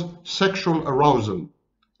cause sexual arousal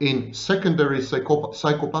in secondary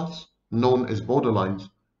psychopaths, known as borderlines,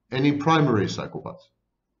 and in primary psychopaths.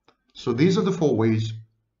 So these are the 4 ways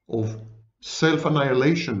of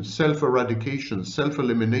self-annihilation, self-eradication,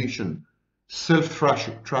 self-elimination,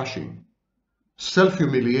 self-trashing,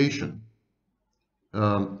 self-humiliation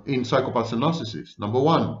in psychopaths and narcissists. Number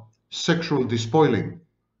 1, sexual despoiling,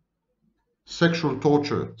 sexual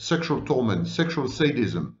torture, sexual torment, sexual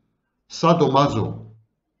sadism, sadomaso,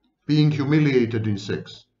 being humiliated in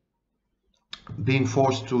sex, being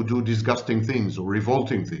forced to do disgusting things or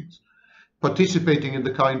revolting things, participating in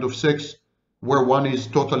the kind of sex where one is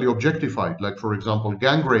totally objectified, like for example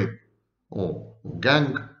gang rape or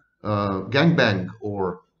gangbang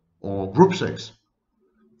or group sex.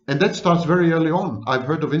 And that starts very early on. I've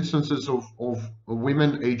heard of instances of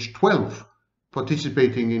women aged 12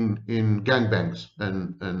 participating in gangbangs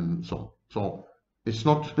and so on. So it's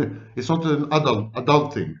not an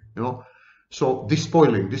adult thing, you know. So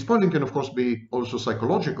despoiling can of course be also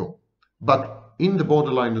psychological, but in the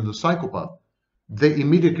borderline and the psychopath, they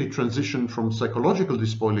immediately transition from psychological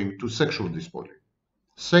despoiling to sexual despoiling.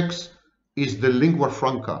 Sex is the lingua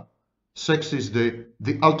franca. Sex is the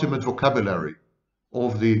ultimate vocabulary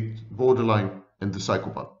of the borderline and the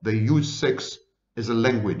psychopath. They use sex as a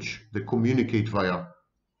language. They communicate via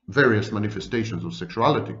various manifestations of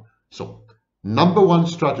sexuality. So, number 1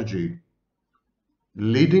 strategy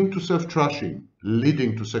leading to self-trashing,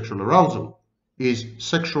 leading to sexual arousal, is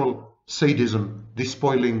sexual sadism,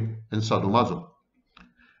 despoiling, and sadomaso.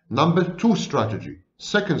 Number 2 strategy,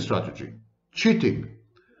 second strategy, cheating.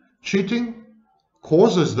 Cheating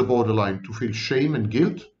causes the borderline to feel shame and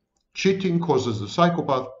guilt. Cheating causes the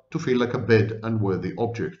psychopath to feel like a bad, unworthy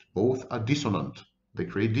object. Both are dissonant. They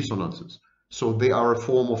create dissonances. So they are a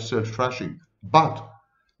form of self-trashing. But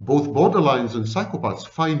both borderlines and psychopaths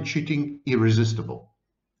find cheating irresistible.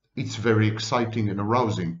 It's very exciting and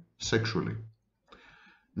arousing sexually.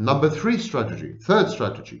 Third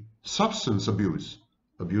strategy, substance abuse.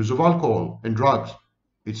 Abuse of alcohol and drugs.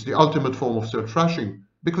 It's the ultimate form of self-trashing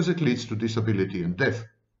because it leads to disability and death.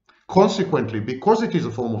 Consequently, because it is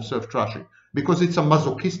a form of self-trashing, because it's a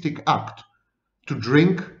masochistic act to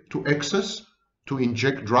drink to excess, to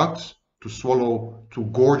inject drugs, to swallow, to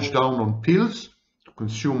gorge down on pills, to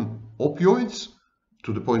consume opioids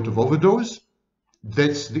to the point of overdose,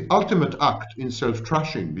 that's the ultimate act in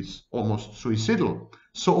self-trashing. It's almost suicidal.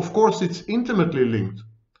 So, of course, it's intimately linked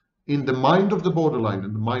in the mind of the borderline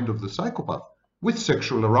and the mind of the psychopath with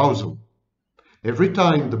sexual arousal. Every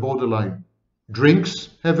time the borderline drinks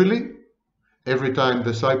heavily, every time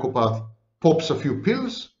the psychopath pops a few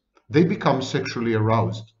pills, they become sexually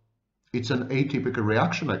aroused. It's an atypical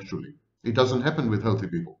reaction, actually. It doesn't happen with healthy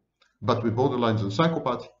people. But with borderlines and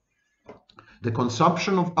psychopaths, the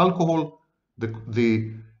consumption of alcohol,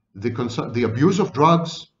 the abuse of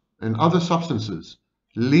drugs and other substances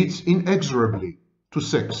leads inexorably to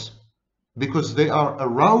sex because they are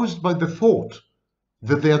aroused by the thought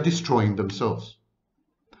that they are destroying themselves.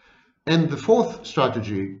 And the fourth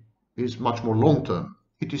strategy is much more long-term.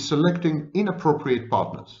 It is selecting inappropriate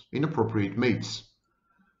partners, inappropriate mates.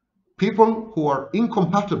 People who are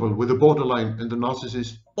incompatible with the borderline and the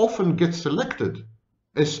narcissist often get selected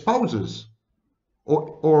as spouses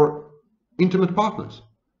or intimate partners.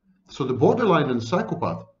 So the borderline and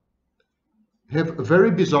psychopath have a very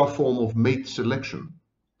bizarre form of mate selection,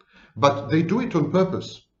 but they do it on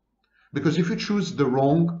purpose. Because if you choose the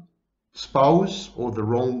wrong spouse or the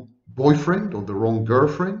wrong boyfriend or the wrong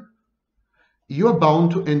girlfriend, you're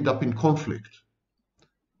bound to end up in conflict.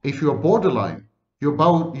 If you're borderline,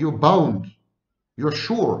 you're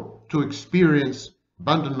sure to experience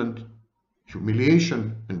abandonment,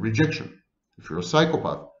 humiliation, and rejection. If you're a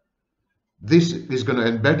psychopath, this is going to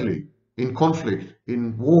end badly in conflict,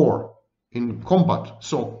 in war, in combat.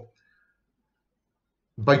 So,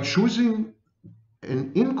 by choosing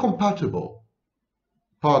an incompatible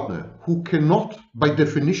partner who cannot, by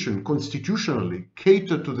definition, constitutionally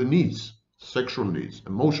cater to the needs, sexual needs,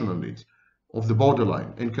 emotional needs of the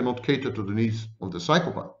borderline, and cannot cater to the needs of the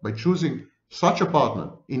psychopath, by choosing such a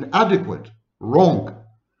partner, inadequate, wrong,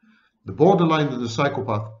 the borderline and the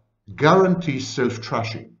psychopath guarantees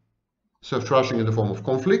self-trashing. Self-trashing in the form of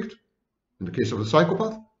conflict, in the case of the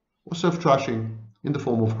psychopath, or self-trashing in the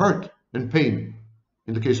form of hurt and pain,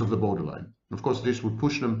 in the case of the borderline. And of course, this would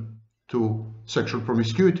push them to sexual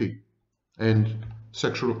promiscuity and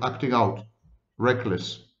sexual acting out,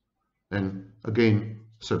 reckless, and again,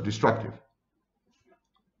 self-destructive.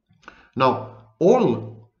 Now,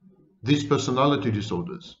 all these personality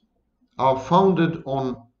disorders are founded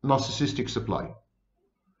on narcissistic supply,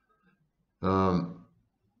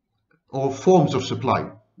 or forms of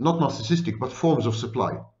supply, not narcissistic, but forms of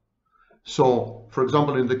supply. So, for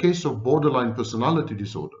example, in the case of borderline personality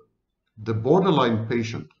disorder, the borderline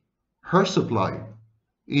patient, her supply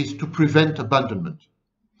is to prevent abandonment.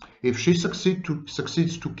 If she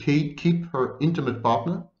succeeds to keep her intimate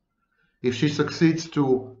partner, if she succeeds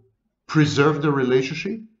to preserve the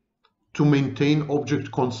relationship, to maintain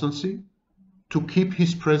object constancy, to keep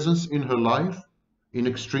his presence in her life, in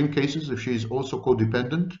extreme cases, if she is also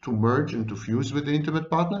codependent, to merge and to fuse with the intimate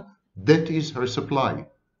partner, that is her supply.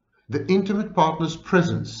 The intimate partner's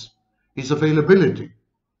presence, his availability,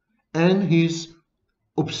 and his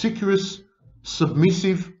obsequious,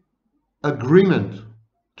 submissive agreement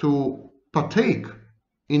to partake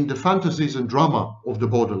in the fantasies and drama of the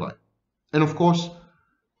borderline. And of course,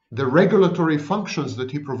 the regulatory functions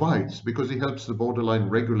that he provides, because he helps the borderline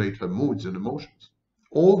regulate her moods and emotions.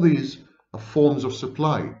 All these are forms of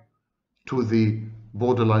supply to the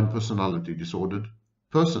borderline personality disordered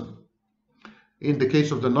person. In the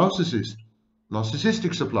case of the narcissist,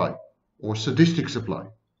 narcissistic supply or sadistic supply.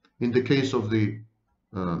 In the case of the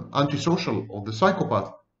antisocial or the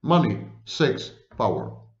psychopath, money, sex,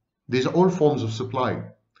 power. These are all forms of supply.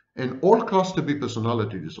 And all cluster B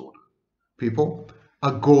personality disorder people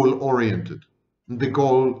are goal-oriented. The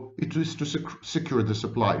goal is to secure the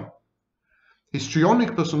supply.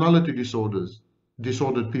 Histrionic personality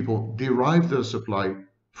disordered people derive their supply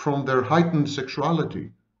from their heightened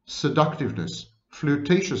sexuality, seductiveness,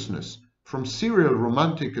 flirtatiousness, from serial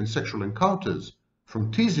romantic and sexual encounters,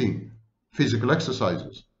 from teasing, physical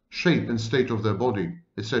exercises, shape and state of their body,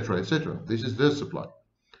 etc., etc. This is their supply.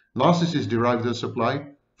 Narcissists derive their supply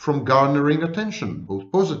from garnering attention,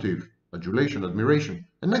 both positive, adulation, admiration,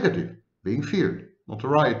 and negative, being feared,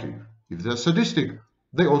 notoriety. If they're sadistic,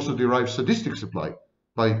 they also derive sadistic supply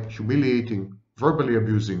by humiliating, verbally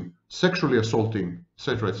abusing, sexually assaulting,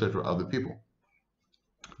 etc., other people.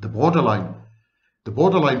 The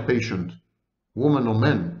borderline patient, woman or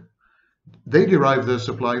man, they derive their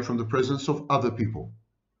supply from the presence of other people.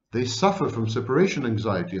 They suffer from separation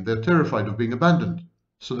anxiety and they're terrified of being abandoned.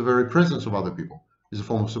 So the very presence of other people is a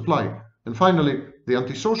form of supply. And finally, the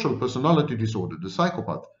antisocial personality disorder, the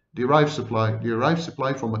psychopath, derives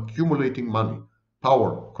supply from accumulating money,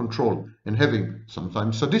 power, control, and having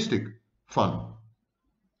sometimes sadistic fun.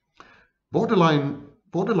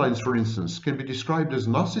 Borderlines, for instance, can be described as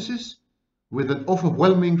narcissists with an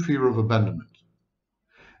overwhelming fear of abandonment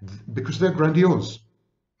because they're grandiose.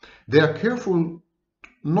 They are careful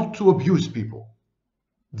not to abuse people.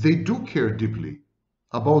 They do care deeply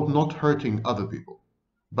about not hurting other people,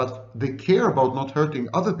 but they care about not hurting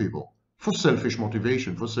other people for selfish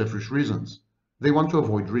motivation, for selfish reasons. They want to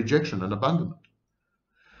avoid rejection and abandonment.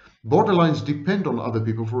 Borderlines depend on other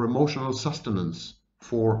people for emotional sustenance,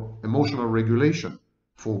 for emotional regulation,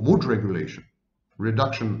 for mood regulation,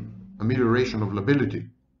 reduction, amelioration of lability.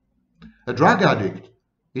 A drug addict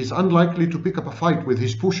is unlikely to pick up a fight with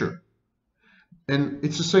his pusher. And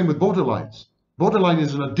it's the same with borderlines. Borderline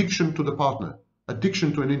is an addiction to the partner,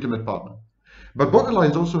 addiction to an intimate partner. But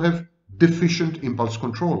borderlines also have deficient impulse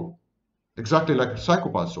control, exactly like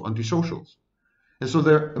psychopaths or antisocials. And so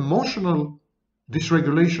their emotional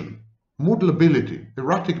dysregulation, mood lability,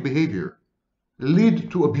 erratic behavior lead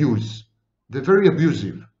to abuse. They're very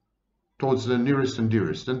abusive towards their nearest and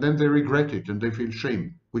dearest, and then they regret it and they feel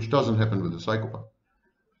shame, which doesn't happen with a psychopath.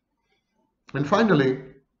 And finally,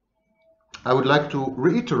 I would like to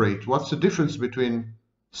reiterate what's the difference between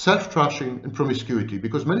self-trashing and promiscuity,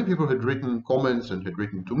 because many people had written comments and had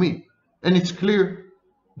written to me, and it's clear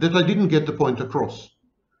that I didn't get the point across.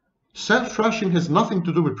 Self-trashing has nothing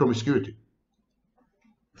to do with promiscuity.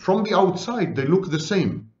 From the outside, they look the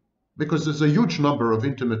same, because there's a huge number of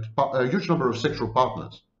sexual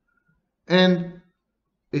partners. And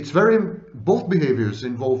both behaviors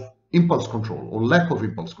involve impulse control or lack of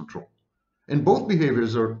impulse control. And both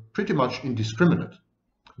behaviors are pretty much indiscriminate,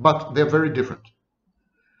 but they're very different.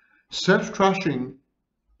 Self-trashing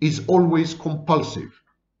is always compulsive.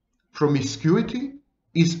 Promiscuity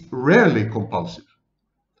is rarely compulsive.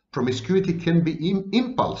 Promiscuity can be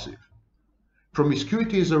impulsive.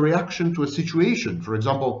 Promiscuity is a reaction to a situation. For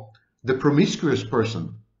example, the promiscuous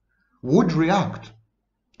person would react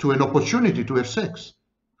to an opportunity to have sex.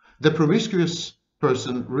 The promiscuous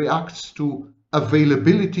person reacts to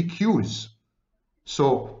availability cues.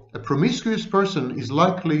 So a promiscuous person is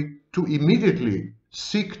likely to immediately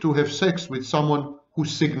seek to have sex with someone who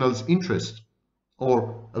signals interest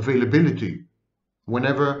or availability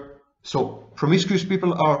whenever. So promiscuous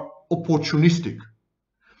people are opportunistic.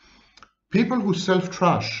 People who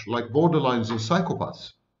self-trash, like borderlines and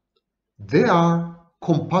psychopaths, they are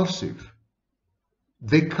compulsive.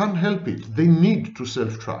 They can't help it. They need to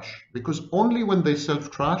self-trash because only when they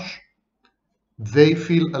self-trash, they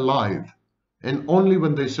feel alive. And only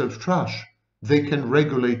when they self-trash, they can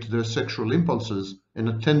regulate their sexual impulses and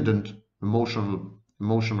attendant emotional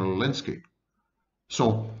landscape.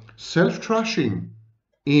 So self-trashing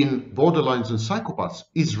in borderlines and psychopaths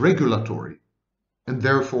is regulatory, and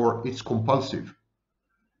therefore it's compulsive.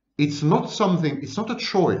 It's not a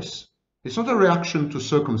choice. It's not a reaction to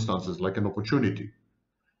circumstances like an opportunity.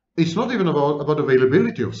 It's not even about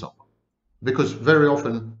availability of someone, because very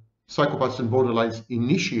often psychopaths and borderlines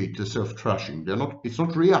initiate the self-trashing. It's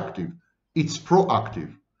not reactive, it's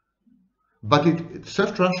proactive. But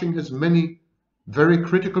self-trashing has many very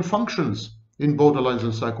critical functions in borderlines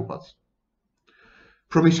and psychopaths.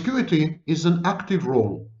 Promiscuity is an active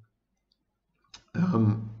role.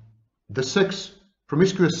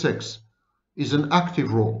 Promiscuous sex is an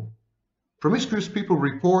active role. Promiscuous people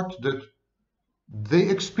report that they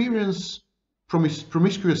experience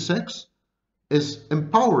promiscuous sex as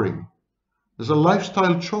empowering, as a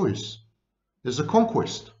lifestyle choice, as a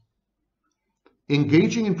conquest.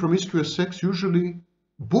 Engaging in promiscuous sex usually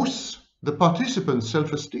boosts the participant's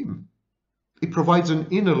self-esteem. It provides an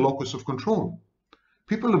inner locus of control.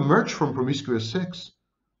 People emerge from promiscuous sex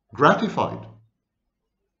gratified,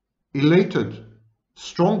 elated,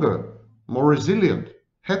 stronger, more resilient,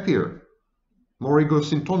 happier, more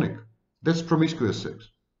egosyntonic. That's promiscuous sex.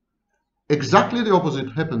 Exactly the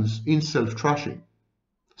opposite happens in self-trashing.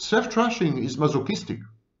 Self-trashing is masochistic.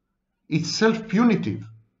 It's self-punitive.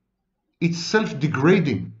 It's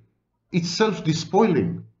self-degrading. It's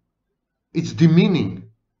self-despoiling. It's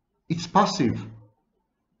demeaning. It's passive.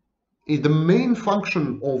 The main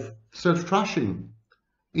function of self-trashing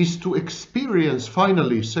is to experience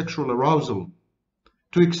finally sexual arousal,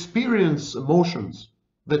 to experience emotions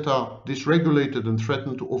that are dysregulated and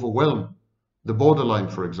threaten to overwhelm the borderline,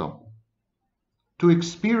 for example, to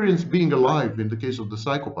experience being alive in the case of the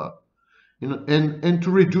psychopath, and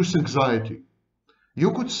to reduce anxiety.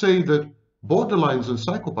 You could say that borderlines and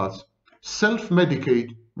psychopaths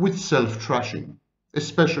self-medicate with self-trashing,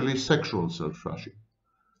 especially sexual self-trashing.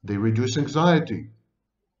 They reduce anxiety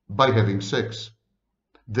by having sex.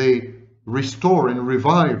 They restore and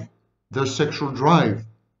revive their sexual drive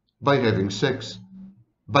by having sex,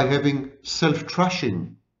 by having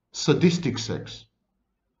self-trashing, sadistic sex,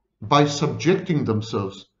 by subjecting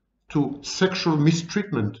themselves to sexual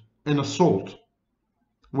mistreatment and assault.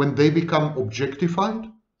 When they become objectified,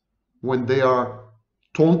 when they are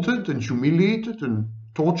taunted and humiliated and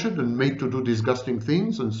tortured and made to do disgusting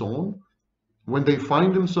things and so on, when they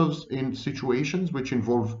find themselves in situations which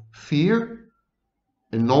involve fear,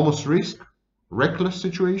 enormous risk, reckless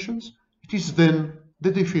situations, it is then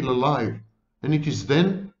that they feel alive, and it is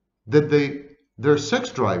then that their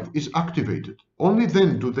sex drive is activated. Only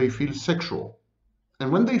then do they feel sexual.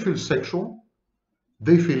 And when they feel sexual,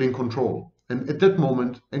 they feel in control. And at that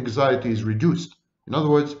moment, anxiety is reduced. In other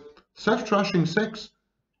words, self-trashing sex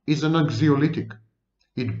is an anxiolytic.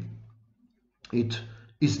 It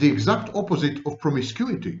is the exact opposite of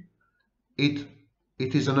promiscuity. It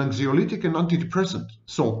is an anxiolytic and antidepressant.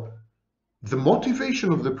 So the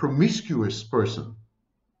motivation of the promiscuous person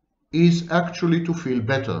is actually to feel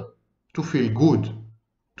better, to feel good,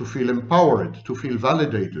 to feel empowered, to feel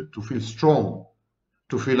validated, to feel strong,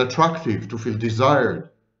 to feel attractive, to feel desired,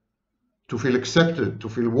 to feel accepted, to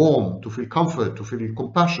feel warm, to feel comfort, to feel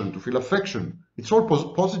compassion, to feel affection. It's all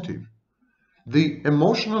positive. The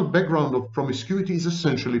emotional background of promiscuity is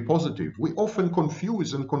essentially positive. We often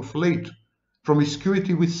confuse and conflate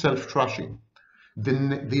promiscuity with self-trashing.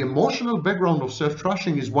 The emotional background of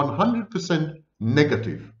self-trashing is 100%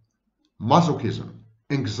 negative. Masochism,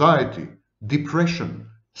 anxiety, depression,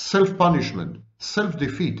 self-punishment,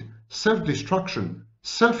 self-defeat, self-destruction,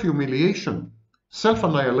 self-humiliation,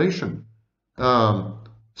 self-annihilation,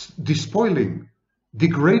 despoiling,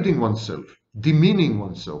 degrading oneself, demeaning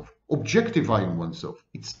oneself, objectifying oneself.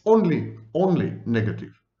 It's only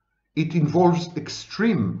negative. It involves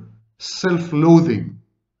extreme self-loathing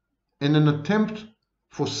and an attempt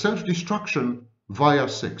for self-destruction via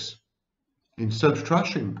sex. In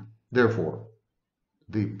self-trashing, therefore,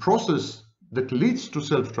 the process that leads to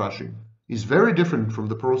self-trashing is very different from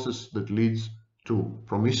the process that leads to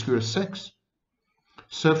promiscuous sex.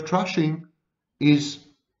 Self-trashing is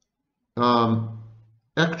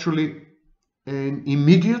actually an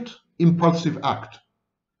immediate, impulsive act.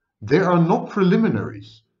 There are no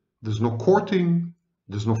preliminaries. There's no courting,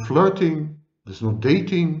 there's no flirting, there's no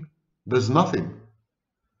dating, there's nothing.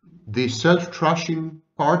 The self-trashing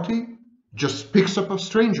party just picks up a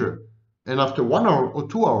stranger and after 1 hour or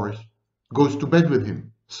 2 hours goes to bed with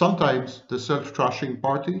him. Sometimes the self-trashing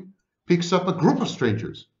party picks up a group of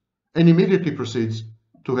strangers and immediately proceeds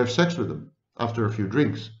to have sex with them after a few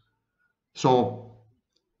drinks. So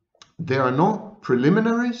there are no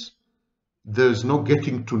preliminaries, there's no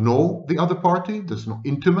getting to know the other party, there's no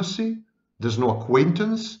intimacy, there's no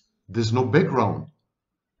acquaintance, there's no background.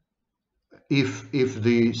 If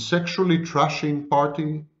the sexually trashing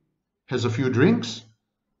party has a few drinks,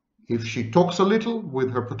 if she talks a little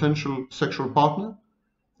with her potential sexual partner,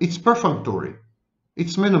 it's perfunctory,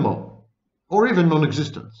 it's minimal, or even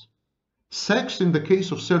non-existent. Sex in the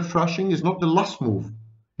case of self-trashing is not the last move,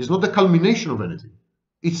 it's not the culmination of anything,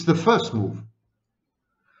 it's the first move.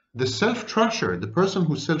 The self-trasher, the person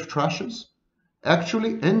who self-trashes,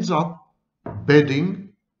 actually ends up bedding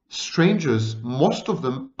strangers, most of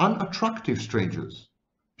them unattractive strangers.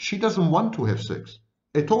 She doesn't want to have sex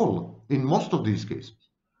at all in most of these cases.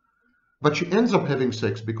 But she ends up having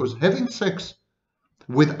sex because having sex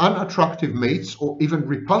with unattractive mates or even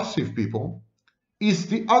repulsive people is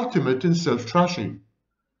the ultimate in self-trashing.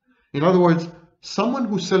 In other words, someone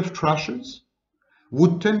who self-trashes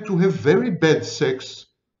would tend to have very bad sex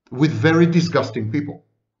with very disgusting people,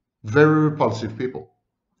 very repulsive people.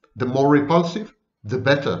 The more repulsive, the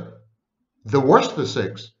better. The worse the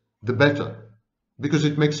sex, the better, because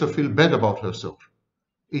it makes her feel bad about herself.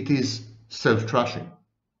 It is self-trashing.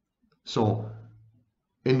 So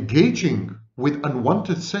engaging with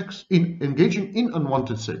unwanted sex, engaging in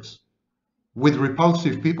unwanted sex with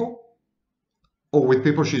repulsive people or with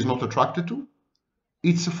people she's not attracted to,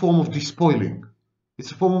 it's a form of despoiling.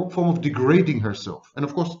 It's a form of degrading herself. And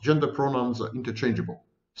of course, gender pronouns are interchangeable.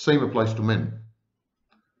 Same applies to men.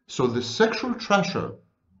 So the sexual trasher,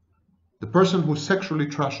 the person who sexually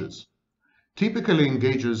trashes, typically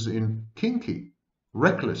engages in kinky,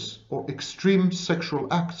 reckless, or extreme sexual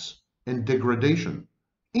acts and degradation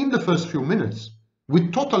in the first few minutes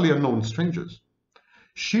with totally unknown strangers.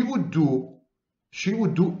 She would do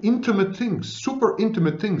intimate things, super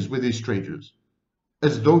intimate things with these strangers,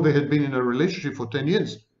 as though they had been in a relationship for 10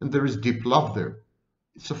 years and there is deep love there.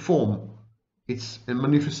 It's a form, it's a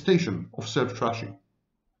manifestation of self-trashing.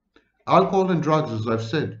 Alcohol and drugs, as I've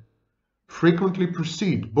said, frequently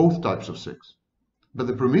precede both types of sex, but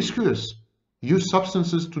the promiscuous use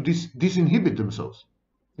substances to disinhibit themselves.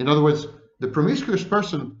 In other words, the promiscuous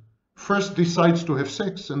person first decides to have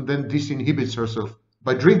sex and then disinhibits herself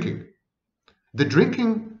by drinking. The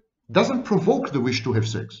drinking doesn't provoke the wish to have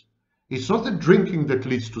sex. It's not the drinking that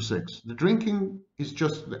leads to sex. The drinking is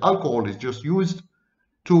just, the alcohol is just used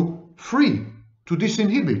to free, to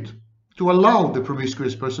disinhibit, to allow the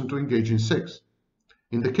promiscuous person to engage in sex.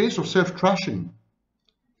 In the case of self-trashing,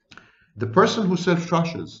 the person who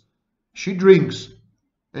self-trashes, she drinks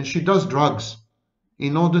and she does drugs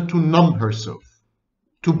in order to numb herself,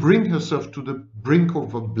 to bring herself to the brink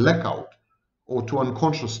of a blackout or to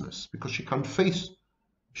unconsciousness, because she can't face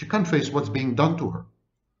what's being done to her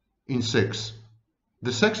in sex.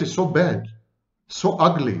 The sex is so bad, so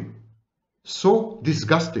ugly, so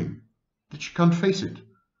disgusting that she can't face it.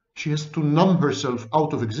 She has to numb herself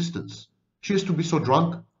out of existence. She has to be so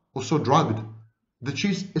drunk or so drugged that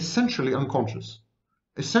she's essentially unconscious,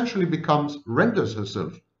 essentially renders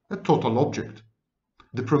herself a total object.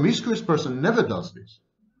 The promiscuous person never does this.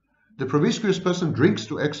 The promiscuous person drinks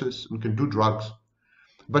to excess and can do drugs,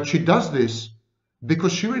 but she does this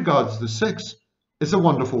because she regards the sex as a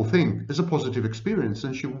wonderful thing, as a positive experience,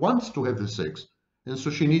 and she wants to have the sex, and so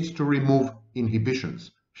she needs to remove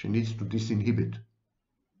inhibitions. She needs to disinhibit.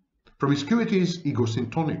 Promiscuity is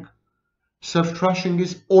egosyntonic. Self-trashing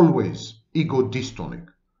is always ego-dystonic.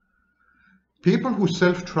 People who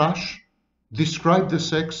self-trash describe the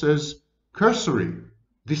sex as cursory,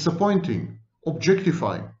 disappointing,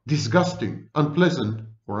 objectifying, disgusting, unpleasant,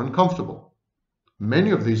 or uncomfortable.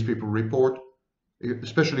 Many of these people report,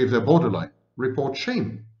 especially if they're borderline, report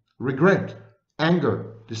shame, regret,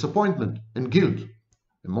 anger, disappointment, and guilt,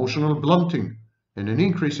 emotional blunting, and an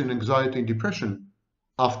increase in anxiety and depression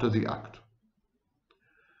after the act.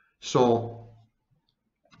 So,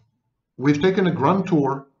 we've taken a grand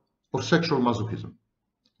tour of sexual masochism.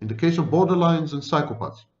 In the case of borderlines and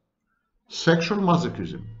psychopaths, sexual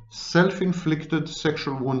masochism, self-inflicted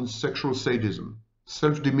sexual wounds, sexual sadism,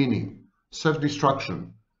 self-demeaning,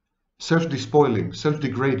 self-destruction, self-despoiling,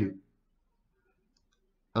 self-degrading,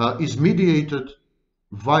 is mediated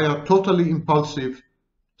via totally impulsive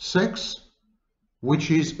sex,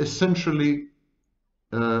 which is essentially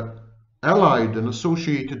allied and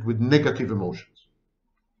associated with negative emotions.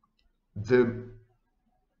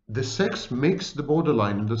 The sex makes the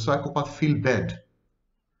borderline and the psychopath feel bad.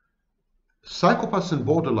 Psychopaths and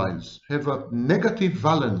borderlines have a negative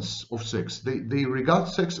valence of sex. They regard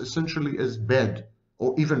sex essentially as bad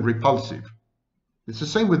or even repulsive. It's the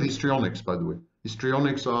same with histrionics, by the way.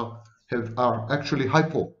 Histrionics are actually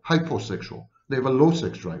hyposexual. They have a low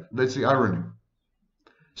sex drive. That's the irony.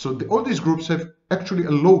 So all these groups have actually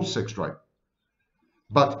a low sex drive.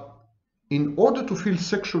 But in order to feel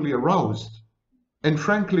sexually aroused, and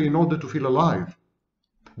frankly, in order to feel alive,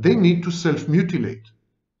 they need to self-mutilate.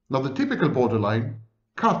 Now, the typical borderline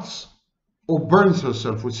cuts or burns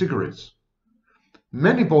herself with cigarettes.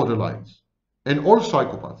 Many borderlines, and all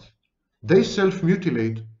psychopaths, they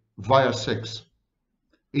self-mutilate via sex.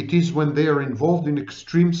 It is when they are involved in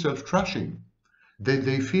extreme self-trashing that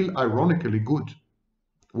they feel ironically good,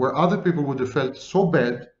 where other people would have felt so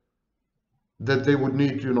bad that they would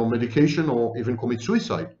need, medication or even commit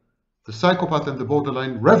suicide. The psychopath and the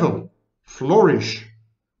borderline revel, flourish,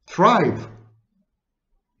 thrive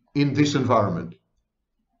in this environment.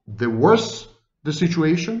 The worse the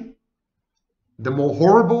situation, the more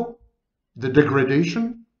horrible the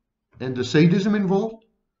degradation and the sadism involved,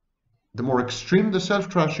 the more extreme the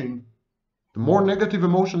self-trashing, the more negative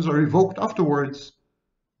emotions are evoked afterwards,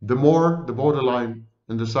 the more the borderline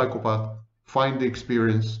and the psychopath find the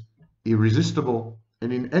experience irresistible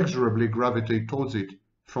and inexorably gravitate towards it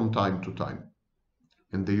from time to time.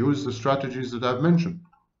 And they use the strategies that I've mentioned: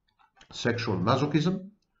 sexual masochism,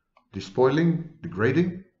 despoiling,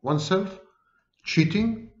 degrading oneself,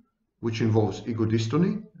 cheating, which involves ego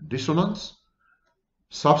dystony, dissonance,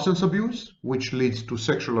 substance abuse, which leads to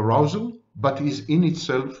sexual arousal, but is in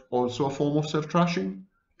itself also a form of self-trashing,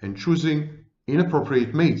 and choosing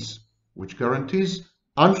inappropriate mates, which guarantees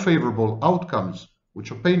unfavorable outcomes,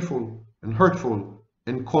 which are painful and hurtful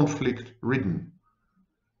and conflict-ridden.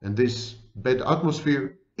 And this bad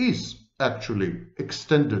atmosphere is actually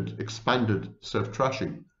expanded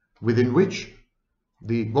self-trashing, within which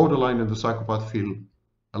the borderline and the psychopath feel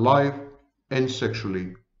alive and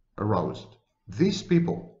sexually aroused. These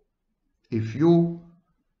people, if you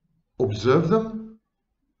observe them,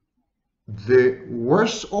 the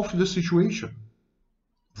worse off the situation,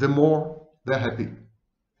 the more they're happy.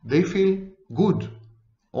 They feel good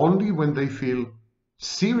only when they feel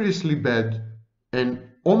seriously bad and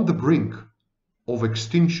on the brink of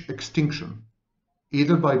extinction,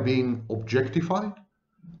 either by being objectified,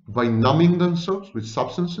 by numbing themselves with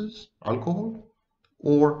substances, alcohol,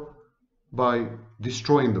 or by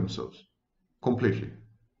destroying themselves completely.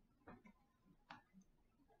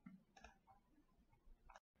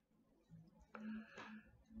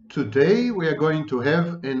 Today we are going to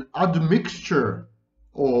have an admixture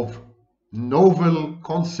of novel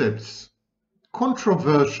concepts,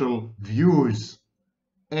 controversial views,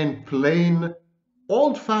 and plain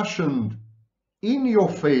old-fashioned,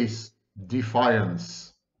 in-your-face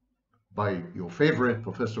defiance by your favorite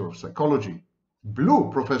professor of psychology, Blue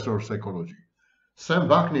Professor of Psychology, Sam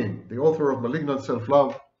Vaknin, the author of Malignant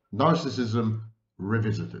Self-Love, Narcissism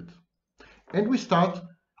Revisited. And we start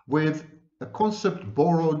with a concept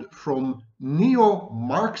borrowed from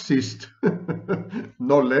neo-Marxist,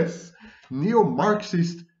 no less,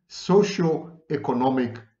 neo-Marxist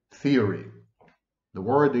socio-economic theory. The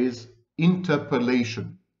word is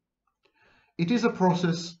interpellation. It is a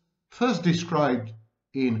process first described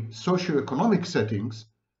in socio-economic settings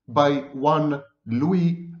by one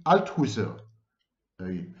Louis Althusser,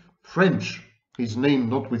 a French, his name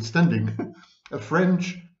notwithstanding, a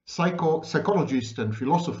French psychologist and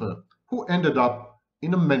philosopher who ended up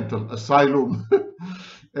in a mental asylum,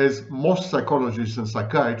 as most psychologists and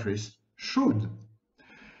psychiatrists should.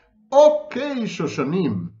 Okay,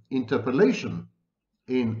 Shoshanim, interpellation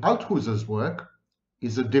in Althusser's work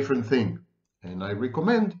is a different thing, and I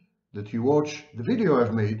recommend that you watch the video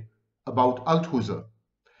I've made about Althusser.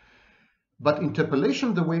 But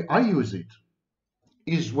interpellation, the way I use it,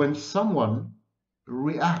 is when someone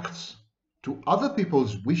reacts to other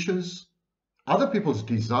people's wishes, other people's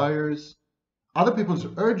desires, other people's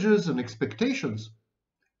urges and expectations,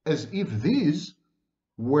 as if these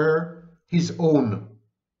were his own.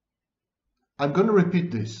 I'm going to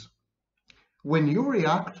repeat this. When you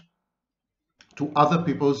react to other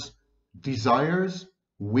people's desires,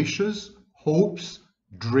 wishes, hopes,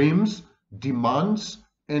 dreams, demands,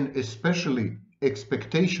 and especially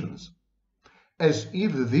expectations, as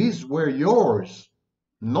if these were yours,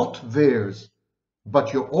 not theirs,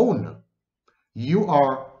 but your own, you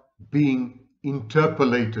are being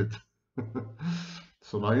interpellated.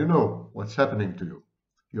 So now you know what's happening to you.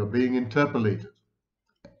 You're being interpellated.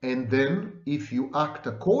 And then, if you act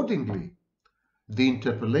accordingly, the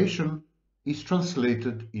interpellation is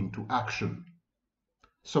translated into action.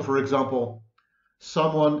 So, for example,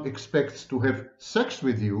 someone expects to have sex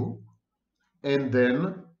with you, and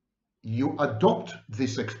then you adopt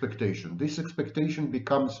this expectation. This expectation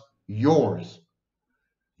becomes yours.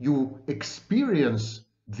 You experience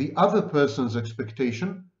the other person's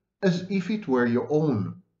expectation as if it were your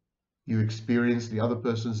own. You experience the other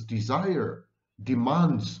person's desire,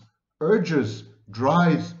 demands, urges,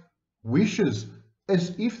 drives, wishes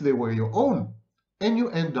as if they were your own. And you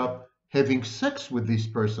end up having sex with this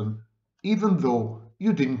person even though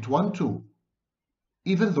you didn't want to,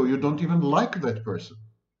 even though you don't even like that person.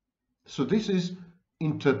 So this is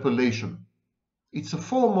interpellation. It's a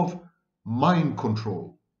form of mind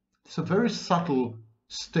control. It's a very subtle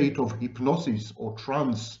state of hypnosis or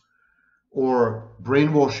trance or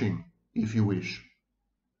brainwashing, if you wish.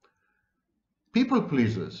 People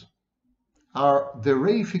pleasers are the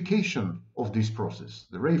reification of this process,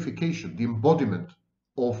 the reification, the embodiment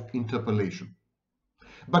of interpellation.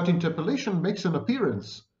 But interpellation makes an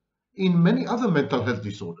appearance in many other mental health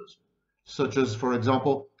disorders, such as, for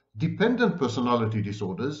example, dependent personality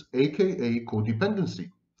disorders, aka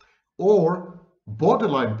codependency, or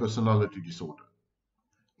borderline personality disorder.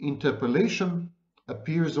 Interpellation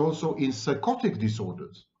appears also in psychotic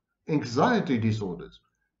disorders, anxiety disorders,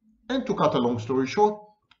 and, to cut a long story short,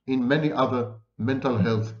 in many other mental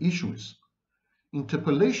health issues.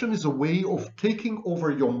 Interpellation is a way of taking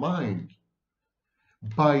over your mind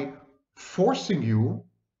by forcing you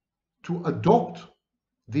to adopt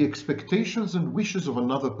the expectations and wishes of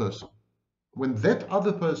another person, when that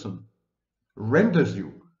other person renders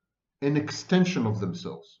you an extension of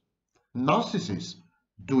themselves. Narcissists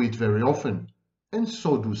do it very often, and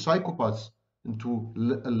so do psychopaths, and to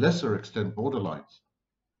a lesser extent borderlines.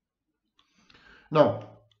 Now,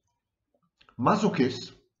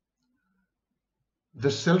 masochists, the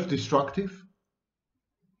self-destructive,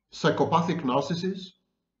 psychopathic narcissists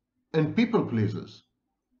and people pleasers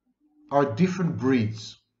are different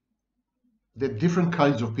breeds. They're different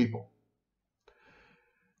kinds of people.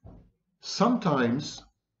 Sometimes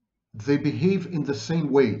they behave in the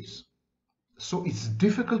same ways, so it's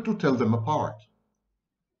difficult to tell them apart.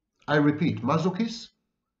 I repeat, masochists,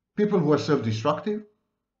 people who are self-destructive,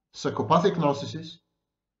 psychopathic narcissists,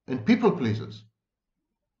 and people pleasers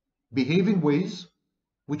behave in ways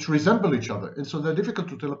which resemble each other, and so they're difficult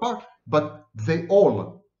to tell apart, but they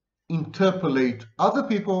all interpolate other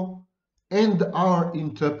people and are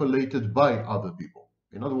interpolated by other people.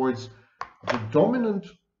 In other words, the dominant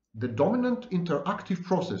interactive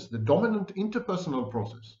process, the dominant interpersonal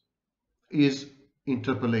process is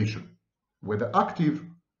interpolation, whether active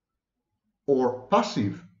or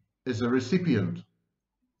passive as a recipient.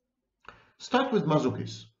 Start with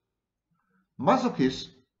masochists. Masochists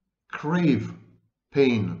crave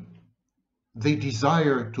pain. They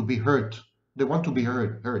desire to be hurt. They want to be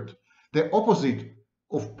hurt. They're opposite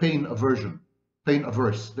of pain aversion, pain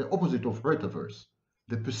averse. They're opposite of hurt averse.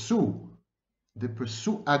 They pursue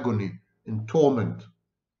agony and torment.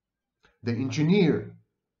 They engineer,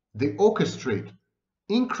 they orchestrate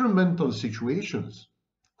incremental situations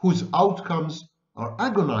whose outcomes are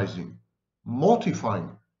agonizing,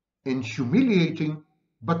 mortifying, and humiliating,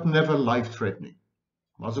 but never life-threatening.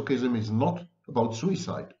 Masochism is not about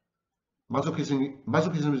suicide.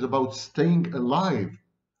 Masochism is about staying alive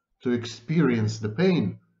to experience the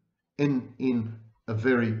pain and in a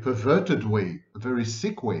very perverted way, a very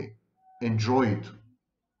sick way, enjoy it.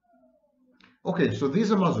 Okay, so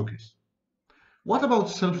these are masochists. What about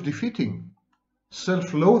self-defeating,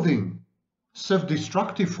 self-loathing,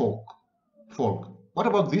 self-destructive folk? What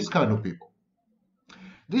about this kind of people?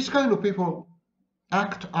 These kind of people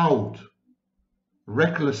act out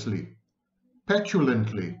recklessly,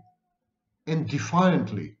 petulantly, and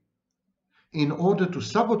defiantly in order to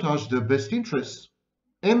sabotage their best interests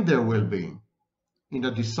and their well-being in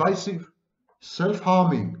a decisive,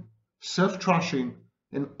 self-harming, self-trashing,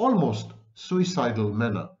 and almost suicidal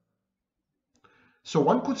manner. So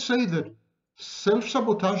one could say that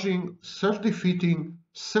self-sabotaging, self-defeating,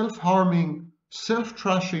 self-harming,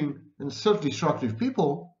 self-trashing, and self-destructive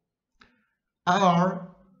people are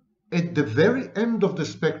at the very end of the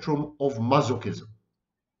spectrum of masochism.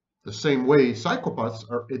 The same way psychopaths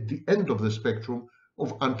are at the end of the spectrum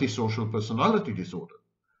of antisocial personality disorder.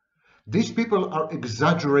 These people are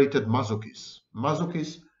exaggerated masochists,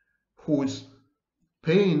 masochists whose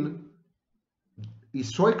pain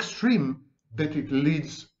is so extreme that it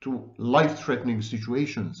leads to life-threatening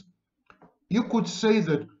situations. You could say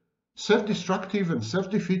that self-destructive and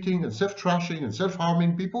self-defeating and self-trashing and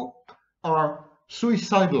self-harming people are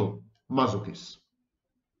suicidal masochists.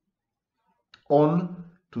 On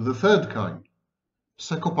to the third kind,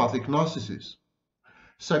 psychopathic narcissists.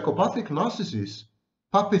 Psychopathic narcissists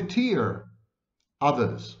puppeteer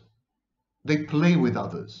others. They play with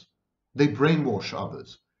others. They brainwash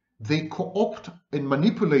others. They co-opt and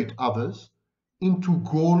manipulate others into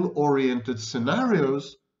goal-oriented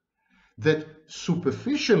scenarios that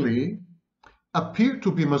superficially appear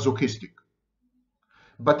to be masochistic.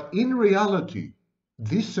 But in reality,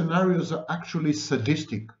 these scenarios are actually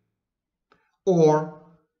sadistic, or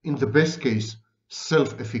in the best case,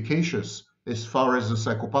 self-efficacious as far as the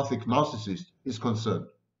psychopathic narcissist is concerned.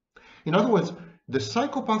 In other words, the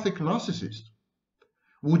psychopathic narcissist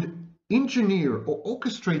would engineer or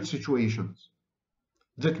orchestrate situations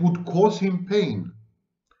that would cause him pain.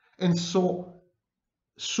 And so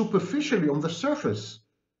superficially on the surface,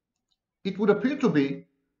 it would appear to be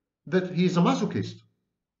that he is a masochist,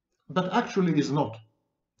 but actually is not,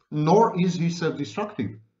 nor is he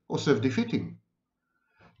self-destructive or self-defeating.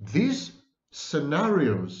 These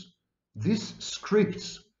scenarios, these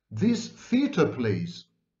scripts, these theater plays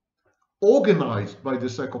organized by the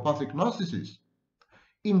psychopathic narcissist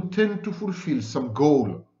intend to fulfill some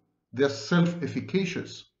goal. They're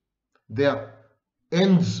self-efficacious. They're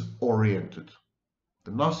ends-oriented.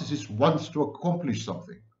 The narcissist wants to accomplish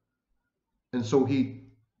something. And so he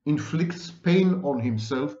inflicts pain on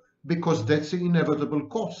himself because that's the inevitable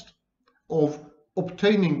cost of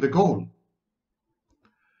obtaining the goal.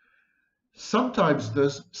 Sometimes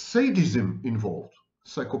there's sadism involved.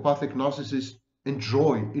 Psychopathic narcissists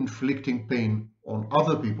enjoy inflicting pain on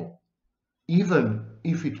other people, even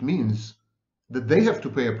if it means that they have to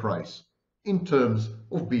pay a price in terms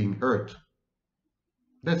of being hurt.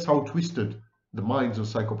 That's how twisted the minds of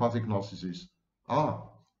psychopathic narcissists are.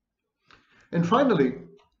 And finally,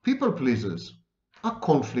 people pleasers are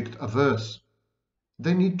conflict averse.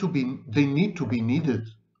 They need to be needed.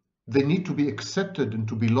 They need to be accepted and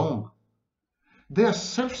to belong. They are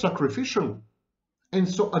self-sacrificial. And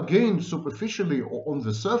so again, superficially or on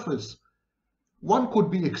the surface, one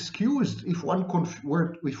could be excused if one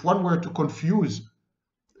were to confuse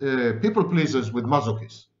people pleasers with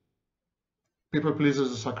masochists. People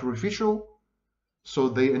pleasers are sacrificial, so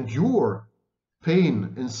they endure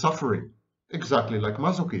pain and suffering, exactly like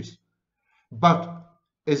masochists. But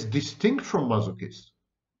as distinct from masochists,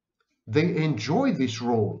 they enjoy this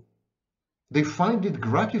role. They find it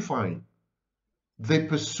gratifying. They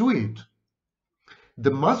pursue it.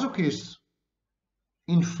 The masochist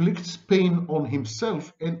inflicts pain on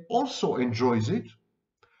himself and also enjoys it,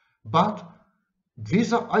 but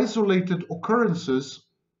these are isolated occurrences,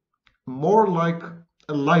 more like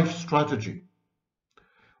a life strategy.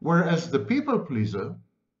 Whereas the people pleaser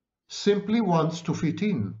simply wants to fit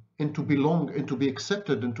in and to belong and to be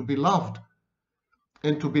accepted and to be loved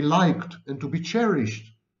and to be liked and to be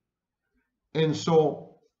cherished. And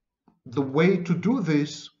so the way to do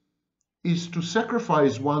this is to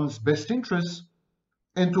sacrifice one's best interests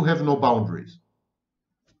and to have no boundaries.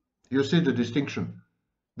 You see the distinction.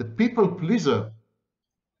 The people pleaser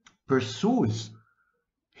pursues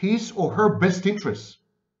his or her best interests.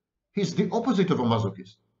 He's the opposite of a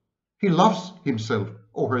masochist. He loves himself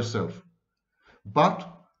or herself. But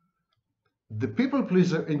the people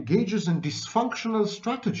pleaser engages in dysfunctional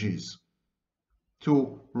strategies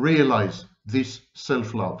to realize this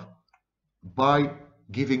self-love by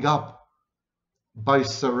giving up, by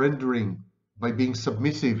surrendering, by being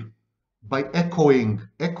submissive, by echoing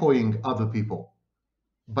other people,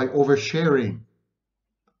 by oversharing,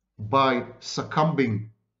 by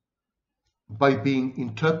succumbing, by being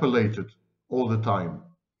interpolated all the time,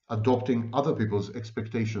 adopting other people's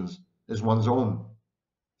expectations as one's own.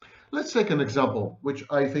 Let's take an example which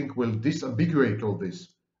I think will disambiguate all this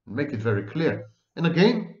and make it very clear. And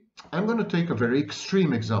again, I'm going to take a very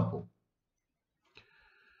extreme example.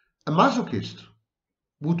 A masochist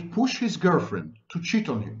would push his girlfriend to cheat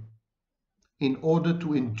on him in order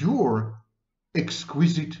to endure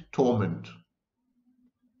exquisite torment.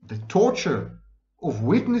 The torture of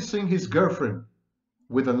witnessing his girlfriend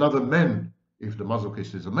with another man, if the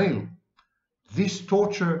masochist is a male, this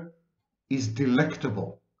torture is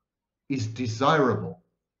delectable, is desirable,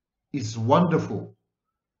 is wonderful,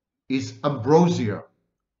 is ambrosia,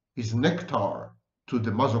 is nectar to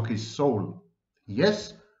the masochist's soul.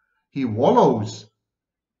 Yes, he wallows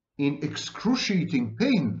in excruciating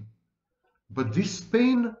pain, but this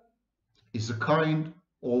pain is a kind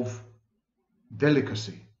of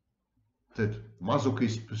delicacy that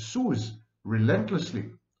masochist pursues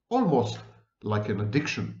relentlessly, almost like an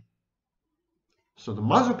addiction. So the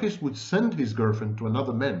masochist would send his girlfriend to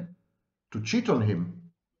another man to cheat on him,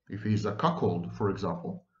 if he is a cuckold, for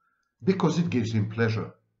example, because it gives him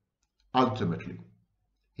pleasure. Ultimately,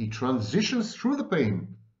 he transitions through the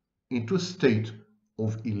pain into a state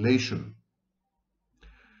of elation.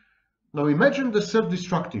 Now imagine the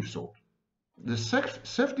self-destructive sort. The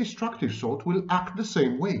self-destructive sort will act the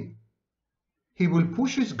same way. He will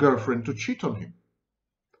push his girlfriend to cheat on him,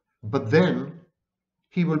 but then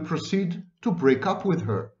he will proceed to break up with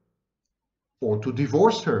her or to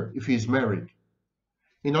divorce her if he is married.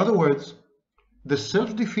 In other words, the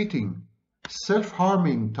self-defeating,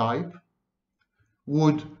 self-harming type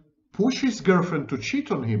would push his girlfriend to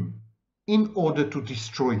cheat on him in order to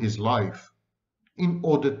destroy his life, in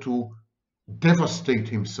order to devastate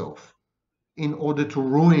himself, in order to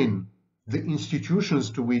ruin the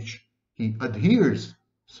institutions to which he adheres,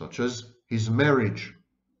 such as his marriage.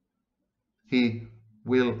 He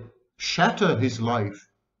will shatter his life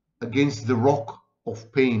against the rock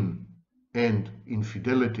of pain and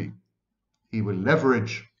infidelity. He will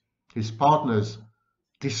leverage his partner's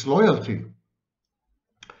disloyalty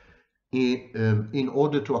in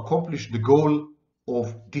order to accomplish the goal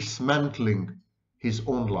of dismantling his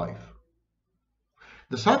own life.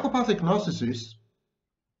 The psychopathic narcissist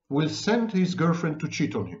will send his girlfriend to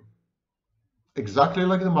cheat on him, exactly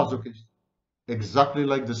like the masochist, exactly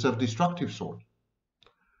like the self-destructive sort.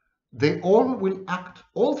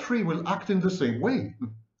 All three will act in the same way.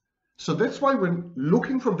 So that's why when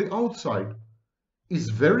looking from the outside, it's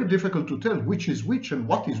very difficult to tell which is which and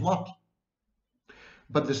what is what.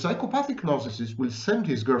 But the psychopathic narcissist will send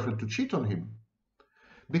his girlfriend to cheat on him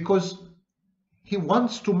because he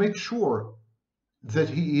wants to make sure that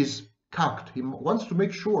he is cucked. He wants to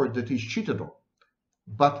make sure that he's cheated on.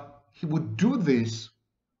 But he would do this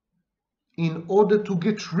in order to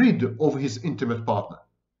get rid of his intimate partner,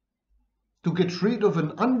 to get rid of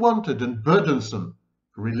an unwanted and burdensome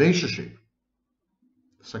relationship.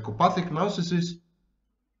 The psychopathic narcissist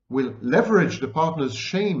will leverage the partner's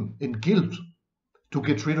shame and guilt to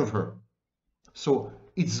get rid of her. So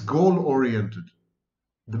it's goal-oriented.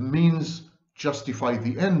 The means justify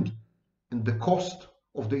the end, and the cost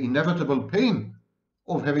of the inevitable pain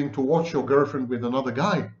of having to watch your girlfriend with another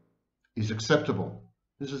guy is acceptable.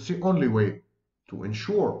 This is the only way to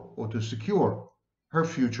ensure or to secure her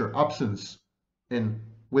future absence and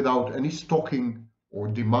without any stalking or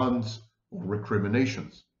demands or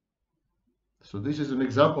recriminations. So this is an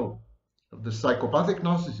example of the psychopathic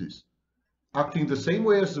narcissist acting the same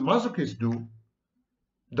way as the masochist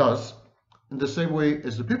does, in the same way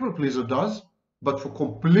as the people pleaser does, but for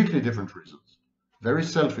completely different reasons. Very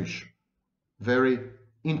selfish, very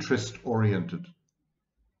interest oriented.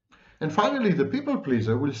 And finally, the people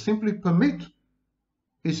pleaser will simply permit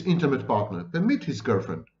his intimate partner, permit his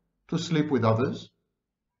girlfriend to sleep with others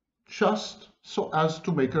just so as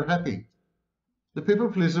to make her happy. The people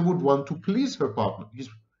pleaser would want to please her partner,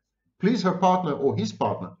 or his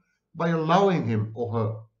partner by allowing him or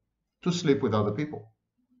her to sleep with other people.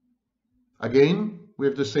 Again, we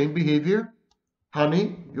have the same behavior.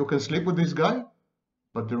 Honey, you can sleep with this guy,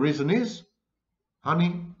 but the reason is,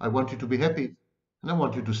 honey, I want you to be happy, and I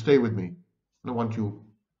want you to stay with me, and I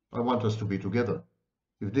want us to be together.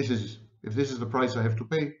 If this is the price I have to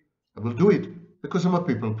pay, I will do it because I'm a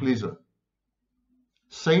people pleaser.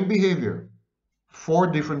 Same behavior, 4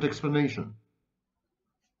 different explanations.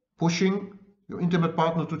 Pushing your intimate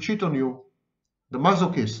partner to cheat on you, the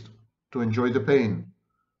masochist to enjoy the pain,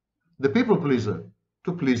 the people pleaser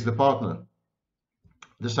to please the partner,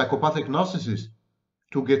 the psychopathic narcissist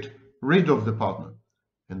to get rid of the partner,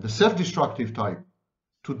 and the self-destructive type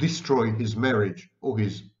to destroy his marriage or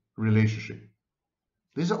his relationship.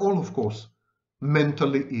 These are all, of course,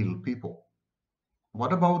 mentally ill people.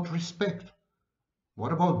 What about respect?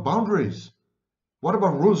 What about boundaries? What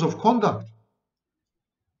about rules of conduct?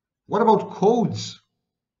 What about codes?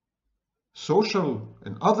 Social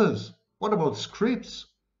and others? What about scripts?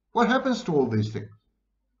 What happens to all these things?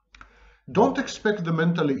 Don't expect the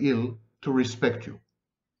mentally ill to respect you.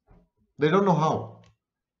 They don't know how.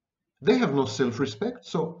 They have no self-respect,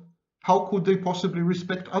 so how could they possibly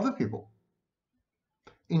respect other people?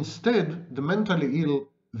 Instead, the mentally ill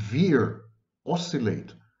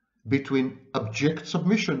oscillate between abject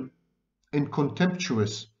submission and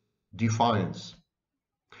contemptuous defiance.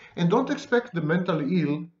 And don't expect the mentally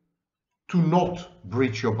ill to not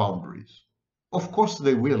breach your boundaries. Of course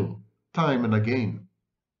they will, time and again.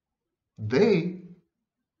 They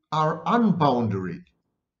are unboundaried.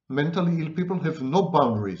 Mentally ill people have no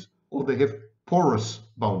boundaries, or they have porous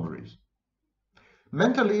boundaries.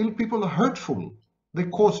 Mentally ill people are hurtful. They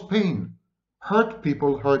cause pain. Hurt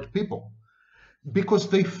people because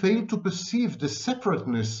they fail to perceive the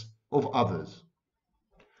separateness of others.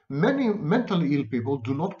 Many mentally ill people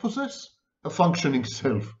do not possess a functioning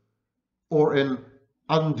self or an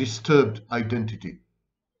undisturbed identity.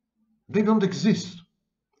 They don't exist,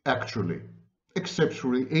 actually, except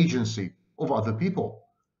through the agency of other people.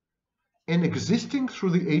 And existing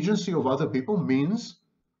through the agency of other people means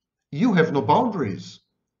you have no boundaries.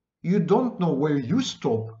 You don't know where you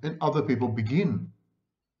stop and other people begin.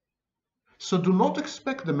 So do not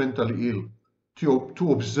expect the mentally ill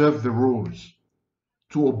to observe the rules,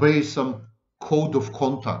 to obey some code of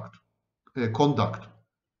conduct,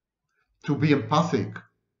 to be empathic.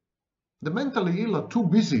 The mentally ill are too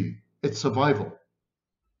busy at survival.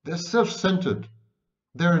 They're self-centered.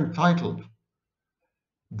 They're entitled.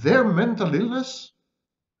 Their mental illness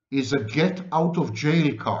is a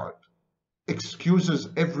get-out-of-jail card, excuses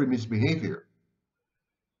every misbehavior.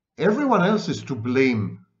 Everyone else is to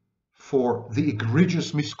blame for the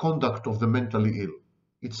egregious misconduct of the mentally ill.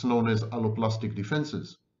 It's known as alloplastic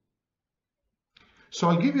defenses. So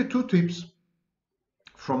I'll give you 2 tips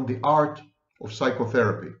from the art of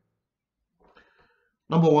psychotherapy.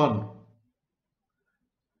 Number 1,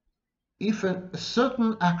 if a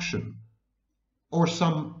certain action or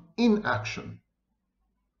some inaction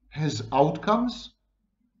has outcomes,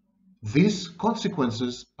 these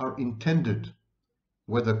consequences are intended,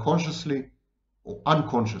 whether consciously or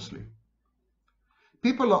unconsciously.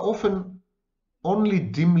 People are often only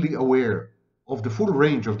dimly aware of the full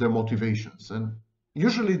range of their motivations, and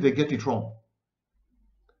usually they get it wrong.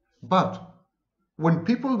 But when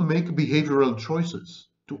people make behavioral choices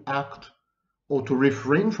to act or to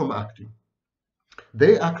refrain from acting,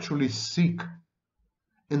 they actually seek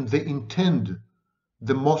and they intend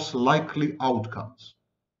the most likely outcomes.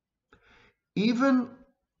 Even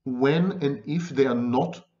when and if they are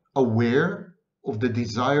not aware of the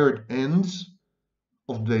desired ends,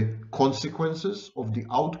 of the consequences, of the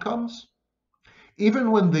outcomes,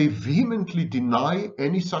 even when they vehemently deny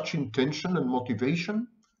any such intention and motivation,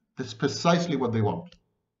 that's precisely what they want.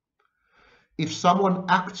 If someone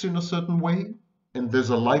acts in a certain way and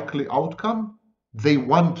there's a likely outcome, they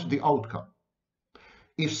want the outcome.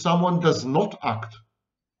 If someone does not act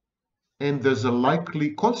and there's a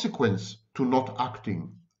likely consequence to not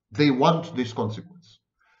acting, they want this consequence.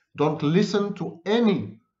 Don't listen to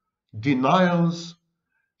any denials.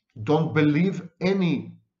 Don't believe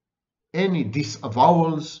any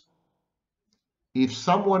disavowals. If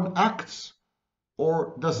someone acts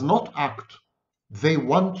or does not act, they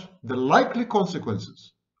want the likely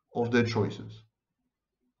consequences of their choices.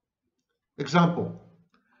 Example,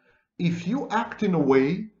 if you act in a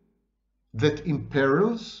way that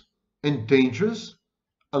imperils, endangers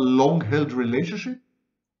a long-held relationship,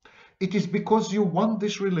 it is because you want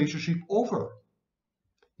this relationship over.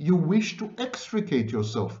 You wish to extricate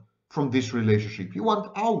yourself from this relationship. You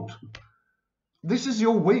want out. This is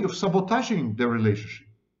your way of sabotaging the relationship.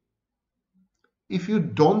 If you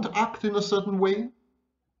don't act in a certain way,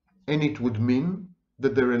 and it would mean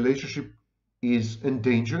that the relationship is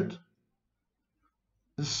endangered,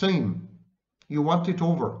 the same. You want it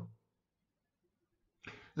over.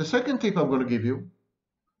 The second tip I'm going to give you,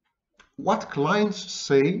 what clients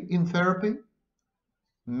say in therapy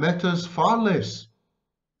matters far less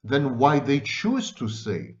than why they choose to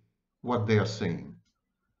say what they are saying.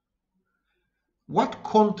 What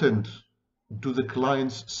content do the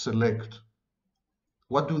clients select?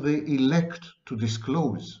 What do they elect to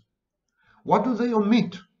disclose? What do they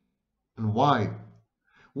omit and why?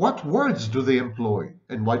 What words do they employ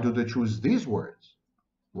and why do they choose these words?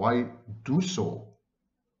 Why do so?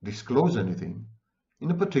 Disclose anything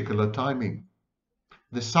in a particular timing.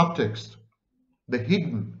 The subtext, the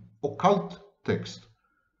hidden, occult text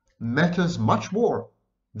matters much more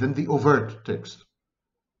than the overt text.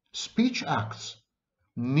 Speech acts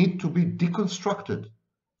need to be deconstructed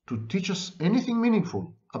to teach us anything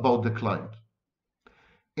meaningful about the client.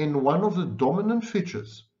 And one of the dominant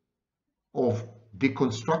features of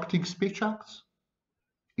deconstructing speech acts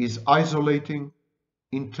is isolating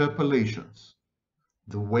interpolations,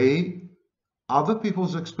 the way other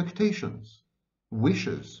people's expectations,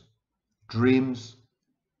 wishes, dreams,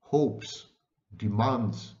 hopes,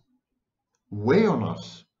 demands weigh on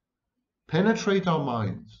us, penetrate our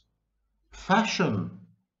minds, fashion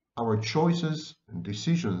our choices and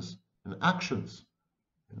decisions and actions,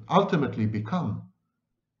 and ultimately become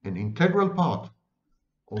an integral part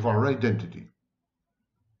of our identity.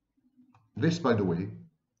 This, by the way,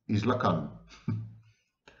 is Lacan.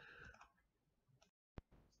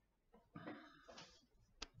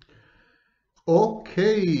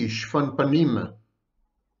 Okay, Shvanpanim,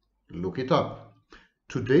 look it up.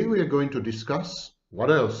 Today we are going to discuss,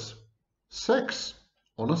 what else? Sex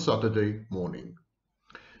on a Saturday morning.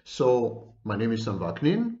 So, my name is Sam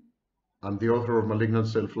Vaknin. I'm the author of Malignant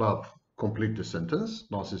Self-Love, Complete the Sentence,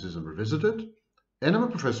 Narcissism Revisited, and I'm a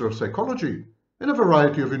professor of psychology in a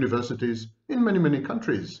variety of universities in many, many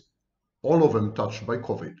countries, all of them touched by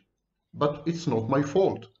COVID. But it's not my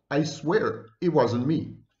fault. I swear it wasn't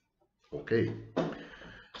me. Okay.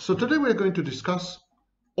 So today we're going to discuss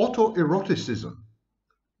autoeroticism,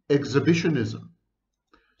 exhibitionism,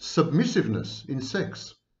 submissiveness in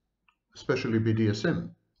sex, especially BDSM,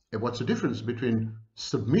 and what's the difference between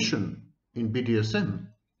submission in BDSM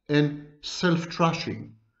and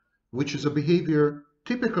self-trashing, which is a behavior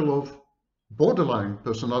typical of borderline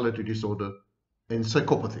personality disorder and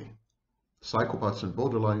psychopathy. Psychopaths and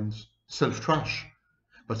borderlines self-trash,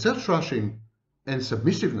 but self-trashing and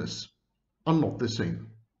submissiveness are not the same.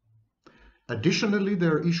 Additionally,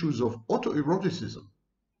 there are issues of autoeroticism,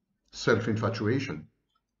 self-infatuation,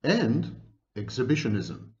 and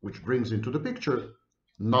exhibitionism, which brings into the picture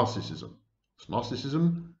narcissism.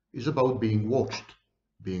 Narcissism is about being watched,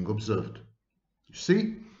 being observed. You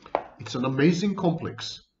see, it's an amazing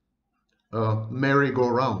complex,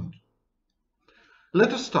 merry-go-round.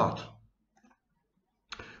 Let us start.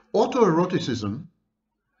 Autoeroticism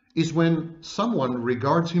is when someone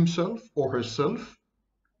regards himself or herself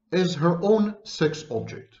as her own sex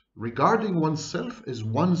object, regarding oneself as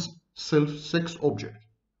one's sex object.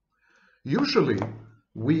 Usually,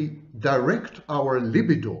 we direct our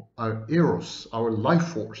libido, our eros, our life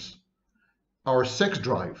force, our sex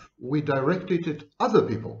drive, we direct it at other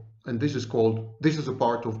people, and this is a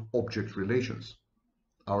part of object relations.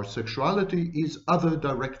 Our sexuality is other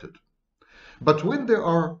directed. But when there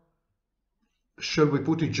are, shall we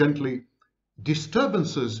put it gently,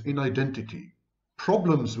 disturbances in identity,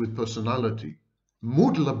 problems with personality,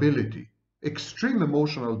 mood lability, extreme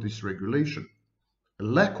emotional dysregulation, a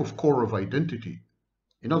lack of core of identity.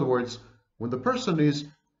 In other words, when the person is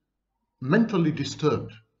mentally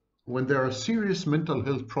disturbed, when there are serious mental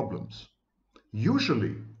health problems,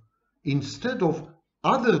 usually instead of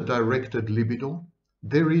other directed libido,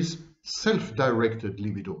 there is self-directed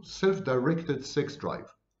libido, self-directed sex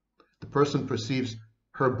drive. The person perceives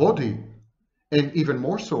her body, and even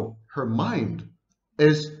more so, her mind,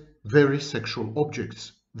 as very sexual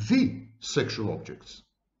objects, the sexual objects,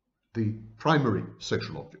 the primary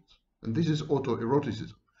sexual objects. And this is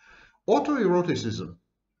autoeroticism. Autoeroticism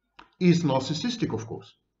is narcissistic, of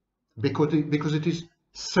course, because it is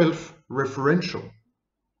self-referential.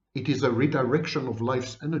 It is a redirection of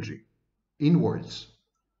life's energy inwards.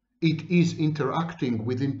 It is interacting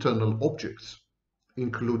with internal objects,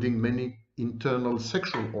 including many internal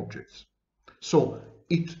sexual objects. So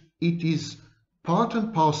it is part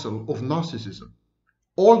and parcel of narcissism.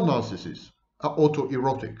 All narcissists are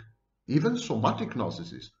autoerotic. Even somatic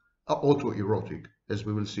narcissists are autoerotic, as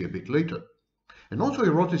we will see a bit later. And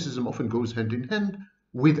autoeroticism often goes hand in hand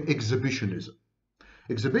with exhibitionism.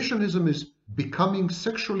 Exhibitionism is becoming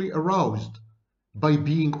sexually aroused by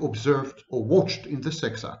being observed or watched in the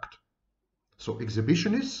sex act. So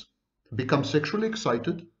exhibitionists become sexually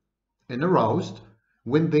excited and aroused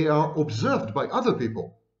when they are observed by other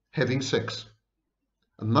people having sex.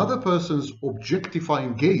 Another person's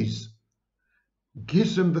objectifying gaze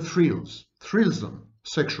gives them the thrills them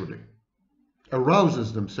sexually,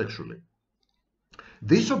 arouses them sexually.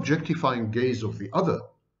 This objectifying gaze of the other,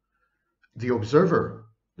 the observer,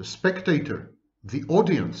 the spectator, the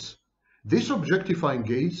audience, this objectifying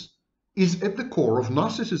gaze is at the core of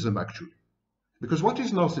narcissism, actually. Because what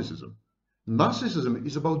is narcissism? Narcissism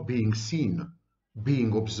is about being seen,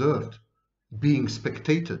 being observed, being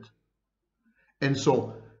spectated. And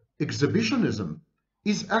so exhibitionism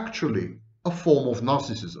is actually a form of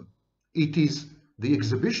narcissism. It is the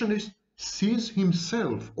exhibitionist sees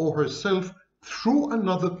himself or herself through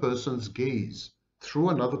another person's gaze, through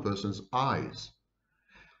another person's eyes.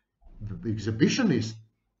 The exhibitionist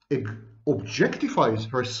objectifies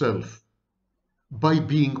herself by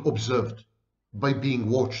being observed, by being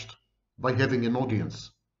watched, by having an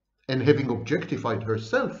audience. And having objectified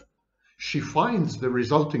herself, she finds the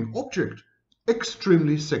resulting object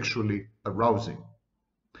extremely sexually arousing.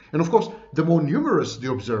 And of course, the more numerous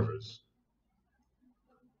the observers,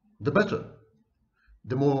 the better.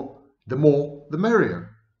 The more, the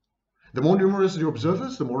merrier. The more numerous the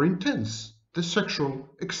observers, the more intense the sexual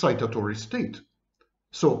excitatory state.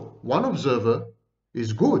 So one observer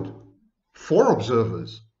is good. 4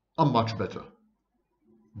 observers are much better.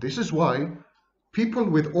 This is why people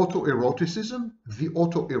with autoeroticism, the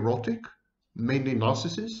autoerotic, mainly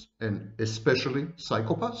narcissists and especially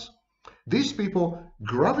psychopaths, these people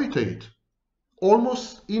gravitate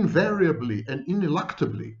almost invariably and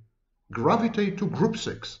ineluctably gravitate to group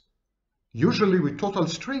sex, usually with total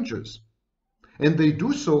strangers, and they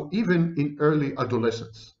do so even in early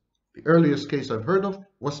adolescence. The earliest case I've heard of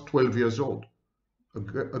was 12 years old, a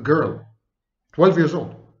girl, 12 years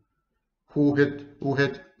old, who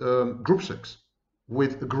had group sex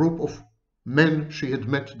with a group of men she had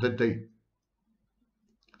met that day.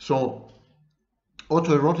 So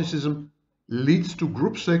autoeroticism leads to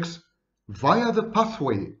group sex via the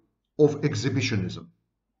pathway of exhibitionism.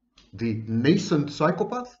 The nascent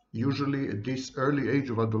psychopath, usually at this early age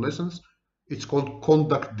of adolescence, it's called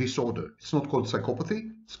conduct disorder. It's not called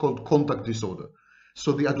psychopathy, it's called conduct disorder.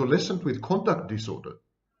 So the adolescent with conduct disorder,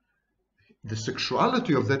 the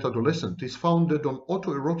sexuality of that adolescent is founded on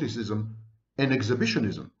autoeroticism and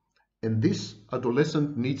exhibitionism. And this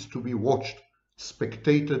adolescent needs to be watched,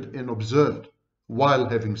 spectated, and observed while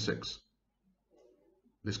having sex.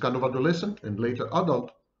 This kind of adolescent and later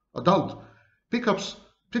adult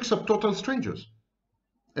picks up total strangers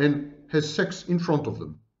and has sex in front of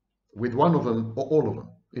them, with one of them or all of them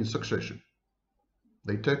in succession.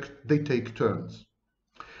 They take turns.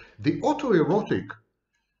 The autoerotic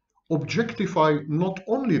objectify not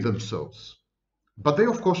only themselves, but they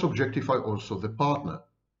of course objectify also the partner.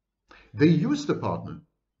 They use the partner.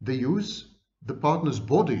 They use the partner's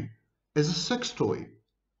body as a sex toy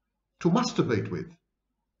to masturbate with.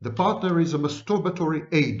 The partner is a masturbatory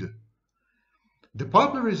aid. The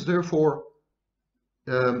partner is therefore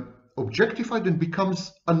objectified and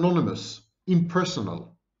becomes anonymous,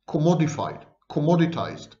 impersonal, commodified,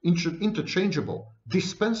 commoditized, interchangeable,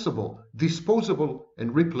 dispensable, disposable,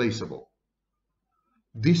 and replaceable.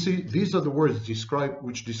 These are the words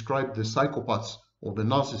which describe the psychopaths or the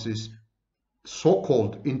narcissists'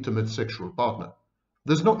 so-called intimate sexual partner.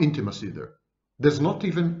 There's no intimacy there. There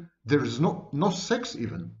is no sex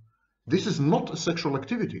even. This is not a sexual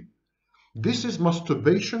activity. This is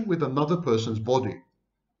masturbation with another person's body.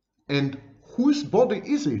 And whose body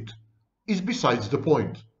is it is besides the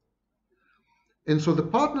point. And so the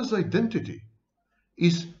partner's identity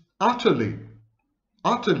is utterly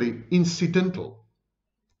incidental.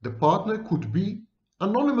 The partner could be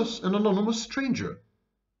an anonymous stranger,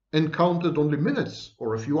 encountered only minutes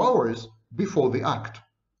or a few hours before the act.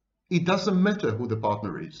 It doesn't matter who the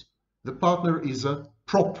partner is. The partner is a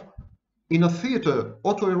prop in a theater,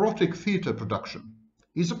 autoerotic theater production.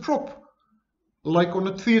 He's a prop, like on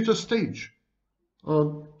a theater stage,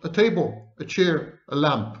 a table, a chair, a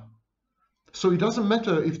lamp. So it doesn't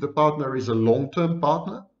matter if the partner is a long-term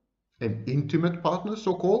partner, an intimate partner,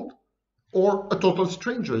 so-called, or a total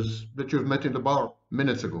stranger that you've met in the bar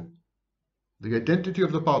minutes ago. The identity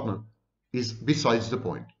of the partner is besides the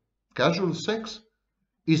point. Casual sex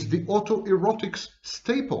is the autoerotic's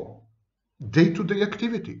staple, day-to-day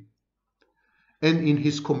activity. And in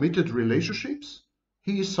his committed relationships,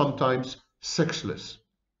 he is sometimes sexless.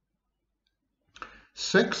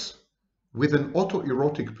 Sex with an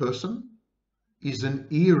autoerotic person is an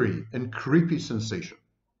eerie and creepy sensation.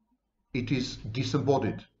 It is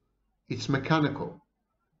disembodied, it's mechanical,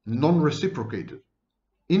 non-reciprocated,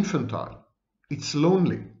 infantile, it's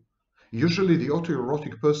lonely. Usually the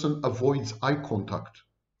autoerotic person avoids eye contact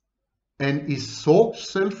and is so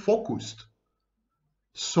self-focused,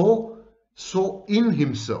 so in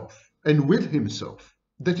himself and with himself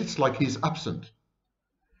that it's like he's absent.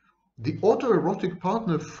 The autoerotic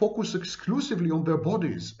partner focus exclusively on their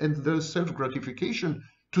bodies and their self-gratification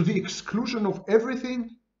to the exclusion of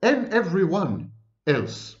everything and everyone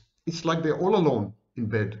else. It's like they're all alone in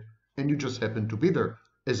bed and you just happen to be there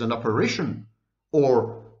as an apparition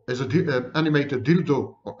or as an animated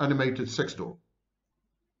dildo or animated sex doll.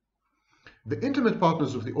 The intimate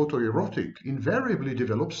partners of the autoerotic invariably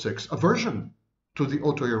develop sex aversion to the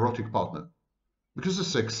autoerotic partner because the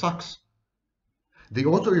sex sucks. The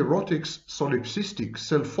autoerotic's solipsistic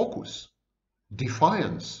self-focus,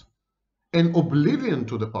 defiance, and oblivion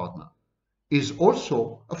to the partner is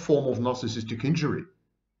also a form of narcissistic injury.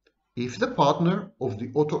 If the partner of the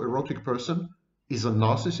autoerotic person is a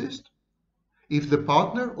narcissist, if the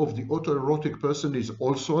partner of the autoerotic person is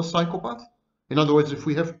also a psychopath, in other words, if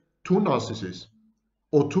we have two narcissists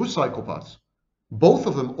or two psychopaths, both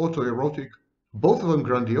of them autoerotic, both of them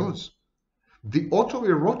grandiose, the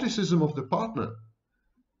autoeroticism of the partner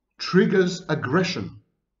triggers aggression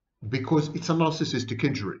because it's a narcissistic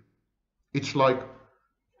injury. It's like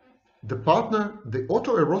the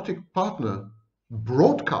autoerotic partner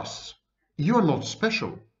broadcasts, you're not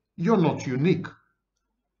special, you're not unique,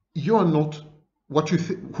 you're not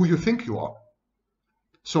who you think you are.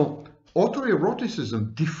 So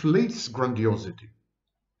autoeroticism deflates grandiosity,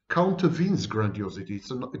 countervenes grandiosity.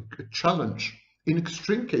 It's a challenge. In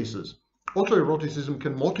extreme cases, autoeroticism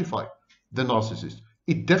can mortify the narcissist.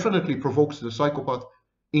 It definitely provokes the psychopath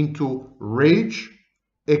into rage,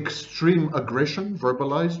 extreme aggression,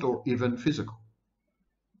 verbalized or even physical.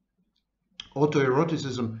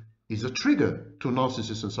 Autoeroticism is a trigger to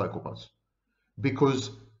narcissists and psychopaths because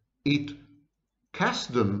it casts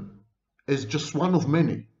them as just one of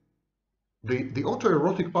many. The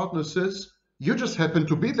autoerotic partner says, you just happen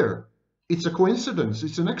to be there. It's a coincidence.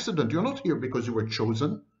 It's an accident. You're not here because you were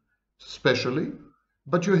chosen specially,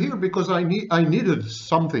 but you're here because I needed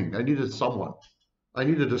something. I needed someone. I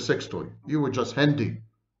needed a sex toy. You were just handy.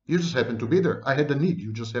 You just happened to be there. I had a need.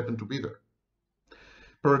 You just happened to be there.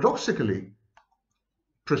 Paradoxically,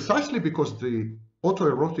 precisely because the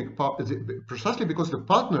partner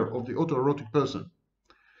of the autoerotic person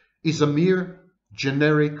is a mere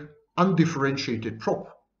generic, undifferentiated prop,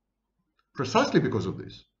 precisely because of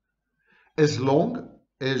this, as long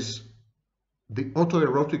as the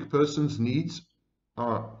autoerotic person's needs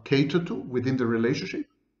are catered to within the relationship,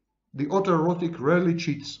 the autoerotic rarely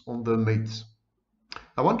cheats on their mates.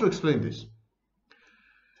 I want to explain this.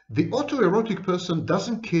 The autoerotic person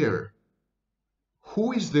doesn't care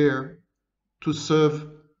who is there to serve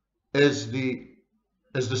as the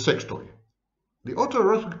sex toy. The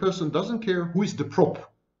autoerotic person doesn't care who is the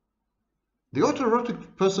prop. The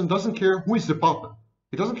autoerotic person doesn't care who is the partner.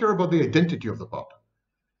 He doesn't care about the identity of the partner.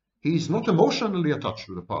 He is not emotionally attached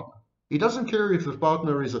to the partner. He doesn't care if the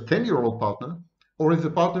partner is a 10-year-old partner or if the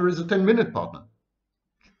partner is a 10-minute partner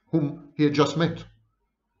whom he had just met.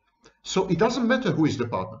 So it doesn't matter who is the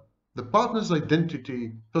partner. The partner's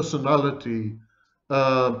identity, personality,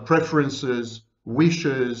 preferences,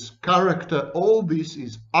 wishes, character, all this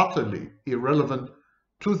is utterly irrelevant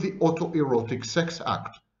to the autoerotic sex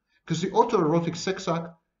act. Because the autoerotic sex act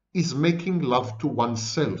is making love to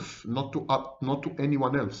oneself, not to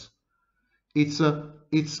anyone else. It's a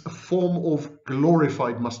form of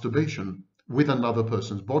glorified masturbation with another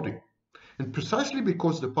person's body. And precisely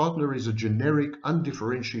because the partner is a generic,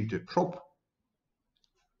 undifferentiated prop,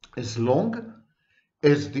 as long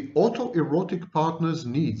as the autoerotic partner's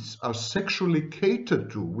needs are sexually catered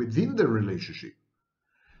to within the relationship,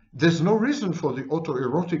 there's no reason for the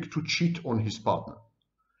autoerotic to cheat on his partner.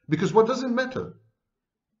 Because what does it matter?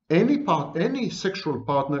 Any sexual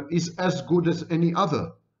partner is as good as any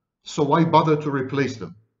other. So why bother to replace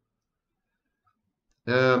them?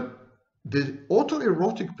 The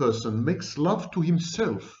autoerotic person makes love to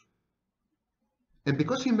himself. And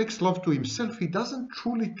because he makes love to himself, he doesn't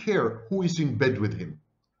truly care who is in bed with him.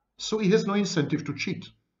 So he has no incentive to cheat.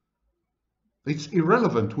 It's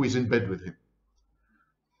irrelevant who is in bed with him.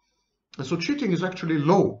 And so cheating is actually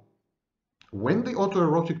low. When the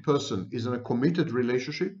autoerotic person is in a committed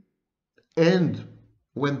relationship and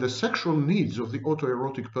when the sexual needs of the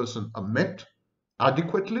autoerotic person are met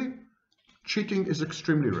adequately, cheating is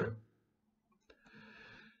extremely rare.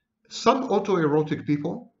 Some autoerotic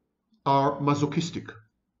people are masochistic.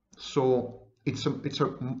 So it's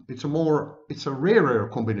a rarer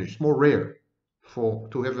combination, more rare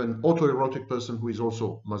to have an autoerotic person who is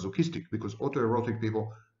also masochistic, because autoerotic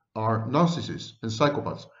people are narcissists and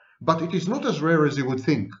psychopaths. But it is not as rare as you would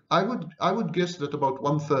think. I would guess that about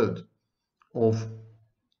 1/3 of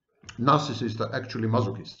narcissists are actually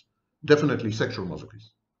masochists, definitely sexual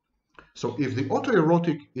masochists. So if the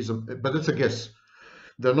autoerotic is, but that's a guess.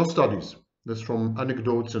 There are no studies. That's from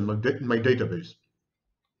anecdotes and my database.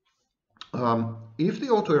 If the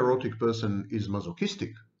autoerotic person is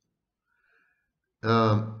masochistic,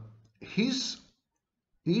 his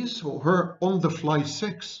or her on-the-fly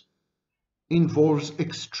sex involves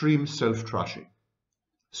extreme self-trashing.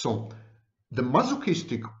 So the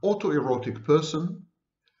masochistic autoerotic person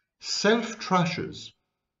self-trashes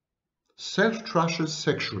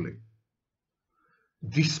sexually,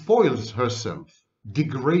 despoils herself,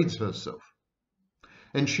 degrades herself.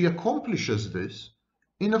 And she accomplishes this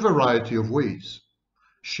in a variety of ways.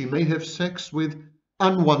 She may have sex with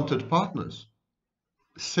unwanted partners,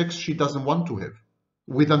 sex she doesn't want to have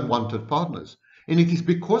with unwanted partners. And it is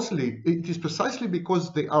precisely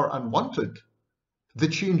because they are unwanted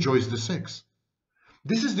that she enjoys the sex.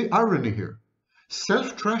 This is the irony here.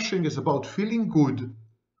 Self-trashing is about feeling good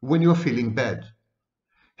when you're feeling bad.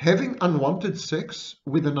 Having unwanted sex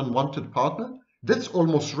with an unwanted partner, that's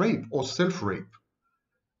almost rape or self-rape.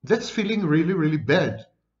 That's feeling really, really bad.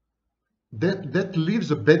 That leaves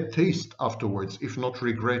a bad taste afterwards, if not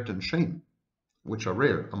regret and shame, which are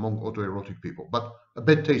rare among autoerotic people, but a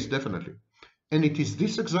bad taste definitely. And it is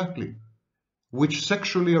this exactly which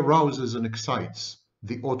sexually arouses and excites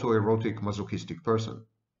the autoerotic masochistic person,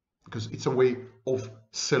 because it's a way of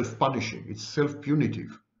self-punishing, it's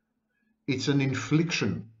self-punitive, it's an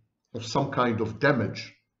infliction of some kind of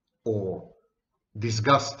damage or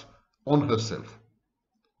disgust on herself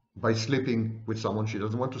by sleeping with someone she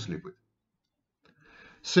doesn't want to sleep with.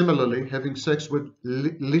 Similarly, having sex with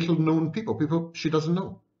little known people she doesn't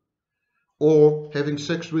know, or having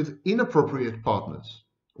sex with inappropriate partners,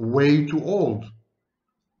 way too old,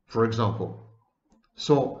 for example.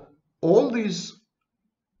 So this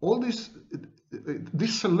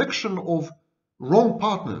selection of wrong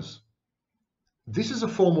partners, this is a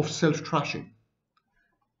form of self-trashing.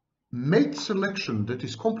 Mate selection that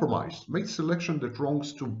is compromised, mate selection that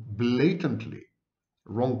wrongs to blatantly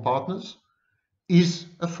wrong partners, is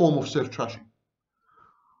a form of self-trashing.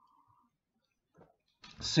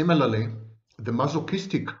 Similarly, the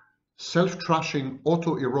masochistic, self-trashing,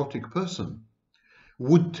 autoerotic person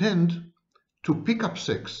would tend to pick up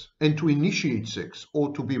sex and to initiate sex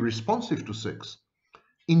or to be responsive to sex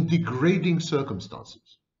in degrading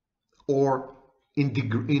circumstances or in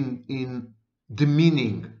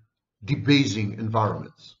demeaning, debasing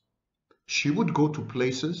environments. She would go to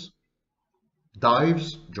places,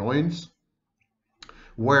 dives, joints,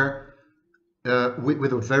 where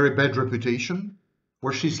with a very bad reputation,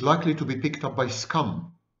 where she's likely to be picked up by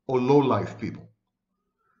scum or low-life people.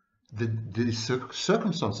 The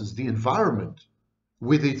circumstances, the environment,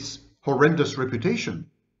 with its horrendous reputation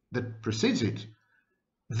that precedes it,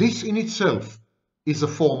 this in itself is a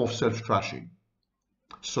form of self-trashing.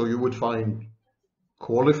 So you would find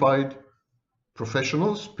qualified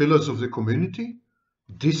professionals, pillars of the community,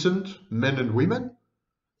 decent men and women,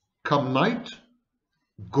 come night,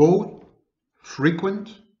 go,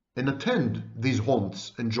 frequent, and attend these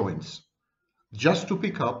haunts and joints just to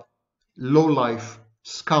pick up low-life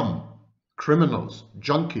scum, criminals,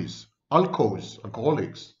 junkies, alcoholics,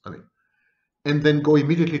 and then go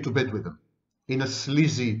immediately to bed with them in a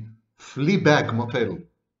sleazy flea-bag motel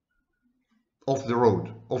off the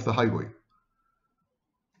road, off the highway.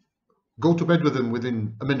 Go to bed with them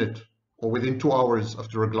within a minute or within 2 hours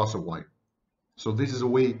after a glass of wine. So this is a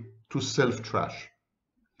way to self-trash.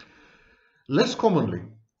 Less commonly,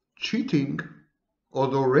 cheating,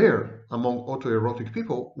 although rare among autoerotic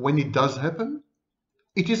people, when it does happen,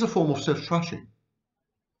 it is a form of self-trashing.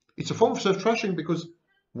 It's a form of self-trashing because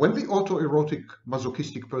when the autoerotic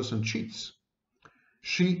masochistic person cheats,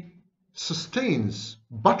 she sustains,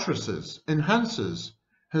 buttresses, enhances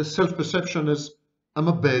her self-perception as I'm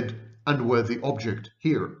a bad, unworthy object.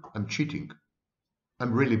 Here, I'm cheating.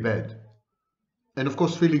 I'm really bad. And of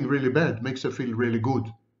course, feeling really bad makes her feel really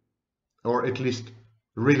good, or at least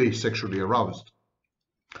really sexually aroused.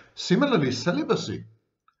 Similarly, celibacy.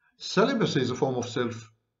 Celibacy is a form of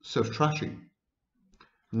self-trashing.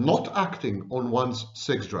 Not acting on one's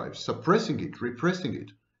sex drive, suppressing it, repressing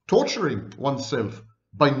it, torturing oneself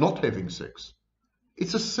by not having sex.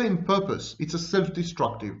 It's the same purpose. It's a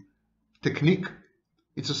self-destructive technique.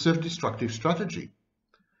 It's a self-destructive strategy.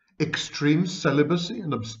 Extreme celibacy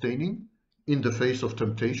and abstaining in the face of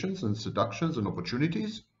temptations and seductions and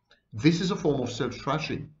opportunities. This is a form of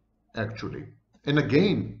self-trashing, actually. And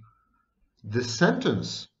again, the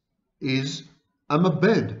sentence is, I'm a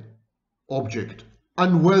bad object,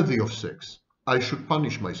 unworthy of sex. I should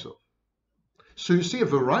punish myself. So you see a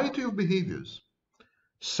variety of behaviors.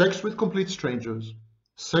 Sex with complete strangers,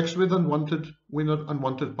 sex with unwanted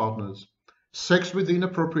partners, sex with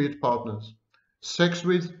inappropriate partners, sex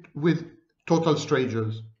with total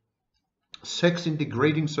strangers, sex in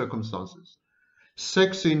degrading circumstances,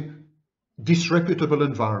 sex in disreputable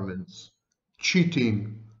environments,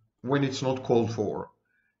 cheating when it's not called for,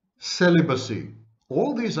 celibacy.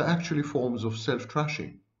 All these are actually forms of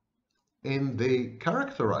self-trashing, and they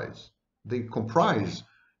comprise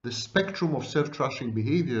the spectrum of self-trashing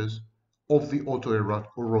behaviors of the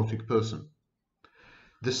autoerotic person.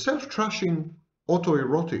 The self-trashing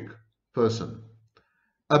autoerotic person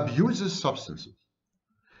abuses substances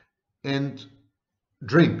and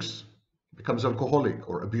drinks, becomes alcoholic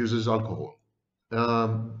or abuses alcohol,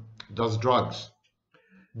 does drugs.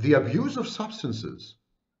 The abuse of substances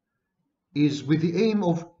is with the aim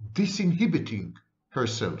of disinhibiting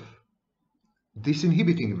herself,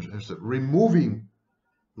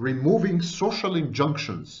 removing social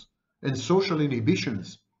injunctions and social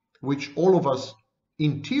inhibitions which all of us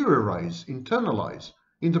internalize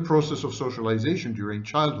in the process of socialization during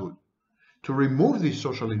childhood, to remove these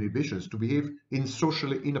social inhibitions, to behave in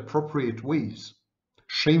socially inappropriate ways,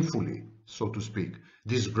 shamefully, so to speak,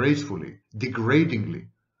 disgracefully, degradingly,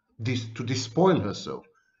 to despoil herself.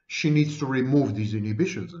 She needs to remove these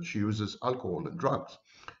inhibitions, and she uses alcohol and drugs.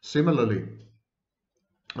 Similarly,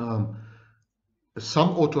 some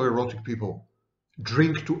autoerotic people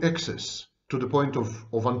drink to excess, to the point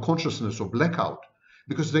of unconsciousness or blackout,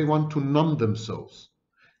 because they want to numb themselves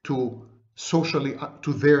to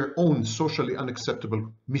their own socially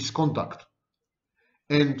unacceptable misconduct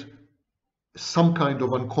and some kind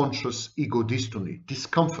of unconscious ego dystony,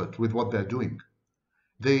 discomfort with what they're doing.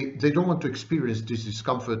 They don't want to experience this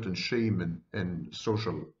discomfort and shame and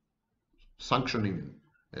social sanctioning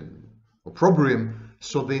and opprobrium,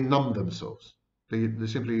 so they numb themselves. They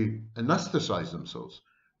simply anesthetize themselves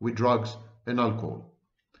with drugs and alcohol.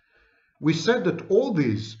 We said that all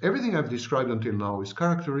these, everything I've described until now, is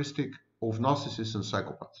characteristic of narcissists and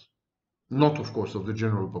psychopaths, not, of course, of the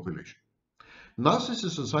general population.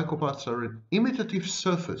 Narcissists and psychopaths are an imitative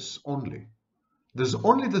surface only. There's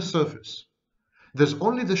only the surface. There's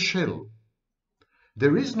only the shell.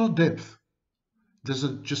 There is no depth. There's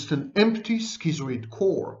just an empty schizoid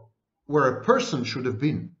core where a person should have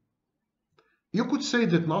been. You could say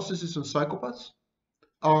that narcissists and psychopaths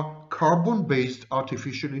are carbon-based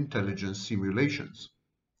artificial intelligence simulations.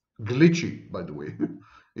 Glitchy, by the way,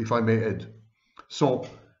 if I may add. So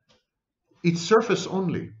it's surface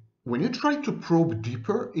only. When you try to probe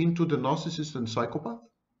deeper into the narcissist and psychopath,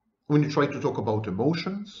 when you try to talk about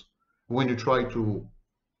emotions, when you try to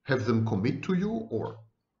have them commit to you or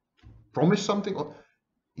promise something,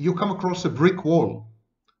 you come across a brick wall.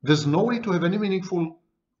 There's no way to have any meaningful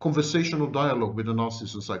conversational dialogue with a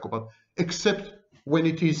narcissist and psychopath, except when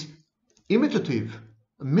it is imitative,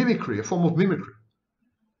 mimicry, a form of mimicry.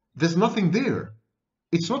 There's nothing there.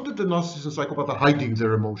 It's not that the narcissist and psychopath are hiding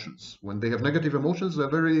their emotions. When they have negative emotions, they're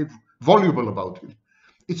very voluble about it.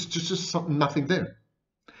 It's just nothing there.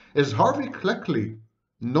 As Harvey Cleckley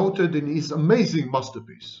noted in his amazing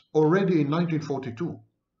masterpiece, already in 1942,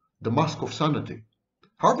 The Mask of Sanity,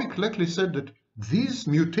 Harvey Cleckley said that these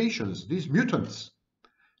mutations, these mutants,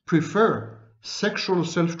 prefer sexual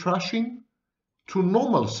self-trashing to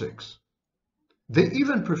normal sex. They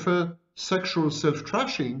even prefer sexual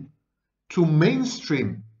self-trashing to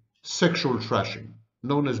mainstream sexual trashing,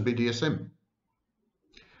 known as BDSM.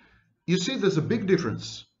 You see, there's a big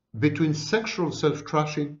difference between sexual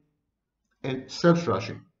self-trashing and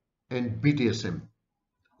self-trashing and BDSM,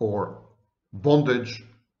 or bondage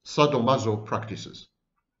sadomaso practices.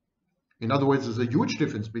 In other words, there's a huge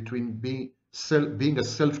difference between being a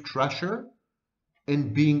self-trasher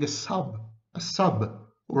and being a sub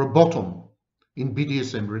or a bottom in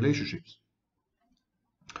BDSM relationships.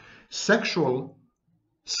 Sexual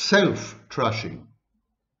self-trashing.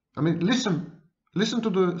 I mean, listen to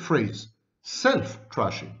the phrase,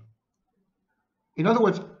 self-trashing. In other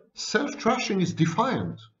words, self-trashing is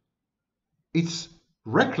defiant. It's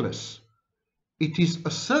reckless. It is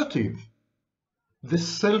assertive. The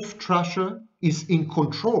self-trasher is in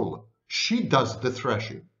control. She does the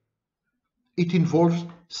thrashing. It involves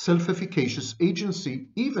self-efficacious agency,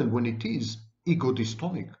 even when it is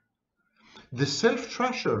ego-dystonic. The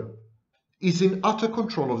self-trasher is in utter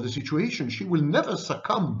control of the situation. She will never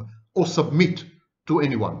succumb or submit to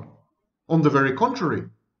anyone. On the very contrary,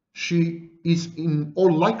 she is in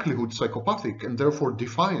all likelihood psychopathic and therefore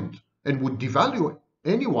defiant, and would devalue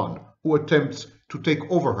anyone who attempts to take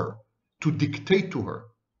over her, to dictate to her,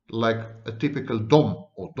 like a typical dom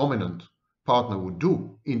or dominant partner would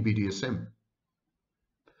do in BDSM.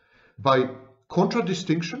 By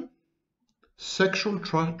contradistinction, sexual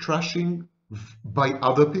trashing by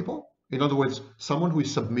other people, in other words, someone who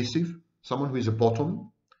is submissive, someone who is a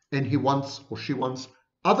bottom, and he wants or she wants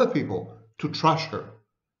other people to trash her.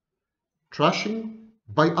 Trashing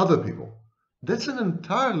by other people. That's an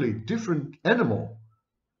entirely different animal.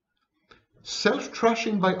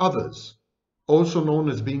 Self-trashing by others, also known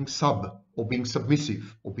as being sub or being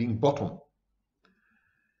submissive or being bottom.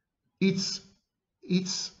 It's a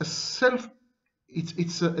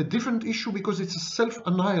different issue because it's a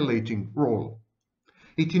self-annihilating role.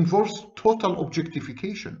 It involves total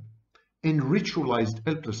objectification and ritualized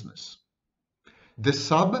helplessness. The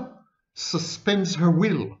sub suspends her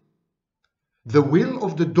will. The will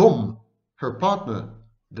of the dom, her partner,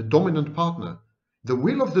 the dominant partner, the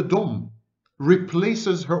will of the dom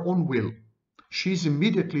replaces her own will. She is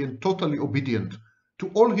immediately and totally obedient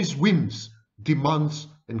to all his whims, demands,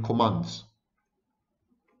 and commands.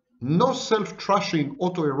 No self-trashing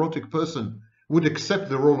autoerotic person would accept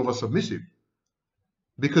the role of a submissive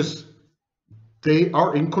because they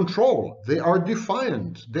are in control, they are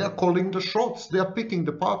defiant, they are calling the shots, they are picking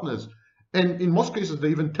the partners, and in most cases they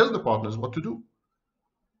even tell the partners what to do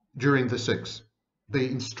during the sex. They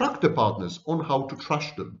instruct the partners on how to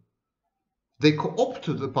trash them. They co-opt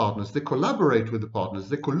the partners, they collaborate with the partners,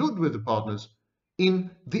 they collude with the partners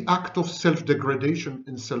in the act of self-degradation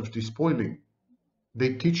and self-despoiling.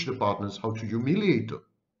 They teach the partners how to humiliate them,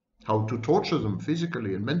 how to torture them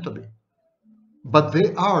physically and mentally. But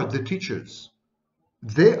they are the teachers.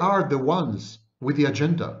 They are the ones with the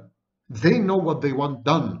agenda. They know what they want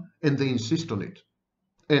done and they insist on it.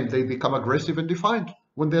 And they become aggressive and defiant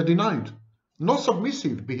when they're denied. No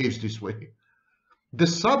submissive behaves this way. The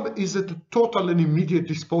sub is at the total and immediate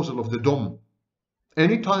disposal of the dom,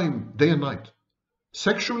 anytime, day and night.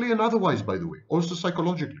 Sexually and otherwise, by the way, also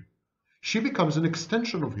psychologically. She becomes an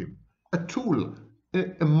extension of him, a tool,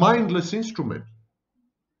 a mindless instrument.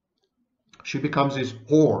 She becomes his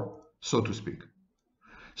whore, so to speak.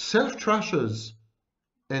 Self-trashers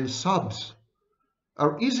and subs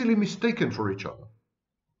are easily mistaken for each other.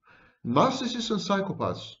 Narcissists and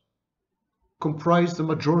psychopaths comprise the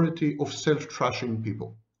majority of self-trashing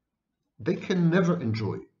people. They can never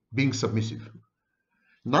enjoy being submissive.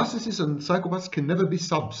 Narcissists and psychopaths can never be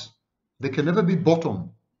subs. They can never be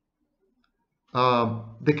bottom.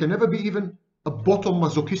 They can never be even a bottom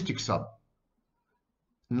masochistic sub.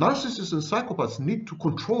 Narcissists and psychopaths need to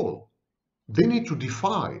control. They need to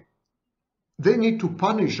defy. They need to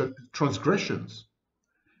punish transgressions.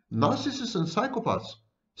 Narcissists and psychopaths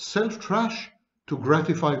self-trash to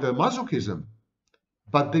gratify their masochism,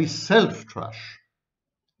 but they self-trash.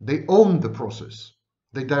 They own the process.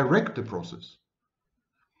 They direct the process.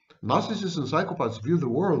 Narcissists and psychopaths view the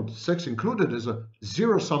world, sex included, as a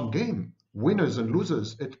zero-sum game, winners and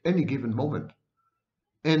losers at any given moment.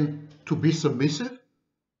 And to be submissive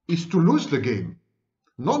is to lose the game.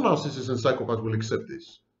 No narcissist and psychopath will accept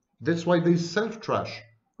this. That's why they self-trash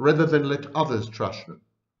rather than let others trash them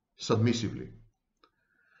submissively.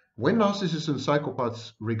 When narcissists and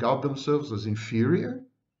psychopaths regard themselves as inferior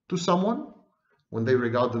to someone, when they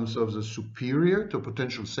regard themselves as superior to a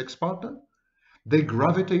potential sex partner, they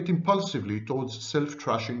gravitate impulsively towards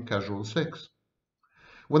self-trashing casual sex.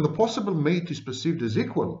 When the possible mate is perceived as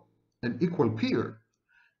equal, an equal peer,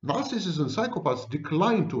 narcissists and psychopaths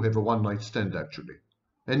decline to have a one-night stand actually,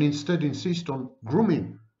 and instead insist on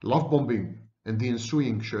grooming, love bombing, and the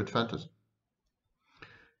ensuing shared fantasy.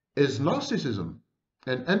 As narcissism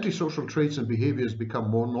and antisocial traits and behaviors become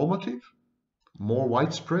more normative, more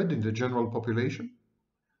widespread in the general population,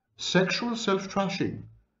 sexual self-trashing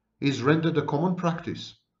is rendered a common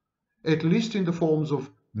practice, at least in the forms of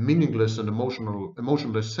meaningless and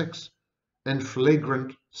emotionless sex and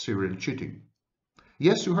flagrant serial cheating.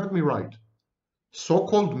 Yes, you heard me right.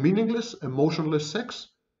 So-called meaningless, emotionless sex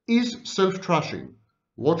is self-trashing.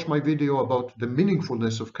 Watch my video about the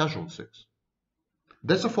meaningfulness of casual sex.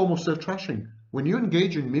 That's a form of self-trashing. When you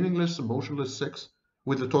engage in meaningless, emotionless sex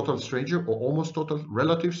with a total stranger or almost total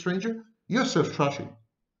relative stranger, you're self-trashing.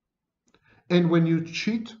 And when you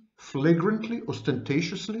cheat flagrantly,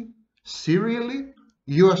 ostentatiously, serially,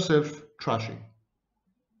 you are self-trashing.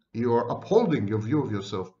 You are upholding your view of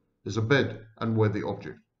yourself as a bad, unworthy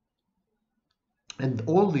object. And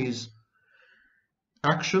all these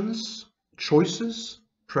actions, choices,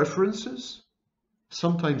 preferences,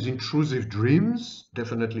 sometimes intrusive dreams,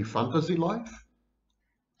 definitely fantasy life,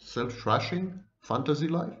 self-trashing, fantasy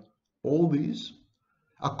life, all these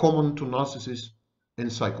are common to narcissists and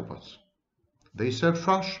psychopaths. They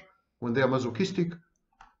self-trash when they are masochistic.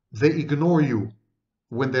 They ignore you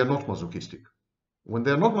when they are not masochistic. When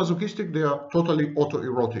they are not masochistic, they are totally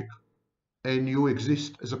autoerotic, and you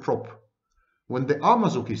exist as a prop. When they are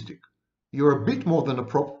masochistic, you're a bit more than a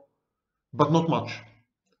prop, but not much,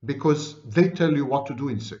 because they tell you what to do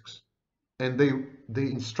in sex, and they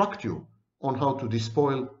instruct you on how to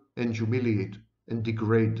despoil and humiliate and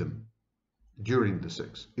degrade them during the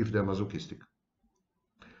sex, if they're masochistic.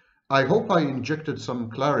 I hope I injected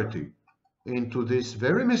some clarity into this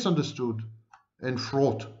very misunderstood and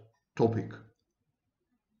fraught topic.